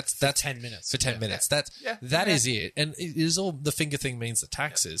 that's 10 minutes. for 10 minutes. That is it, and it is all the finger thing means the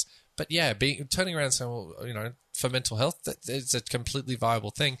taxes. But yeah, turning around and saying, well, you know, for mental health, it's a completely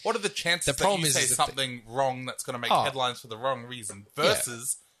viable thing. What are the chances The problem that you is say that something wrong that's going to make Oh. headlines for the wrong reason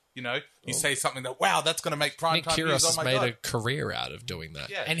versus, you know, you say something that, wow, that's going to make prime Nick time Kyrgios news. Oh has my made God. a career out of doing that.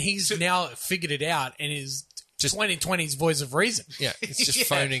 Yeah. And he's now figured it out and is Just- 2020's voice of reason. Yeah, it's just Yeah.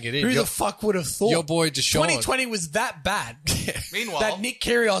 phoning it in. Who Your- the fuck would have thought? your boy Deshaun. 2020 was that bad Meanwhile, that Nick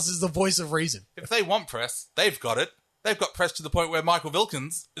Kyrgios is the voice of reason. if they want press, they've got it. They've got press to the point where Michael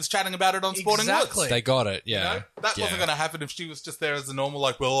Vilkins is chatting about it on Sporting Exactly. Goods. They got it, You yeah. know? That Yeah. wasn't going to happen if she was just there as a normal,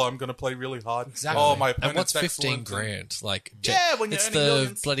 like, well, I'm going to play really hard. Exactly. Oh, my And opponent's what's 15 excellent. grand? Like, Yeah, when you're it's earning the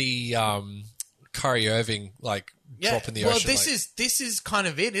millions. bloody Kyrie Irving like drop in the well, ocean. this like- is this is kind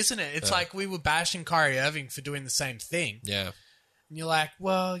of it, isn't it? It's like we were bashing Kyrie Irving for doing the same thing, yeah. and you're like,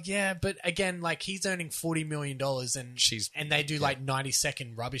 well, yeah, but again, like he's earning $40 million, and they do like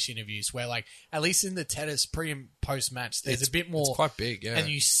 90-second rubbish interviews where, like, at least in the tennis pre and post match, there's a bit more. It's quite big, yeah. and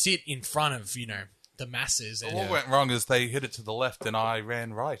you sit in front of the masses. And What went wrong is they hit it to the left and I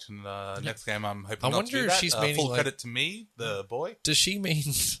ran right. And next game, I'm hoping I not wonder to do if that. she's meaning, full like- credit to me, the boy. Does she mean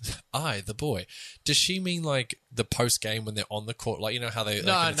the boy? Does she mean like the post game when they're on the court? Like, you know how they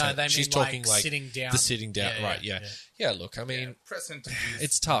No, they she's mean, talking like, like sitting down. the sitting down, Yeah, right? yeah, Yeah. Look, I mean, Press interviews.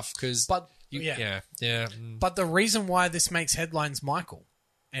 it's tough because But- yeah. But the reason why this makes headlines, Michael,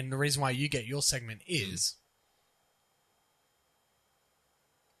 and the reason why you get your segment is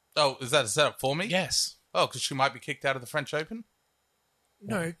Oh, is that a setup for me? yes, Oh, because she might be kicked out of the French Open?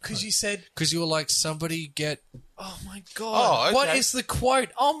 no, because you said, Because you were like, somebody get "Oh my Oh, god, okay. what is the quote?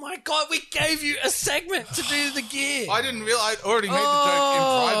 Oh my god, we gave you a segment to do the gear." I didn't realize. I'd already made the joke in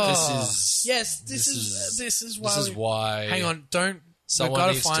private. this is Yes, this is why. this is why. Hang on, don't. We've Someone got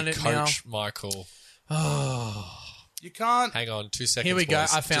to needs find to it now. coach Michael. You can't. Hang on, 2 seconds. Here we go.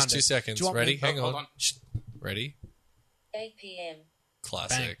 boys. I found Just 2 it. seconds. Do you want Ready? me- Hang hold on. on. Shh. Ready? 8 p.m.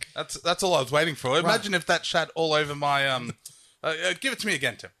 Classic. That's all I was waiting for. Imagine if that shat all over my give it to me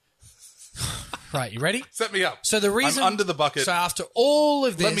again, Tim. Right, you ready? Set me up. So the reason I'm under the bucket. So after all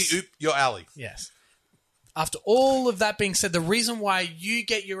of this, Let me oop your alley. yes. After all of that being said, the reason why you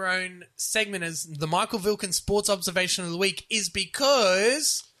get your own segment as the Michael Vilkin Sports Observation of the Week is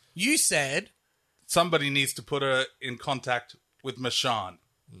because you said, Somebody needs to put her in contact with Mashan.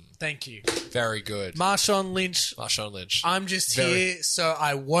 thank you, Very good. Marshawn Lynch. Marshawn Lynch. I'm just Very- here so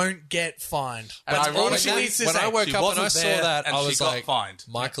I won't get fined. And That's all ironically, she needs to when say. I woke She up and wasn't I saw there that, and I she was got like, fined.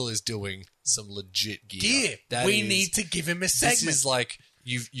 Michael is doing some legit gear. gear. That We is- need to give him a This segment. is like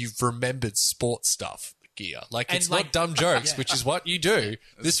you've remembered sports stuff gear. Like And it's like- not dumb jokes, Yeah. which is what you do.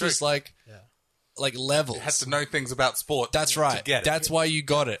 This true. was like levels. You had to know things about sport. That's to right. get it. That's why you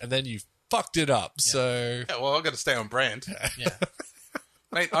got it, and then you fucked it up. So, Yeah, well, I've got to stay on brand. yeah.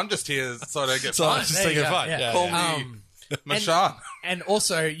 Mate, I'm just here so I don't get so I'm fined. just There you thinking, go. fun. Yeah. Yeah, Call yeah. me Mashan. And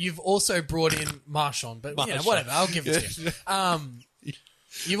also, you've also brought in Marshawn, but you know, Marshawn. whatever. I'll give it to you.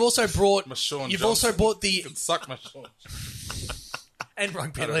 You've also brought. Marshawn You've Johnson. also brought the You can suck my shorts. and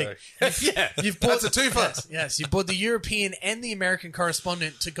rugby I don't league. know. Yeah, You've brought that's a twofer. Yes, you brought the European and the American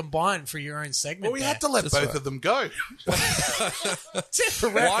correspondent to combine for your own segment. Well, we had to let both of them go.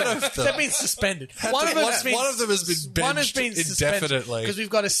 Temporarily. One of them. They've been suspended. One of them has been one has been benched suspended indefinitely. because we've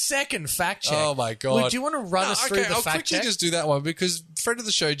got a second fact check. Oh my god! Would do you want to run us through the I'll fact quickly check? just do that one because friend of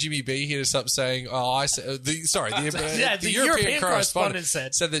the show Jimmy B hit us up saying, "Oh, I said the Yeah, the European correspondent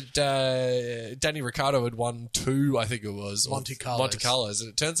said said. that Danny Ricciardo had won 2, I think it was, or Monte Carlos. Monte Carlos, and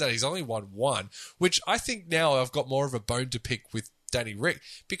it turns out he's only won 1, which I think now I've got more of a bone to pick with Danny Rick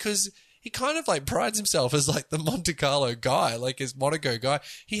because he kind of like prides himself as like the Monte Carlo guy, like his Monaco guy.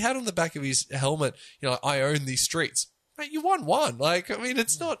 He had on the back of his helmet, you know, I own these streets. Mate, you won 1. Like, I mean,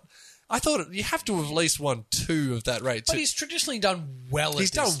 it's not. I thought you have to have at least won 2 of that rate. But he's traditionally done well. He's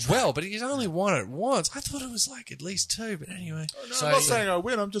at done this well, but he's only won it once. I thought it was like at least 2, but anyway. So- I'm not saying I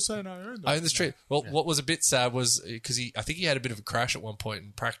win. I'm just saying I earned I own the street. Well, what was a bit sad was because I think he had a bit of a crash at one point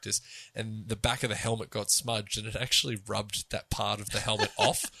in practice, and the back of the helmet got smudged, and it actually rubbed that part of the helmet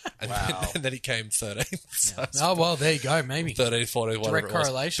off, and then he came 13th. So Oh well, there you go. Maybe 13th, 14th, whatever Direct it was.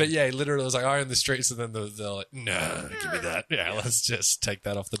 correlation. But yeah, he literally was like, I own the streets, and then they're like, no, give me that. Yeah, let's just take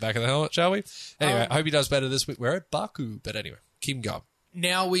that off the back of the helmet, shall we? Anyway, I hope he does better this week. We're at Baku, but anyway, keep him going.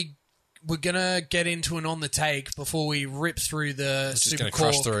 now we're gonna get into an on the take before we rip through the just super gonna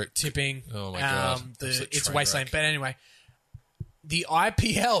crush core through it. tipping. Oh my God. Absolute It's a train wasteland. wreck. But anyway, the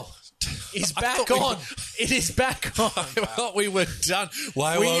IPL is back thought we- on. It is back on. I thought we were done.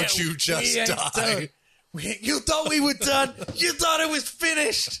 Why won't you just we ain't die? done. You thought we were done. You thought it was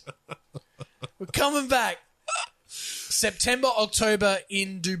finished. We're coming back. September, October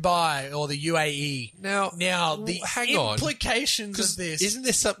in Dubai or the UAE. Now, the hang on. implications of this. Isn't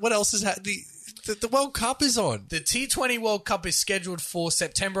this what else is happening? The World Cup is on. The T20 World Cup is scheduled for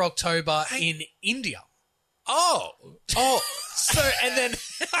September, October in India. Oh, So, and then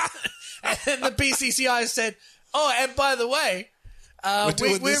the BCCI said, "Oh, and by the way, We're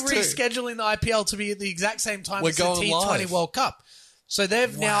doing we're this too." rescheduling the IPL to be at the exact same time We're as the going T20 live. World Cup." So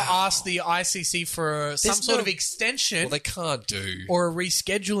they've now Wow. asked the ICC for some There's sort no- of extension well, they can't do. or a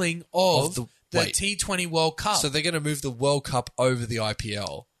rescheduling of Of the wait. T20 World Cup. So they're going to move the World Cup over the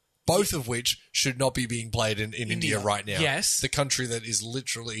IPL, both of which should not be being played in India right now. Yes. The country that is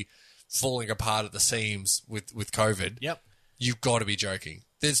literally falling apart at the seams with COVID. Yep. You've got to be joking.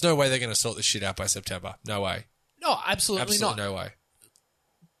 There's no way they're going to sort this shit out by September. No way. No, absolutely not. No way.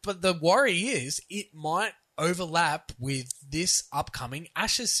 But the worry is it might overlap with this upcoming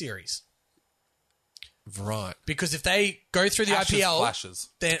Ashes series. Right. Because if they go through the Ashes IPL, flashes.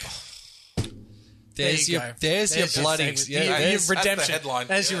 then There's you your go. there's your bloody segment. yeah. Your there's, redemption. that's the headline.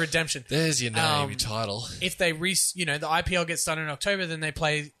 There's your Yeah. redemption. there's your name, your title. If they the IPL gets done in October, then they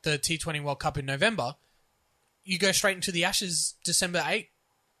play the T20 World Cup in November. You go straight into the Ashes December 8th.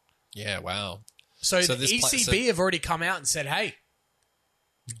 Yeah, wow. So, So the this ECB have already come out and said, "Hey,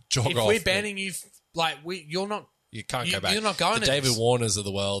 Jog if off. we're banning you, you're not." You can't You- go back. you're not going the to David this. Warners of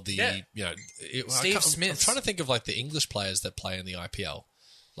the world. The Yeah. I Steve can't- Smith. I'm trying to think of like the English players that play in the IPL.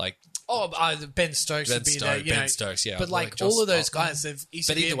 Like Ben Stokes Ben would be Stokes- there. Ben Stokes, yeah. But like Like all Joss- of those guys, they've But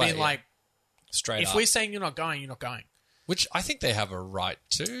ECB either have way, been yeah. like, straight if up. we're saying you're not going, you're not going. Which I think they have a right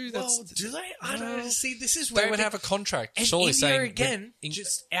to. That's, Well, do they? I don't know. See, this is they where would have a contract. and Surely India saying again,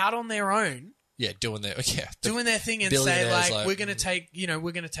 just out on their own, doing their doing their thing, and say billionaires, like, we're going to take, we're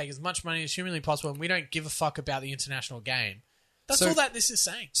going to take as much money as humanly possible, and we don't give a fuck about the international game. That's So- all that this is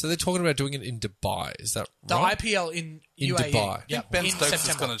saying. So they're talking about doing it in Dubai. Is that The right? IPL in In UAE, Dubai. yeah, Ben in Stokes is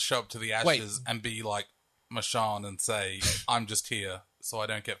September. going to show up to the Wait. Ashes and be like Mashan and say, "I'm just here so I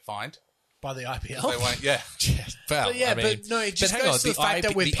don't get fined." by the They IPL. won't. Yeah. Well, But yeah, I mean, but no, it just hang goes on, to the fact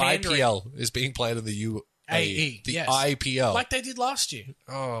that we're the pandering. IPL is being played in the UAE. AE, The yes. IPL. Like they did last year.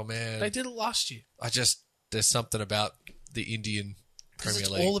 Oh man, They did it last year. there's something about the Indian 'Cause Premier it's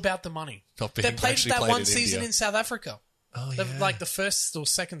League. all about the money. Not They being played actually that played one in season India. in South Africa. Oh The- yeah, Like the first or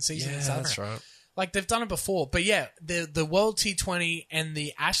second season in South that's Africa. right. Like they've done it before. But yeah, the World T20 and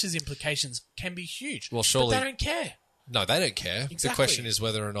the Ashes implications can be huge. Well, surely- But they don't care. No, they don't care. The Exactly. question is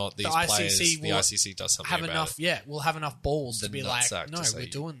whether or not these The players, ICC the will ICC does something Have about enough, it. we'll have enough balls The to be like, nutsack to no, say we're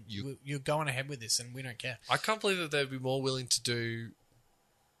doing, you're going ahead with this and we don't care. I can't believe that they'd be more willing to do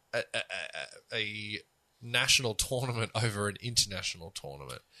a national tournament over an international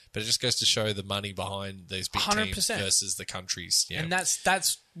tournament. But it just goes to show the money behind these big teams 100%. versus the countries. Yeah. And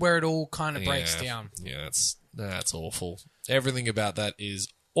that's where it all kind of breaks down. Yeah, that's awful. Everything about that is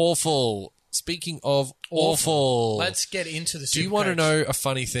awful. Speaking of awful, Let's get into the. do you want to know a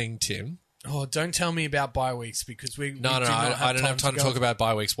funny thing, Tim? Oh, don't tell me about bye weeks because we No, do not I don't have time to go- talk about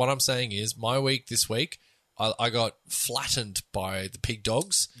bye weeks. What I'm saying is, my week this week, I got flattened by the Pig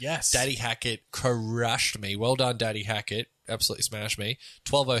Dogs. Yes. Daddy Hackett crushed me. Well done, Daddy Hackett. Absolutely smashed me.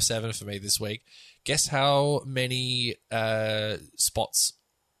 12:07 for me this week. Guess how many spots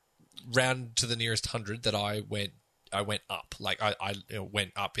round to the nearest 100 that I went up. Like I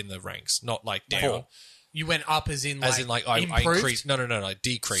went up in the ranks, not like down. Four. You went up as in like I improved? increased. No, I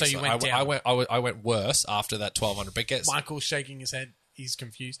decreased. So you went down. I went worse after that 1200. But guess Michael's shaking his head. He's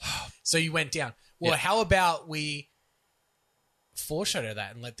confused. So you went down. Well, Yeah. how about we foreshadow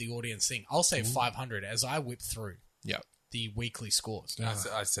that and let the audience think? I'll say 500 as I whip through yeah, the weekly scores.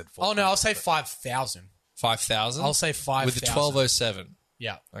 I said 4. Oh no, I'll say 5,000. 5,000. I'll say 5,000. with the 1207.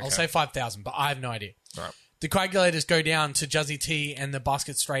 Yeah, Okay. I'll say 5,000, but I have no idea. All right. The coagulators go down to Juzzy T and the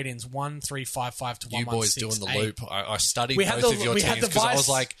basket straight ins 1355 to You boys doing the 1168. loop. I studied We had both the- of your we had teams the because I vice- was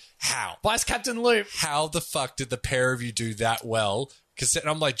like, how? Vice Captain Loop. How the fuck did the pair of you do that well? Because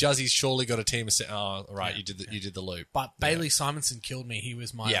I'm like, Juzzy's surely got a team. Of, oh, right, you did the loop. But Bailey Simonson killed me. He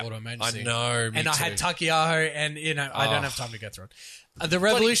was my Yeah, auto emergency. I know, me and I too. had Takiaho, and I don't have time to go through it. The Bloody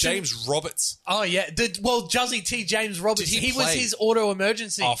Revolution. James Roberts. Oh yeah. Juzzy T. James Roberts. Did he was play? his auto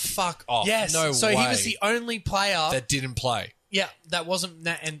emergency. Oh fuck off! yes. no so way. he was the only player. that didn't play. yeah, that wasn't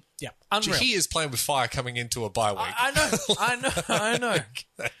that. And yeah, unreal. He is playing with fire coming into a bye week. I know.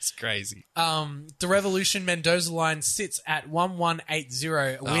 That's crazy. The Revolution Mendoza line sits at 1180,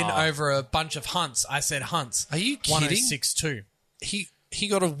 a win over a bunch of hunts. I said hunts. Are you kidding? 1062. He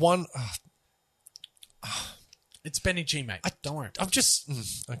got a one. It's Benny G, mate. Don't worry. I'm just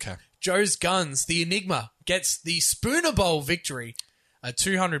okay. Joe's Guns, the Enigma, gets the Spooner Bowl victory, a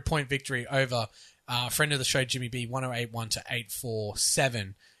 200-point victory over friend of the show, Jimmy B, 1081 to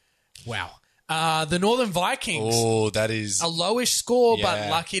 847. Wow. The Northern Vikings, Oh, that is a lowish score, but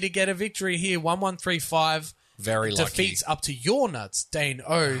Yeah. lucky to get a victory here. 1135 very lucky. defeats up to your nuts, Dane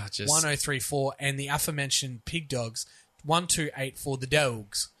O, just- 1034, and the aforementioned Pig Dogs, 1284, for the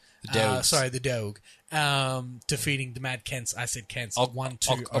Dogs. The Dogs. The Dog. Defeating the Mad Kents. I said Kents. I'll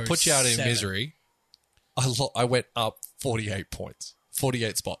 1207. I'll put you out in misery. I went up 48 points,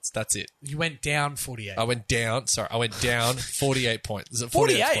 48 spots. That's it. You went down 48. I went down 48 points. Is it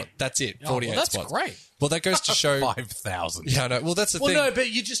 48 48? spots? That's it. Oh, 48 well, that's spots. great. Well, that goes to show 5,000. Yeah, I know. Well, that's the Well, thing. no,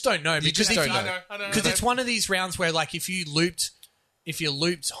 but you just don't know because just if don't you- know. I know. Because it's one of these rounds where, like, if you looped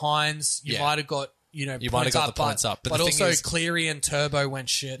Hines, you Yeah. might have got you might have got the points up. But But the thing also is- Cleary and Turbo went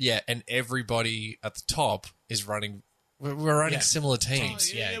shit. Yeah, and everybody at the top is running. We're running Yeah. similar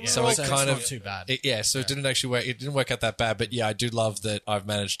teams. Yeah. So it it's kind not of too bad. It didn't actually work. It didn't work out that bad. But yeah, I do love that I've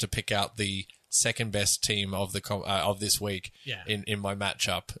managed to pick out the second best team of the of this week Yeah. in my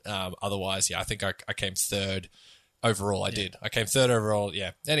matchup. Otherwise, I think I came third overall. I did. I came third overall.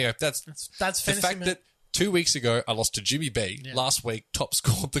 Yeah. Anyway, that's That's the fantasy, fact man. that 2 weeks ago I lost to Jimmy B. Last week top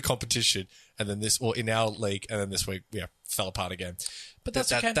scored the competition, and then in our league, and then this week fell apart again. But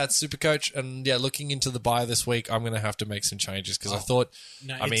that's okay. That's Supercoach, and looking into the bye this week, I'm going to have to make some changes because I thought.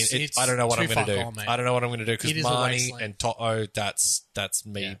 No, I mean, it's I don't know what too I'm going to far do. gone, mate. I don't know what I'm going to do because It is a Marnie wasteland. and Toto, that's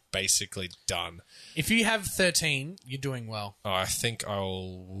me basically done. If you have 13, you're doing well. Oh, I think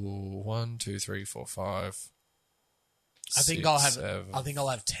I'll 1, 2, 3, 4, 5. I think 6, I'll have. 7, I think I'll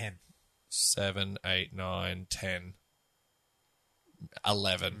have 10. 7, 8, 9, 10,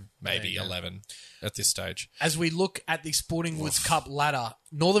 11, maybe you go. 11 at this stage. As we look at the Sporting Woods Cup ladder,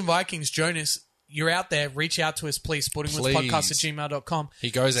 Northern Vikings, Jonas, you're out there. Reach out to us, please. SportingWoodsPodcast@gmail.com.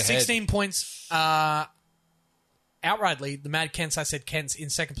 He goes ahead. 16 points. Outrightly, the Mad Kents, I said Kents in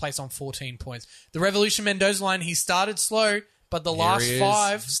second place on 14 points. The Revolution Mendoza line, he started slow, but the last he is.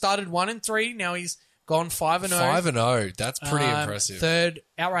 5 started 1 and 3. Now he's gone 5 and 0. 5-0. That's pretty impressive.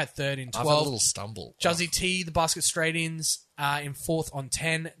 Outright third in I've had a 12. little stumble. Juzzy T, the basket straight-ins, in 4th on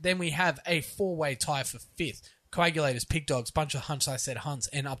 10. Then we have a 4-way tie for 5th. Coagulators, Pig Dogs, Bunch of Hunts, I said Hunts,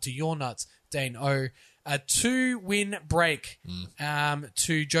 and Up to Your Nuts, Dane O. A 2-win break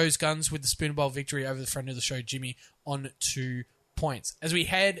to Joe's Guns with the Spooner Bowl victory over the friend of the show, Jimmy, on 2 points. As we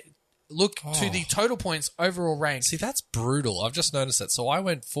look to the total points overall rank. See, that's brutal. I've just noticed that. So I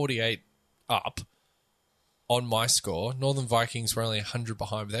went 48 up on my score. Northern Vikings were only 100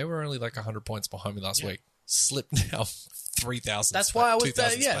 behind me. They were only like 100 points behind me last week. Slipped now 3,000. That's why I was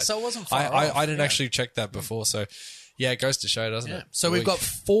 2,000 there. Yeah, space. so it wasn't far off. I didn't Yeah. actually check that before. So, yeah, it goes to show, doesn't Yeah. it? So we've got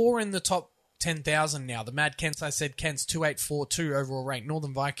 4 in the top 10,000 now. The Mad Kents, I said Kents, 2842 overall rank.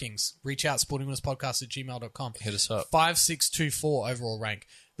 Northern Vikings, reach out, sportingwoospodcast@gmail.com. Hit us up. 5624 overall rank.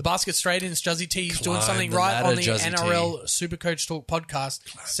 The Basket Straight-Ins, Juzzy T's doing Climb something the right ladder, on the Juzzy T. NRL Supercoach Talk podcast,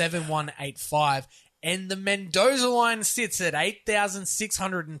 7185. And the Mendoza line sits at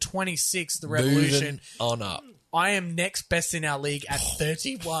 8,626, the Revolution. Moving on up. I am next best in our league at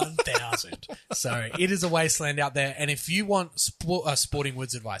 31,000. So it is a wasteland out there. And if you want Sporting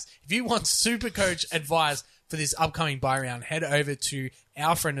Woods advice, if you want super coach advice for this upcoming bye round, head over to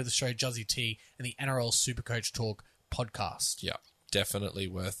our friend of the show, Juzzy T, and the NRL Supercoach Talk podcast. Yeah, definitely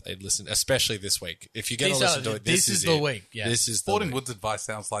worth a listen, especially this week. If you're going to These listen are- to it, this is the it. week, yeah. This is the Sporting week. Woods advice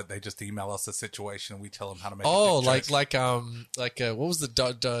sounds like they just email us a situation and we tell them how to make Oh, a good like choice. what was the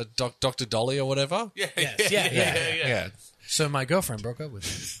Dr. Dolly or whatever? Yeah, Yes, yeah. Yeah. So my girlfriend broke up with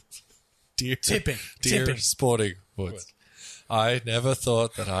me. Dear, Tipping. dear Tipping. Sporting Woods. I never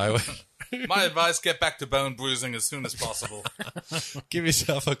thought that I would My advice, get back to bone bruising as soon as possible. give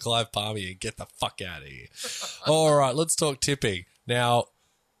yourself a Clive Palmy and get the fuck out of here. All right, let's talk tipping. Now,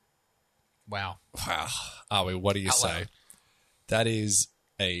 Wow. wow, Arwie, what do you Out say? loud. That is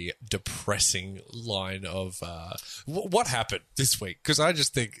a depressing line of what happened this week? Because I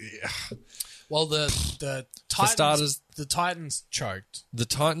just think Well, the Titans, starters- the Titans choked. the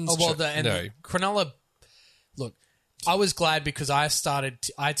Titans. Oh well, no, Cronulla. Look, I was glad because I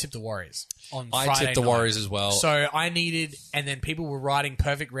tipped the Warriors on I Friday tipped the night. Warriors as well. So I needed, and then people were writing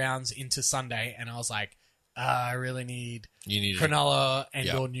perfect rounds into Sunday, and I was like, I really need You needed- Cronulla and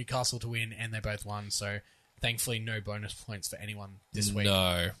Yeah. or Newcastle to win, and they both won. So thankfully, no bonus points for anyone this week.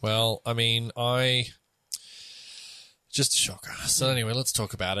 No. Well, I mean, just a shocker. So anyway, let's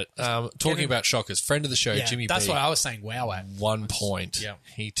talk about it. Talking about shockers, friend of the show, Yeah, Jimmy that's B. what I was saying. Wow, at 1 point. Yeah.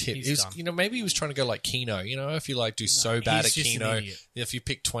 He tipped. He's He was, done. maybe he was trying to go like Keno. If you do so bad at he's just an Keno, idiot. if you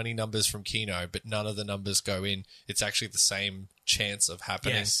pick 20 numbers from Keno, but none of the numbers go in, it's actually the same chance of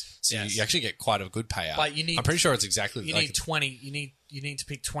happening. Yes, So yes. you actually get quite a good payout. But you need- I'm pretty sure it's exactly you like need 20. You need to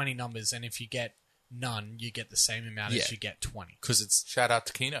pick 20 numbers, and if you get none, you get the same amount Yeah. as you get 20. because it's Shout out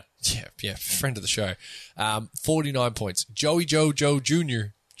to Keno. yeah, friend of the show. 49 points. Joey Joe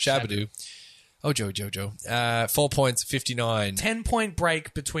Jr. Shabadoo. Oh, Joey Joe. 4 points, 59. 10-point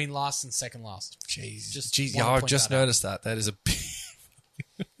break between last and second last. Jeez, Just Jeez, wanna yeah, I've point just that out. noticed that. That is a big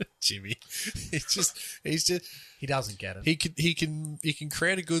Jimmy. He's just He doesn't get it. he can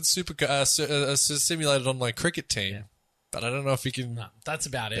create a good simulated online cricket team, Yeah. but I don't know if he can. No, that's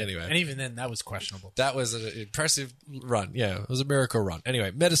about it. Anyway. And even then, that was questionable. That was an impressive run. Yeah, it was a miracle run. Anyway,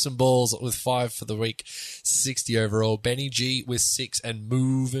 Medicine Balls with 5 for the week, 60 overall. Benny G with 6 and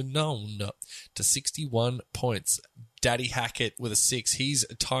moving on up to 61 points. Daddy Hackett with a 6. He's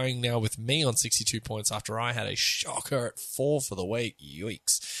tying now with me on 62 points after I had a shocker at 4 for the week.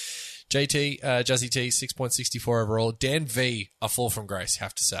 Yikes. JT, Jazzy T, 6.64 overall. Dan V, a fall from grace, you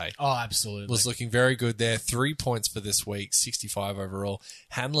have to say. Oh, absolutely. Was looking very good there. 3 points for this week, 65 overall.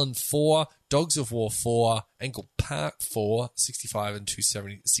 Hanlon 4, Dogs of War 4, Ankle Park 4, 65 and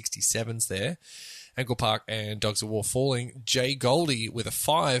 267s there. Ankle Park and Dogs of War falling. Jay Goldie with a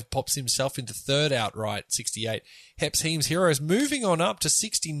 5 pops himself into third outright, 68. Heps Heems Heroes moving on up to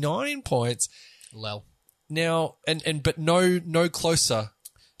 69 points. Lel. Now, but no closer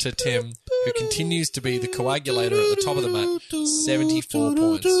to Tim, who continues to be the coagulator at the top of the map, 74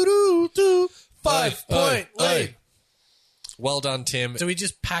 points. 5-point lead. Well done, Tim. Do we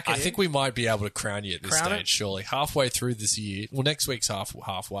just pack it I think we might be able to crown you at this Crown stage, it? surely. Halfway through this year, well, next week's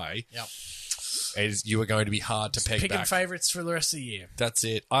halfway, Yep. you are going to be hard to peg Picking back. favourites for the rest of the year. That's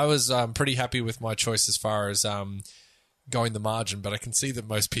it. I was pretty happy with my choice as far as going the margin, but I can see that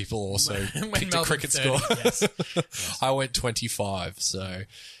most people also When picked a Melbourne cricket 30, score. yes. I went 25. So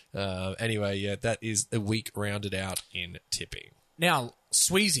anyway, yeah, that is the week rounded out in tipping. Now,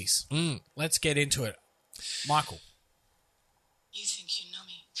 Sweezies. Let's get into it. Michael. You think you know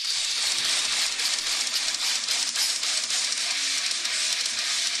me?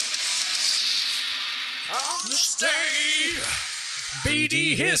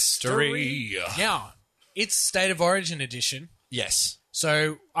 BD history. Now, it's State of Origin edition. Yes.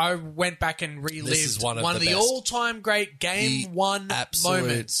 So I went back and relived This is one of the the best. all-time great Game 1 Absolute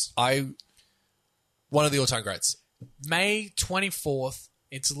moments. One of the all-time greats. May 24th.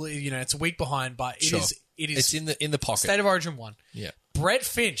 It's it's a week behind, but it Sure. is It's in the pocket. State of Origin 1. Yeah. Brett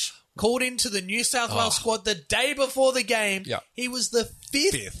Finch called into the New South Wales squad the day before the game. Yeah. He was the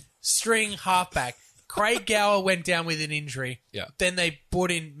fifth string halfback. Craig Gower went down with an injury. Yeah. Then they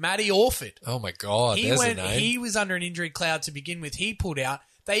brought in Matty Orford. Oh my God, there's a name. He was under an injury cloud to begin with. He pulled out.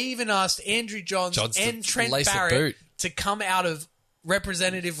 They even asked Andrew Johns Johns to and Trent lace the Barrett boot. to come out of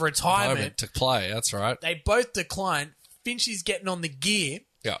representative retirement. Moment to play. That's right. They both declined. Finchie's getting on the gear,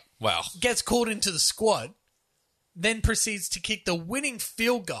 Yeah. Wow. gets called into the squad, then proceeds to kick the winning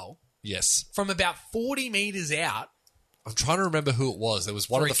field goal Yes. from about 40 metres out I'm trying to remember who it was. There was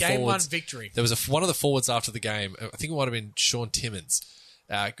one for of a the game forwards. one victory. There was one of the forwards after the game. I think it might have been Sean Timmins.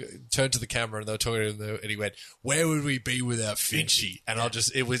 Turned to the camera and they were talking to him, and he went, "Where would we be without Finchie?" And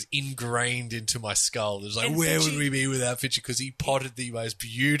it was ingrained into my skull. It was like, And where Finchie- would we be without Finchie? Because he potted the most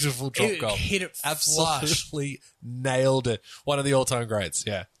beautiful drop It goal. hit it Absolutely nailed it. One of the all-time greats.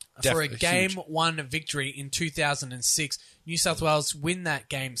 Yeah, For a Definitely game huge. one victory in 2006. New South Wales win that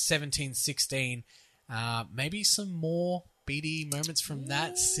game 17-16. Maybe some more BD moments from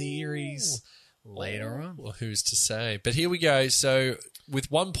that series later on. Well, who's to say? But here we go. So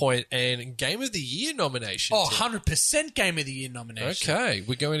with 1 point and Game of the Year nomination. Oh, Tim. 100% Game of the Year nomination. Okay,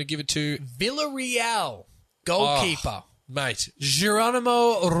 we're going to give it to Villarreal goalkeeper mate.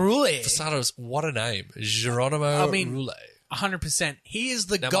 Geronimo Rulli. Fasados, what a name. Geronimo I mean, Rulli. 100%. He is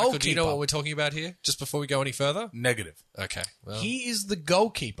the Now, goalkeeper. Michael, do you know what we're talking about here? Just before we go any further? Negative. Okay, well, He is the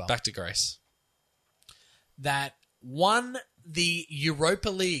goalkeeper back to Grace. that won the Europa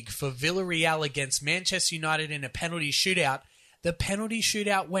League for Villarreal against Manchester United in a penalty shootout. The penalty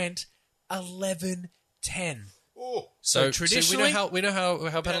shootout went 11-10. So traditionally, we know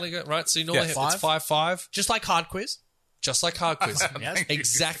how penalty go, right? So you normally Yeah, it's 5-5, just like hard quiz. just like hard quiz. Yes.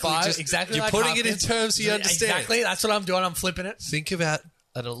 Exactly. Exactly. You're like putting hard it in quiz. terms so you understand. Exactly. That's what I'm doing. I'm flipping it. Think about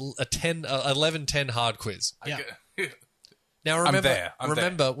a 11-10 hard quiz. Yeah. Now remember, there. I'm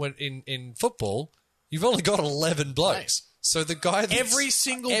remember when in football, you've only got 11 blokes. So the guy that's, Every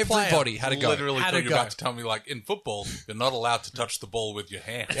single everybody player had a go. Literally Had thought a you were go. about to tell me, like, in football, you're not allowed to touch the ball with your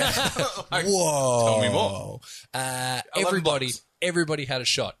hand. Like, Whoa! Tell me more. 11 Everybody blokes. had a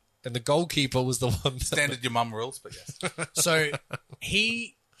shot, and the goalkeeper was the one. That, Standard your mum rules, but yes.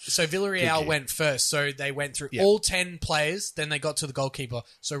 So Villarreal Good went first. So they went through Yeah. all 10 players. Then they got to the goalkeeper.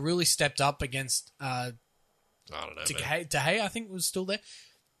 So really stepped up against I don't know. man. De Gea, I think was still there.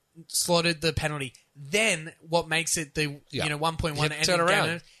 Slotted the penalty. Then what makes it the Yeah. 1.1 He had to ending turn around.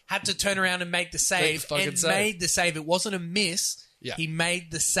 game, had to turn around and make the save fucking and save. made the save. It wasn't a miss. Yeah. He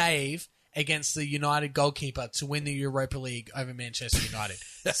made the save against the United goalkeeper to win the Europa League over Manchester United.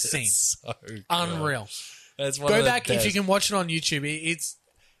 Scene. So good. Unreal. That's one Go of the back if best. you can watch it on YouTube. It's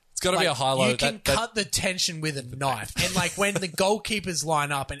It's got to be a highlight. You can cut the tension with a knife. And like when the goalkeepers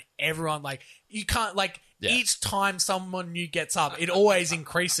line up and everyone you can't Yeah. each time someone new gets up, it always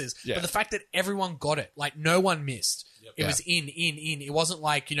increases. Yeah. But the fact that everyone got it, like no one missed. It Yeah. was in. It wasn't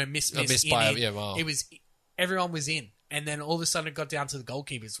like, miss, missed in, by in. yeah, wow. It was everyone was in. And then all of a sudden it got down to the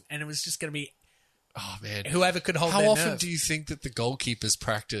goalkeepers and it was just going to be Oh man, Whoever could hold how their often nerve. do you think that the goalkeepers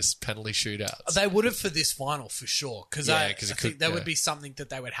practice penalty shootouts? They would have for this final for sure, because Yeah, I 'cause it think could- that yeah. would be something that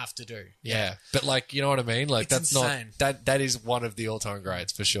they would have to do. Yeah, but like, you know what I mean? Like, It's that's insane. not that is one of the all-time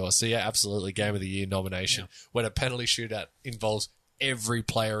greats for sure. So yeah, absolutely, game of the year nomination Yeah. when a penalty shootout involves every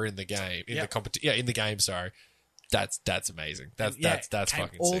player in the game Yeah. in the game. Sorry, that's amazing. That's came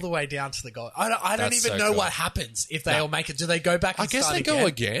fucking all sick. the way down to the goal. I don't That's even so know cool. what happens if they all make it. Do they go back? And I guess start they go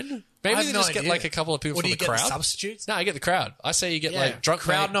again. Maybe I have they no just get idea. like a couple of people Or from do you the get crowd. the substitutes? No, I get the crowd. I say you get like drunk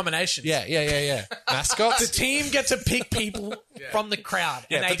crowd mate- nominations. Yeah. Mascots. The team get to pick people from the crowd.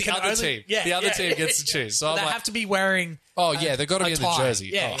 Yeah, and they but the can other only- team- the other team gets to choose. So But I'm they like- have to be wearing. Oh yeah, they've got to a be in the tie. jersey.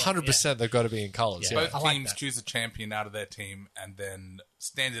 Yeah, 100%. They've got to be in colours. Yeah. Yeah. Both I like teams that. choose a champion out of their team, and then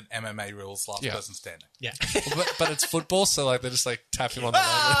standard MMA rules: last Yeah. person standing. Yeah. but it's football, so like they just like tap him on the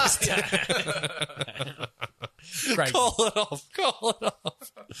leg. Great. Call it off.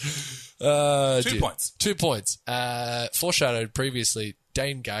 2 points. 2 points. Foreshadowed previously,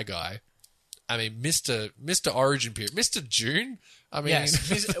 Dane Gagai. I mean, Mr. Origin period. Mr. June. I mean, Yes.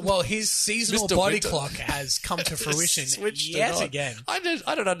 His seasonal Mr. body Winter. clock has come to fruition switched it yet on. again. I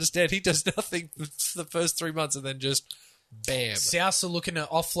don't understand. He does nothing for the first 3 months and then just bam. Souths are looking to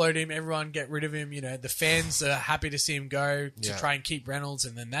offload him. Everyone get rid of him. You know, the fans are happy to see him go to Yeah. try and keep Reynolds,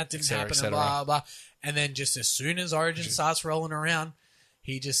 and then that didn't cetera, happen. et And cetera. blah blah. And then just as soon as Origin starts rolling around,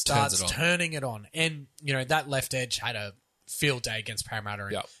 he just Turns starts it on. turning it on. And you know that left edge had a field day against Parramatta.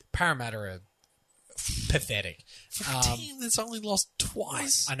 And Yep. Parramatta are pathetic. For a team that's only lost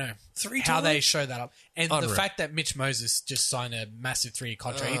twice. I know. 3 How times? they show that up. And Unreal. the fact that Mitch Moses just signed a massive 3-year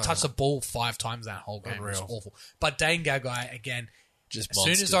contract. He touched the ball 5 times that whole game. It was Unreal. awful. But Dane Gagai, again, Just as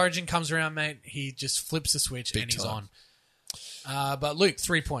soon as monster. Origin comes around, mate, he just flips the switch Big and he's time. on. But Luke,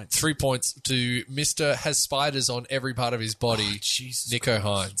 3 points. 3 points to Mr. has spiders on every part of his body, Oh, Jesus Nico Christ.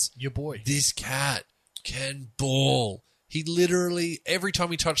 Hines. Your boy. This cat can ball. He literally, every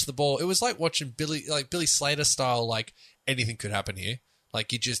time he touched the ball, it was like watching Billy Slater style, like anything could happen here.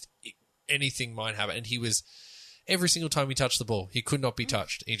 Like anything might happen. And he was, every single time he touched the ball, he could not be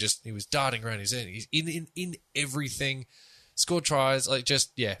touched. He was darting around his end. He's in everything. Scored tries, like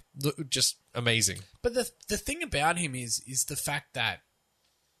just amazing. But the thing about him is the fact that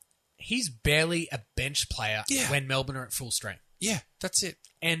he's barely a bench player Yeah. when Melbourne are at full strength. Yeah, that's it.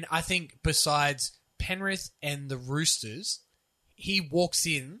 And I think besides Penrith and the Roosters, he walks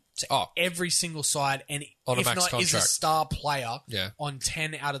in to every single side and On a if max not is a contract. star player Yeah. on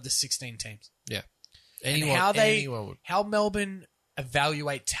 10 out of the 16 teams. Yeah. And how Melbourne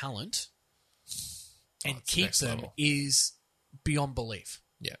evaluate talent and it's keep next them level. is beyond belief.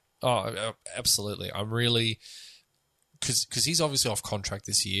 Yeah. Oh, absolutely. I'm really because he's obviously off contract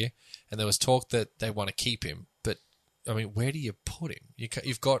this year, and there was talk that they want to keep him. But I mean, where do you put him?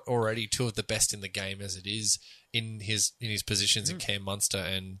 You've got already 2 of the best in the game as it is in his positions in Cam Munster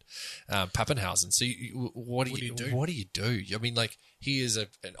and Pappenhausen. So what do you do? What do you do? I mean, like he is an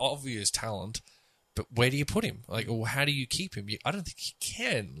obvious talent. But where do you put him? Like, or how do you keep him? I don't think you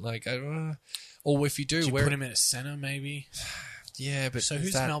can. Like, or if you do, Do you where? put him in a centre maybe? Yeah, but So is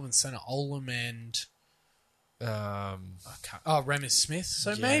who's that, Melbourne centre? Olam and Remus Smith.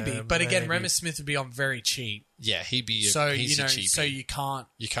 So Yeah, maybe, but again, maybe. Remus Smith would be on very cheap. Yeah, he'd be. So he's you know, a cheapie. so you can't.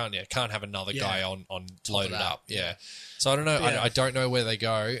 You can't have another Yeah. guy on loaded that. up. Yeah. So I don't know. Yeah. I don't know where they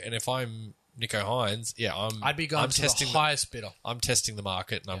go. And if I'm Nico Hines, I'd be going I'm to testing the highest bidder. I'm testing the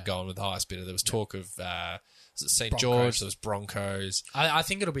market, and I'm going with the highest bidder. There was talk of St. Broncos. George. There was Broncos. I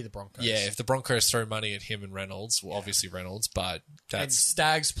think it'll be the Broncos. Yeah, if the Broncos throw money at him and Reynolds, well, obviously Reynolds, but and that's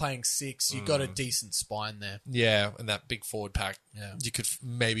Staggs playing 6. You got a decent spine there. yeah, and that big forward pack, Yeah. you could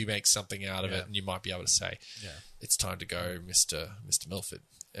maybe make something out of Yeah. it, and you might be able to say, Yeah. it's time to go, Mr. Milford.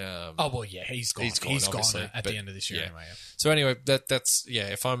 Oh well, yeah, he's gone. He's gone, He's gone obviously, at but the end of this year yeah. anyway. Yeah. So anyway, that's yeah.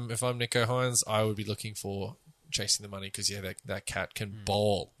 If I'm Nico Hines, I would be looking for chasing the money because that cat can Hmm.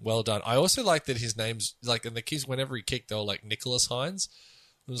 ball. Well done. I also like that his name's like, and the kids whenever he kicked, they were like Nicholas Hines.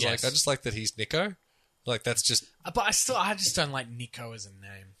 It was Yes. like I just like that he's Nico. Like that's just But I just don't like Nico as a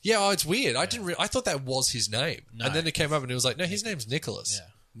name. yeah. Oh, it's weird. I didn't. I thought that was his name, No. and then it came up and it was like no, his name's Nicholas. Yeah.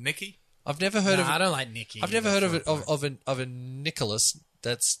 Nicky? I've never heard No, of. I don't like Nicky. I've never heard of That's it not of a Nicholas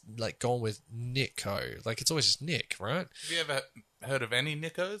that's like gone with Nico. Like it's always just Nick, right? Have you ever heard of any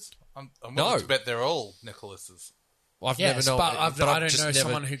Nickos? I'm willing No. to bet they're all Nicholases. I've Yes, never known. but I don't just know never-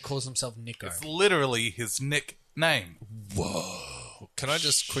 someone who calls himself Nico. It's literally his nickname. Whoa! Can I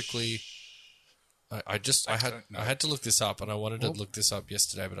just quickly? I don't know. had to look this up, and I wanted to look this up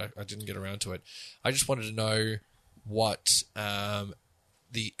yesterday, but I didn't get around to it. I just wanted to know what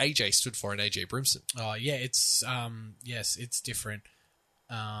the AJ stood for in AJ Brimson. Oh yeah, it's yes, it's different.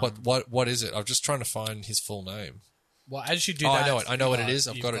 What is it? I'm just trying to find his full name. Well, as you do Oh, that... I know it. I know what it is.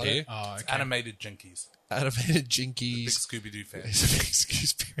 I've you've got it here. Oh, okay. Animated Jinkies. Animated Big Jinkies. Scooby-Doo fan.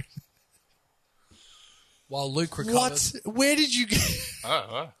 Excuse me. While Luke recovers... What? Where did you get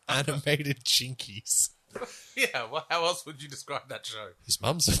Oh, Animated Jinkies? yeah. Well, how else would you describe that show? His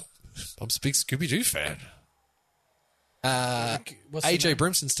mum's a big Scooby-Doo fan. What's the AJ name?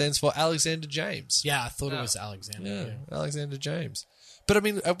 Brimson stands for Alexander James. Yeah, I thought it was Alexander. Yeah, Alexander James. But I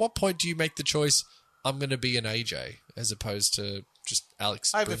mean, at what point do you make the choice, I'm going to be an AJ, as opposed to just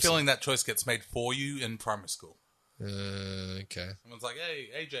Alex I have a Brimson? feeling that choice gets made for you in primary school. Okay. Someone's like, "Hey,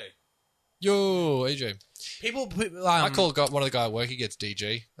 AJ." Yo, AJ. People... I call one of the guy at work, he gets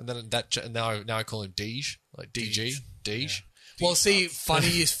DG. And then now I call him Deej. Like DG. Deej. Well, see, funny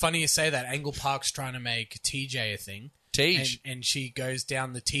you say that. Angle Park's trying to make TJ a thing. Teej. And she goes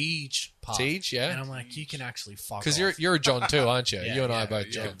down the Teej path. Teej, yeah. And I'm like, you can actually fuck Because off. you're a John too, aren't you? Yeah, you and I yeah, are both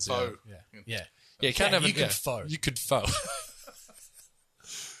Yeah, Johns. faux. Yeah. Yeah, you can't Yeah, have you can faux. You could faux.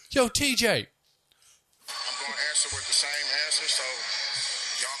 Yo, TJ. I'm going to answer with the same answer, so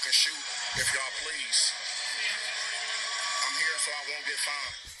y'all can shoot if y'all please. I'm here so I won't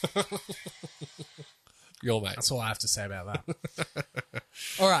get fined. Your mate. That's all I have to say about that.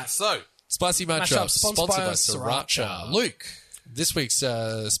 All right. So, Spicy Matchup matchup sponsored by Sriracha. Luke. This week's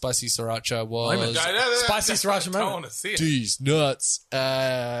Spicy Sriracha was Spicy Sriracha I moment. want to see it. These nuts.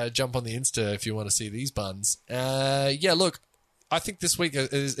 Jump on the Insta if you want to see these buns. Yeah, look, I think this week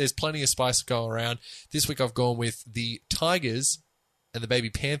there's plenty of spice going around. This week I've gone with the Tigers and the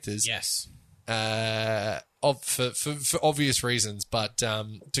Baby Panthers. Yes. For obvious reasons, but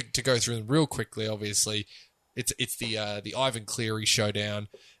to go through them real quickly, obviously, it's the Ivan Cleary showdown.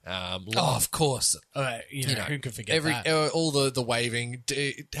 Of course. Who could forget that? All the waving.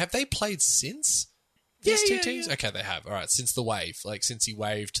 Have they played since? These two teams? yeah. Okay, they have. All right, since the wave, like since he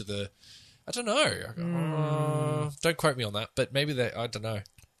waved to the, I don't know. Don't quote me on that, but maybe they. I don't know.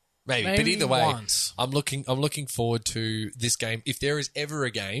 Maybe. But Maybe either way, once. I'm looking forward to this game. If there is ever a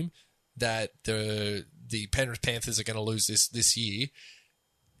game that the Panthers are going to lose this year,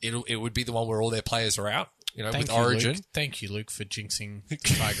 it would be the one where all their players are out. You know, Thank with you, Origin. Luke. Thank you, Luke, for jinxing the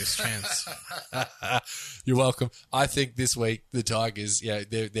Tigers' chance. You're welcome. I think this week the Tigers,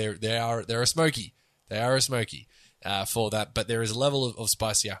 they're a smoky. They are a smoky for that, but there is a level of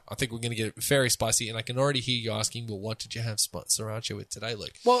spicy. Yeah, I think we're going to get it very spicy, and I can already hear you asking, well, what did you have Sriracha with today,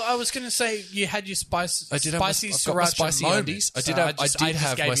 Luke? Well, I was going to say you had your spicy I've got my Sriracha spicy moment. undies. I So did just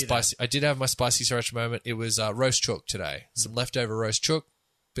have gave my you spicy. I did have my spicy Sriracha moment. It was roast chook today. Some leftover roast chook,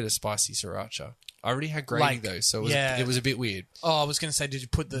 bit of spicy Sriracha. I already had gravy though, so it was a bit weird. Oh, I was going to say, did you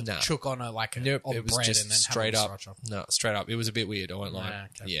put the No. chook on on Nope, it was bread just and then straight have up. it with sriracha? No, straight up. It was a bit weird. I won't lie. Nah,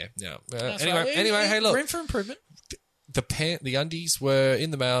 okay. Yeah, no. That's Anyway, right. hey, look, room for improvement. the undies were in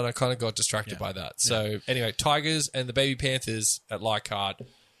the mail, and I kind of got distracted by that. So anyway, Tigers and the Baby Panthers at Leichhardt.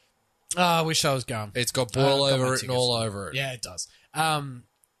 I wish I was going. It's got boil got my over it and tickets. all over it. Yeah, it does.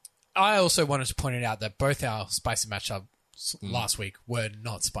 I also wanted to point it out that both our spicy matchups last week were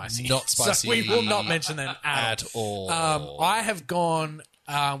not spicy. Not spicy So we will not mention them at all. I have gone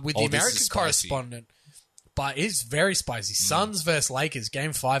with the Oh, this American is spicy. correspondent, but it's very spicy. Suns versus Lakers,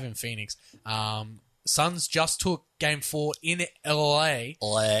 Game 5 in Phoenix. Suns just took Game 4 in LA.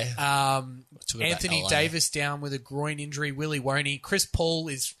 Took about Anthony LA. Davis down with a groin injury. Willie Woney. Chris Paul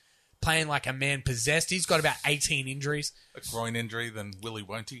is playing like a man possessed. He's got about 18 injuries. A groin injury, then Willie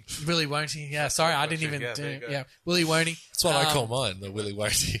won't he? Willie Woney. Yeah, sorry, I didn't even Yeah, do there you go. yeah. Willie Woney. That's what I call mine, the Willy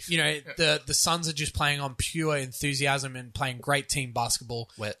Woney. You know, the Suns are just playing on pure enthusiasm and playing great team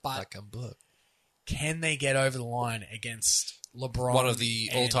basketball. Wet but like a book. can they get over the line against LeBron? One of the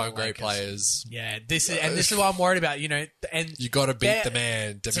and all-time the great Lakers? players. Yeah, this is what I'm worried about. You know, and You got to beat they're- the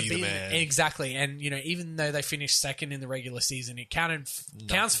man to be the man. Exactly, and you know, even though they finished second in the regular season, it counts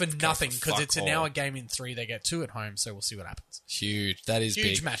for nothing because fuck it's all. now a game in 3. They get 2 at home, so we'll see what happens. Huge. That is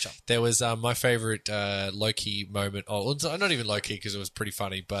Huge big. matchup. There was my favorite low-key moment. Oh, not even low-key because it was pretty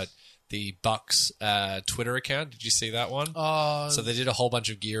funny, but the Bucks Twitter account. Did you see that one? So they did a whole bunch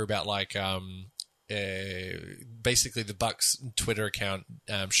of gear about like basically the Bucks Twitter account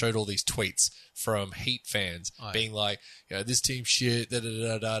showed all these tweets from Heat fans being like, you know, this team shit, da da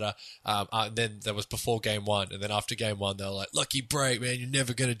da da da. And then that was before Game 1, and then after Game 1, they were like, lucky break, man, you're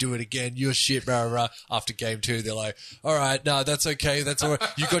never gonna do it again. You're shit, rah rah. After Game 2, they're like, all right, no, that's okay, that's all right.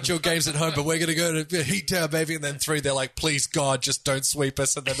 You got your games at home, but we're gonna go to Heat Town, baby. And then 3, they're like, please God, just don't sweep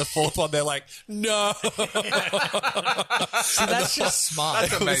us. And then the 4th one, they're like, no. See, that's just smart.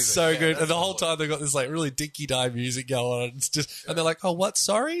 That's It amazing. was so Yeah, good. that's And the whole time they got this like really dinky die music going on. It's just, and they're like, "Oh, what?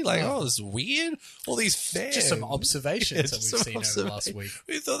 Sorry, like, oh, this is weird. All these fans." Just some observations that just we've some seen over the last observations.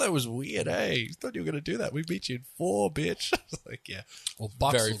 week. We thought that was weird. Hey, thought you were going to do that. We beat you in 4, bitch. Like, yeah, Well,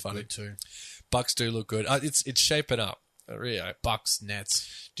 Bucks very look funny. good too. Bucks do look good. It's shaping up. Really. Bucks,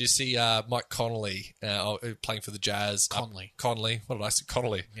 Nets. Do you see Mike Connolly playing for the Jazz? Conley. Connolly. What did I say?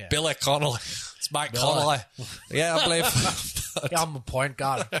 Connolly. Yeah. Billy Connolly. It's Mike Billy. Connolly. Yeah, I believe. Yeah, I'm a point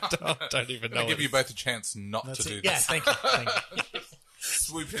guard. don't even know. I'll give it. you both a chance not to do Yeah, this. thank you. Thank you.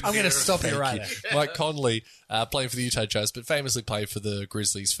 Swoop in I'm going here to stop you right Thank there. you. Mike Conley, playing for the Utah Jazz, but famously played for the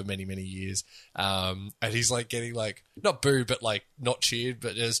Grizzlies for many, many years. And he's like getting like, not booed, but like not cheered,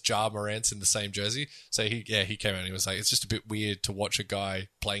 but there's Ja Morant's in the same jersey. So he came out and he was like, it's just a bit weird to watch a guy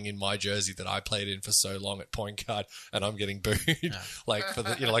playing in my jersey that I played in for so long at point guard and I'm getting booed. Like for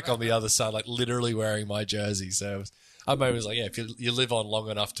the, like on the other side, like literally wearing my jersey. So I was like, yeah, if you live on long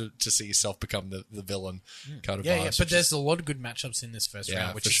enough to see yourself become the villain kind of Yeah, vibes, yeah, which but is- there's a lot of good matchups in this first Yeah,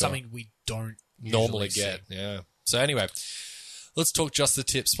 round, which for is sure. something we don't normally usually get. see. Yeah. So anyway, let's talk Just the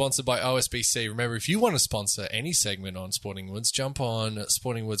Tip, sponsored by OSBC. Remember, if you want to sponsor any segment on Sporting Woods, jump on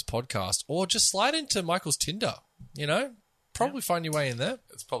Sporting Woods podcast or just slide into Michael's Tinder. You know, probably find your way in there.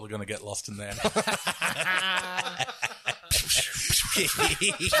 It's probably going to get lost in there.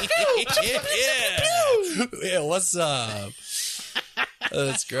 Yeah, what's up?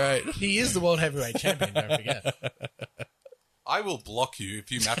 That's great. He is the world heavyweight champion, don't forget. I will block you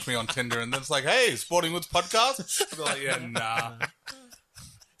if you match me on Tinder and then it's like, hey, Sporting Woods podcast? I'll be like, yeah, nah.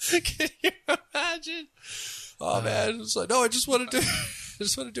 Can you imagine? Oh man, it's like, no, I just want to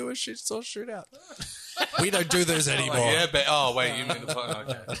do a shootout. We don't do those I'm anymore. like, yeah, but oh wait, you mean the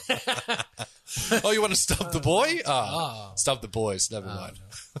okay. Oh, you want to stop the boy? Stop the boys. Never mind.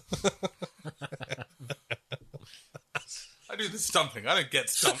 I do the stumping. I don't get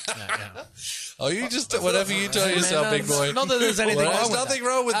stumped. Oh, you just whatever you tell yourself, big boy. Not that there's anything Well, wrong there's with nothing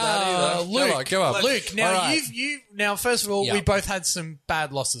wrong with that either. Luke, Come on. Luke. Now All right. now first of all, Yeah. we both had some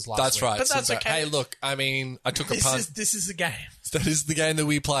bad losses last That's week. right. But that's So, okay. Hey, look, I mean, I took a punt. This is the game. That is the game that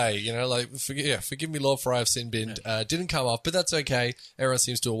we play. You know, like, forgive me, Lord, for I have sin binned. Didn't come off, but that's okay. Everyone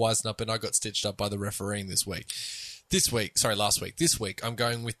seems to have wisened up, and I got stitched up by the refereeing this week. Last week. This week, I'm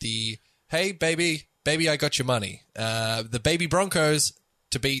going with the, hey, baby, I got your money. The baby Broncos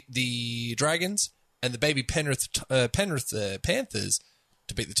to beat the Dragons, and the baby Penrith Panthers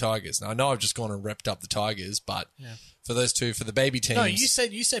to beat the Tigers. Now, I know I've just gone and repped up the Tigers, but for those two, for the baby teams... No,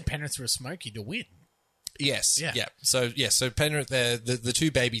 you said Penrith were a smoky to win. Yes. Yeah. Yeah. So Penrith, the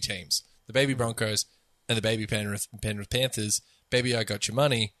two baby teams, the baby Broncos and the baby Penrith Panthers. Baby, I got your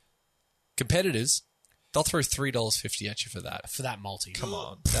money. Competitors, they'll throw $3.50 at you for that. For that multi. Come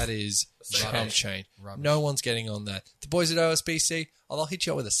on, that is chump change. Rubbish. No one's getting on that. The boys at OSBC, they'll hit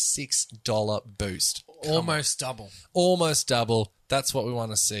you up with a $6 boost. Almost double. Almost double. That's what we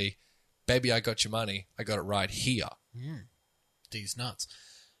want to see. Baby, I got your money. I got it right here. These nuts.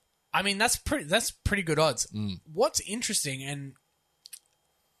 I mean, that's pretty good odds. What's interesting, and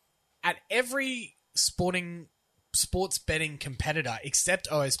at every sports betting competitor except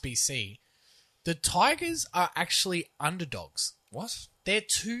OSBC, the Tigers are actually underdogs. What? They're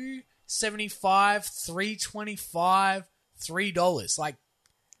 $2.75, $3.25, $3. Like,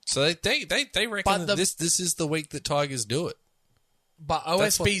 So they reckon But that the- this is the week that Tigers do it. but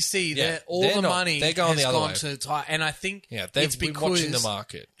That's what- OSBC, yeah, they're, all they're the not. money They're going has the other gone way. to Tigers, and I think Yeah, they've it's been because watching the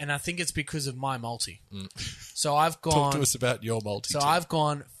market. and I think it's because of my multi. So I've Talk gone. to us about your multi. So I've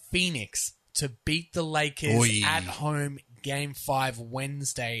gone Phoenix to beat the Lakers Oi. at home, Game 5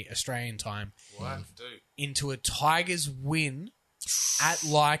 Wednesday Australian time, What? Do. into a Tigers win at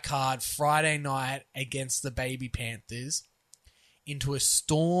Leichhardt Friday night against the Baby Panthers, into a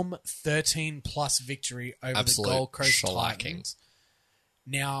Storm 13-plus victory over Absolute the Gold Coast shellacking. Titans.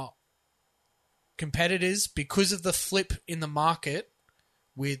 Now, competitors, because of the flip in the market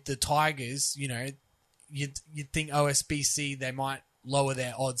with the Tigers, you know, you'd think OSBC, they might lower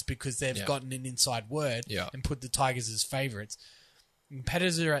their odds because they've Yeah. gotten an inside word Yeah. and put the Tigers as favourites.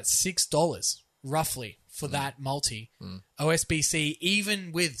 Competitors are at $6 roughly for that multi. OSBC,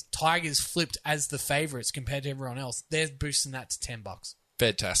 even with Tigers flipped as the favourites compared to everyone else, they're boosting that to $10.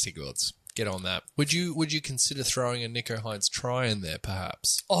 Fantastic odds. Get on that. Would you consider throwing a Nico Hines try in there,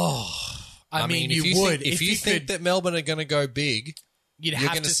 perhaps? I mean, if you would. If you think that Melbourne are going to go big, you'd you're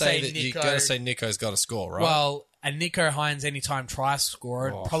have going to to say that Nico. you're going to say Nico's got to score, right? Well, a Nico Hines anytime try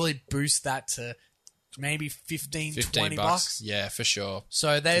scorer would probably boost that to maybe 15 $20 bucks. Yeah, for sure.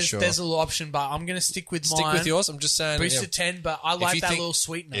 So there's sure. a little option, but I'm going to stick with Stick mine. with yours. I'm just saying. Boost yeah, to 10, but I if like you that think- little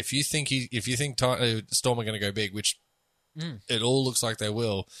sweetener. If you think Storm are going to go big, which it all looks like they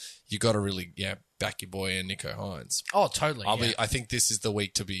will, you got to really back your boy in Nico Hines. Oh, totally. I think this is the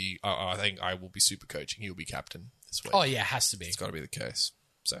week to be. I think I will be super coaching. He'll be captain this week. Oh, yeah, it has to be. It's got to be the case.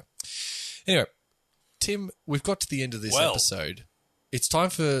 So, anyway, Tim, we've got to the end of this episode. It's time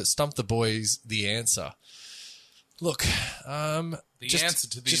for Stump the Boys, the answer. Look, The answer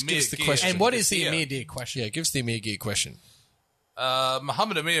to the just Amir give us the Gear. question. And what is the Yeah. immediate question? Yeah, give us the Amir Gear question.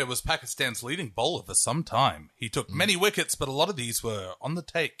 Muhammad Amir was Pakistan's leading bowler for some time. He took many wickets, but a lot of these were on the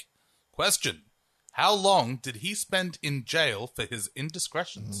take. Question: how long did he spend in jail for his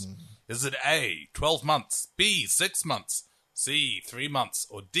indiscretions? Is it A, 12 months, B, 6 months, C, 3 months,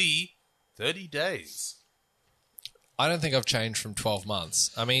 or D, 30 days? I don't think I've changed from 12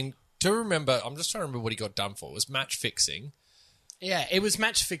 months. I mean, I'm just trying to remember what he got done for. It was match fixing. Yeah, it was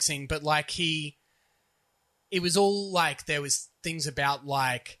match fixing, but like it was all like there was things about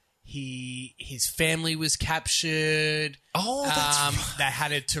like his family was captured. Oh, that's right. They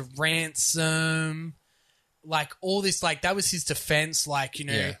had it to ransom. Like all this, like that was his defense. Like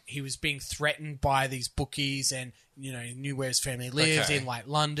he was being threatened by these bookies, and he knew where his family lived Okay. in like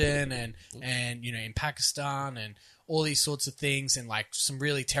London and in Pakistan and all these sorts of things, and like some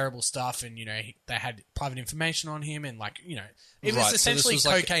really terrible stuff. And they had private information on him, and like it was Right, so this essentially was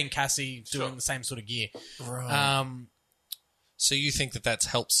like- Cocaine Cassie doing the same sort of gear. Right. So you think that's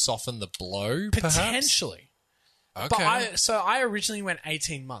helped soften the blow, perhaps? Potentially. Okay. But I originally went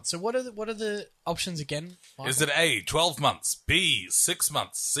 18 months. So what are the options again, Michael? Is it A, 12 months, B, 6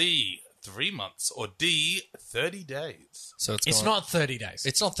 months, C, 3 months, or D, 30 days? So It's gone- not 30 days.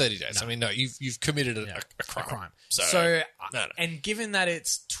 It's not 30 days. I mean, no, you've committed a a crime. crime. So, no. And given that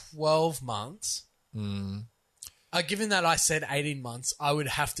it's 12 months, given that I said 18 months, I would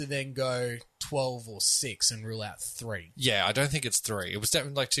have to then go 12 or 6 and rule out 3. Yeah, I don't think it's 3. It was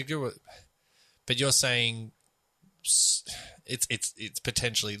definitely like to go with, but you're saying it's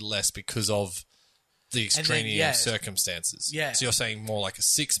potentially less because of the extraneous circumstances. Yeah. So you're saying more like a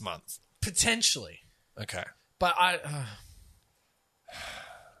 6 month. Potentially. Okay. But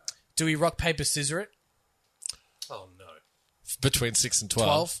do we rock, paper, scissor it? Oh, no. Between 6 and 12.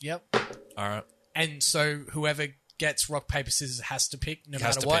 12, yep. All right. And so whoever gets rock, paper, scissors has to pick no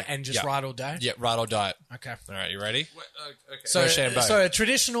Has matter to what pick. and just Yeah. ride or die? Yeah, right or die. Okay. All right, you ready? Okay. So, Rochambeau. so a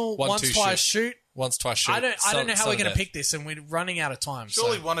traditional One, once, two, twice, shoot. Once, twice, shoot. I don't know how we're going to death. pick this, and we're running out of time.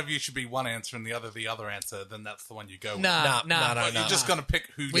 Surely so. one of you should be one answer and the other answer, then that's the one you go with. Nah. But you're just going to pick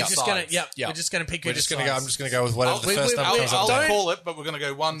who We're decides. just gonna, Yeah. we're just gonna pick. We're who just going to go. I'm decides. just going to go with whatever the first number comes I'll up. call it, but we're going to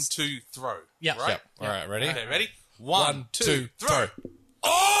go 1, 2, throw. Yeah. Right? Yep. All right, ready? Okay, ready? 1, 1, 2, 2, throw.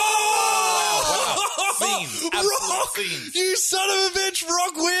 Oh! Scenes. Absolute scenes. You son of a bitch!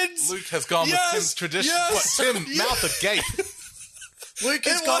 Rock wins. Luke has gone Yes, with Tim's tradition. yes, What, Tim, yes. mouth agape. Luke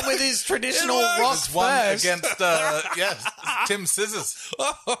has It gone works. with his traditional It works. rock It's one first. against, Tim Scissors.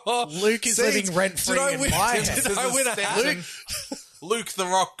 Luke is Scenes. living rent free Did I in win? my Did head. I win a hat? Luke, Luke the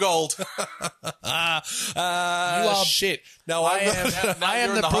Rock Gold. Shit. No, I I'm am, Now I you're am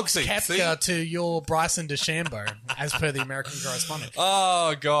in the the hot Brooks seat, Koepka to your Bryson DeChambeau, as per the American correspondent.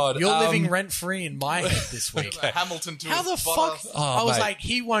 Oh god. You're living rent free in my head this week. Hamilton to How his the butter. fuck? Oh, I was mate. like,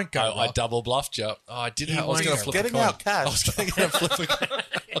 he won't go. I Rock. double bluffed you. Oh, I did. I was won't going go. to flip Getting a coin. out cash. I was going to flip a coin.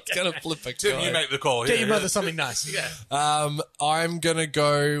 I was going to flip a Tim, coin. you make the call. Get Here, your mother something nice. I'm going to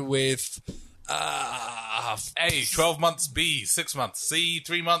go with. A, 12 months. B, 6 months. C,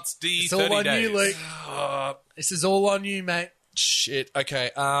 3 months. D, It's all 30 on days. you, Luke. This is all on you, mate. Shit.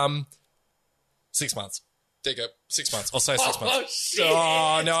 Okay. 6 months. There you go. 6 months. I'll say 6 months. Oh, shit.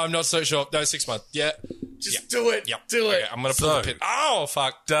 Oh no, I'm not so sure. No, 6 months. Yeah. Just do it. Yep. Do it. Okay, I'm going to So- put the pin. Oh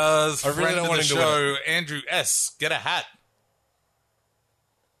fuck. Does I really friend don't of want the him to show, Andrew S., get a hat?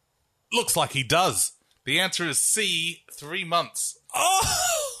 Looks like he does. The answer is C, 3 months. Oh.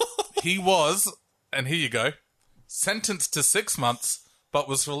 He was, and here you go, sentenced to 6 months, but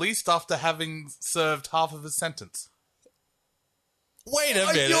was released after having served half of his sentence. Wait a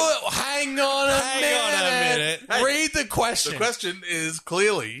minute. Hang on a minute. Hey, Read the question. The question is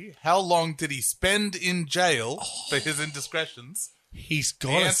clearly, how long did he spend in jail for his indiscretions? He's The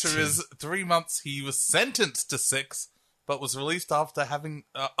got answer is 3 months. He was sentenced to 6, but was released after having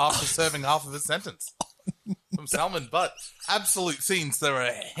after serving half of his sentence. From Salman Butt. Absolute scenes. There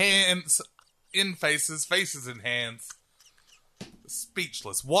are hands in faces, faces in hands.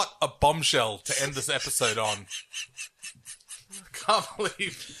 Speechless. What a bombshell to end this episode on. Can't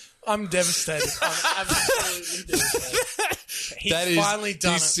believe. I'm devastated. I'm absolutely devastated. He's That is finally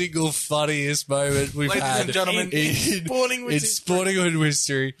done the it. single funniest moment we've Ladies had and gentlemen, in Sporting with Sporting with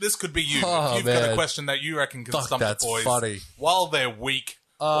history. This could be you. Oh, if you've got man. a question that you reckon can Fuck, stump the that's boys funny. while they're weak.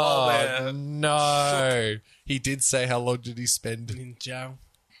 while Oh they're no! He did say how long did he spend? in jail.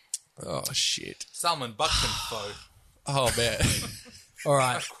 Oh, shit. Salmon Buck can vote. Oh, man. All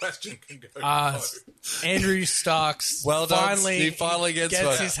right. Question can go. Andrew Starks Well done. finally, He finally gets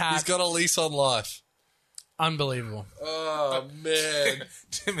one. his hat. He's got a lease on life. Unbelievable. Oh, man.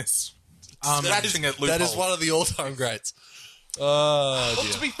 Tim is scratching at loopholes. That is one of the all-time greats. Oh, Well,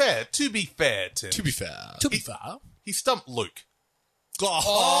 dear. to be fair, Tim. To be fair. To be fair. He stumped Luke. God.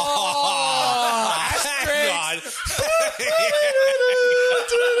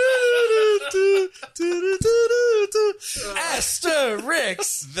 Asterix.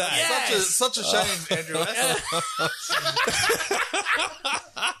 Such a shame, Andrew.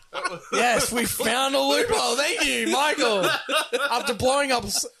 Yes, we found a loophole. Thank you, Michael. After blowing up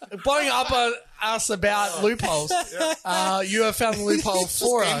us about loopholes, you have found the loophole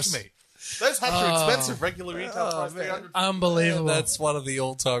for us. Me. Those hats are expensive. Regular retail price $300. Unbelievable. That's one of the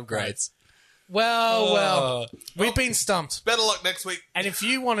all-time greats. Well, we've been stumped. Better luck next week. And if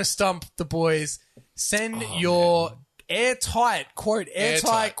you want to stump the boys, send your airtight, quote,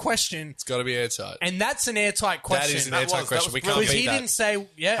 airtight question. It's got to be airtight. And that's an airtight question. That is an That airtight was question. We can't Because beat he that. didn't say,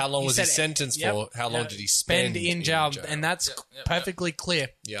 How long he was he said- sentenced yep. for? How long did he spend in jail? jail? And that's perfectly clear.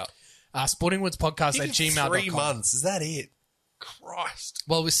 Yeah. Sportingwoodspodcast at gmail.com. 3 months. Is that it? Christ.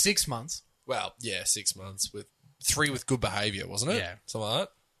 Well, it was 6 months. Well, yeah, 6 months with 3 with good behaviour, wasn't it? Yeah. Something like that.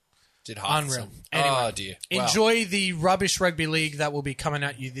 Did half. Unreal. Some. Anyway, Oh dear. Wow. Enjoy the rubbish rugby league that will be coming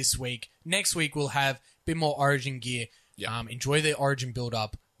at you this week. Next week we'll have a bit more Origin gear. Yeah. Enjoy the Origin build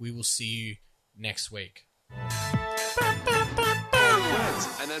up. We will see you next week. And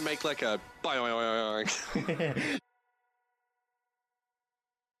then make like a boing.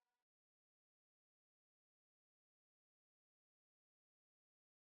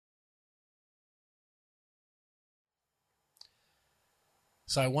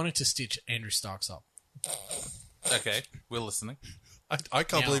 So I wanted to stitch Andrew Starks up. Okay, we're listening. I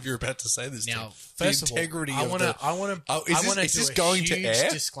can't Now- believe you're about to say this. Now, Tim. first the of all, integrity I of want to. the- I want to. Oh, is this going to air?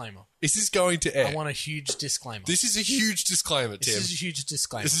 Disclaimer. Is this going to air? I want a huge disclaimer. This is a huge disclaimer, Tim. This is a huge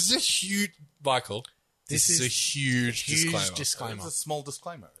disclaimer. This is a huge, Michael. This is a huge disclaimer. disclaimer. It's a small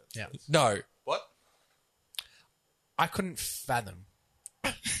disclaimer. Yeah. No, What? I couldn't fathom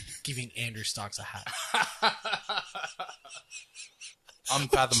giving Andrew Starks a hat.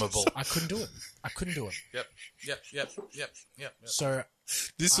 Unfathomable. I couldn't do it. I couldn't do it. Yep. So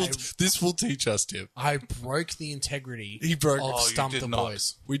this will teach us, Tim. I broke the integrity He broke- of Oh, you Stump did the not.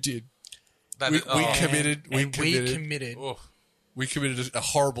 Boys. We did. That We, is- we oh. committed. We And committed. Oh. We committed a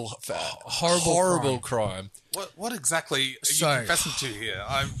horrible Horrible crime. What exactly are you So- confessing to here?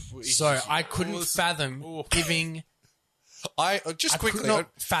 So I couldn't fathom Oh. giving. I just I quickly. could not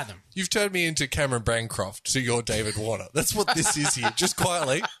fathom. You've turned me into Cameron Bancroft to your David Warner. That's what this is here. Just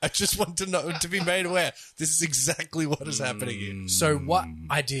quietly, I just want to know to be made aware. This is exactly what is happening here. So what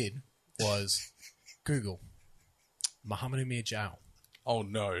I did was Google Muhammad Amir Jail Oh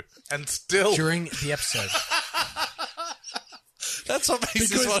no! And still, during the episode. That's what makes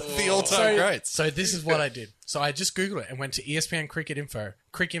this one of the all-time greats. So this is what I did. So I just Googled it and went to ESPN Cricket Info,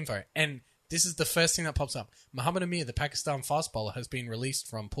 and this is the first thing that pops up. Muhammad Amir, the Pakistan fast bowler, has been released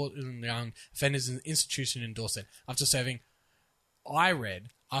from Port Young Offenders Institution in Dorset after serving a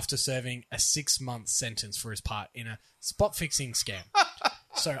 6-month sentence for his part in a spot-fixing scam.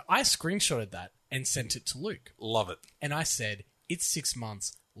 So I screenshotted that and sent it to Luke. love it. And I said, it's 6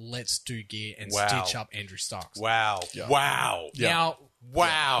 months. Let's do gear and Wow. stitch up Andrew Starks. Wow! Wow! Now,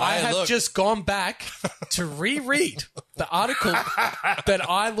 Wow! I Hey, have look. just gone back to reread the article that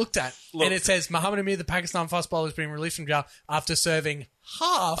I looked at. And it says, Muhammad Amir, the Pakistan fast bowler, has been released from jail after serving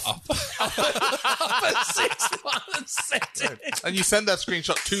half of a 6-month sentence. And you send that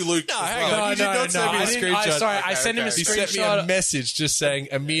screenshot to Luke. No, as hang well. on. You did not send me a I didn't- screenshot. sorry, I Okay, sent him a okay. He sent me a screenshot. message just saying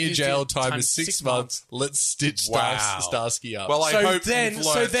Amir jail time is 6 months. Let's stitch Wow. Starsky up. Well, I So hope then, you've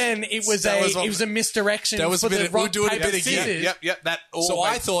so learned. then it was That was what- it was a misdirection that was for a bit the of- we're rock, doing a paper, bit of gear. scissors. Yep. That all So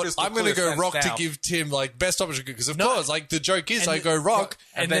I makes thought crystal I'm going to clear go sense rock now. to give Tim like best option because of course like the joke is I go rock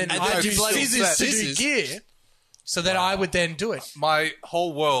and then I do bloody scissors to do scissors. gear, so that I would then do it. My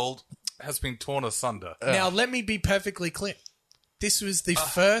whole world has been torn asunder. Now, let me be perfectly clear. This was the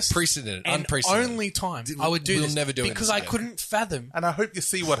first Unprecedented, and unprecedented. only time I would do We'll this. never do because this I again. couldn't fathom And I hope you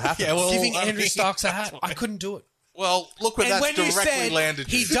see what happens. Yeah, well, giving I Andrew mean, Starks a hat. I couldn't do it. Well, look where And that's when you directly said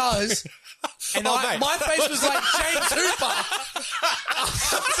landed you. he does, and mate. my face was like James Hooper,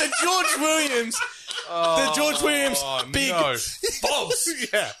 the George Williams, big Oh, boss.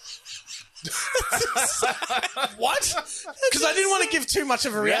 yeah. What? Because I didn't want to give too much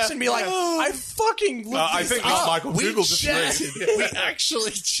of a reaction and be like, I fucking looked I this think up. Michael We Google just cheated. read. We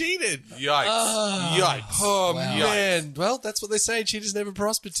actually cheated. Yikes. Yikes. Oh, Wow. man. Well, that's what they say. Cheaters never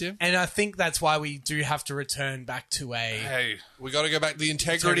prosper, Tim. And I think that's why we do have to return back to a... Hey, We got to go back. The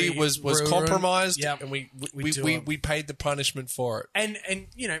integrity was ruined. compromised, Yep. and we do it. we paid the punishment for it. And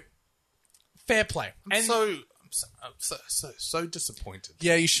you know, fair play. And I'm so disappointed.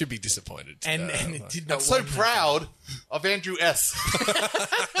 Yeah, you should be disappointed. and it did not I'm so work. proud of Andrew S.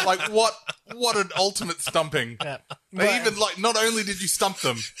 Like, what an ultimate stumping. Yeah. They even, like, not only did you stump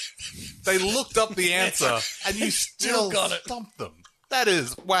them, they looked up the answer, and you still got it. stumped them. That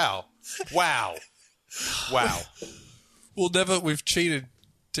is, wow. Wow. We've cheated,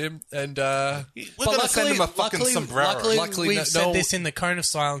 Tim, and We're going to send him a fucking sombrero. Luckily, we've no- said no- this in the cone of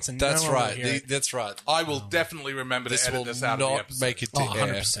silence, and that's no one will right. hear it. That's right. I will definitely remember to This edit will this out of the not episode. make it to Oh,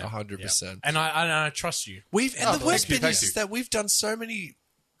 air. 100%. 100%. And I trust you. We've and Oh, the worst thank bit you, is thank you. that we've done so many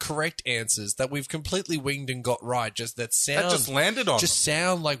correct answers that we've completely winged and got right. Just that sound That just landed on just them.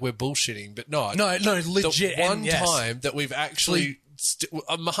 sound like we're bullshitting, but no, No, legit. The one and yes. time that we've actually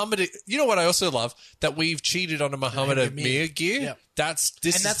Muhammad, you know what I also love that we've cheated on a Muhammad Amir gear. Yep. That's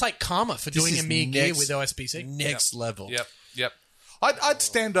And that's like karma for doing a is mere gear next- with OSPC. next level. Yep. I'd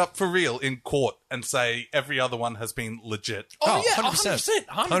stand up for real in court and say every other one has been legit. Oh, yeah, 100%.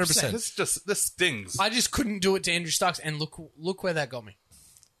 100%. This stings. I just couldn't do it to Andrew Starks, and look where that got me.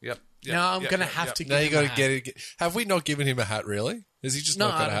 Yep. Now I'm gonna have to. Now you got got to get it. Have we not given him a hat? Really? Has he just No,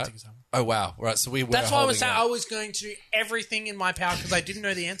 not got I a don't hat? think so. Oh wow! Right, so we were. That's why I was saying holding I was going to do everything in my power because I didn't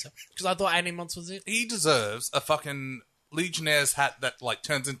know the answer because I thought 18 months was it. He deserves a fucking Legionnaire's hat that like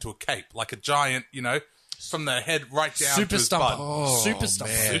turns into a cape, like a giant, you know, from the head right down Super to his stumper, butt. super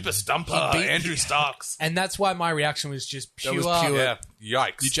stumper, man. Super stumper, He beat- Andrew Starks. and that's why my reaction was just That pure. was pure. Yeah,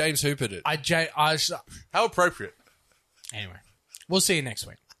 yikes. You James Hoopered it. How appropriate. Anyway, we'll see you next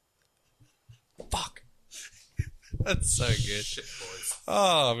week. Fuck. That's so good. Shit, boys.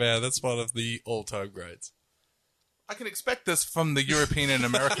 Oh man, that's one of the all-time greats. I can expect this from the European and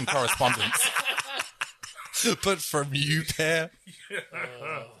American correspondents. But from you, pair.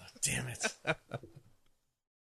 Damn it.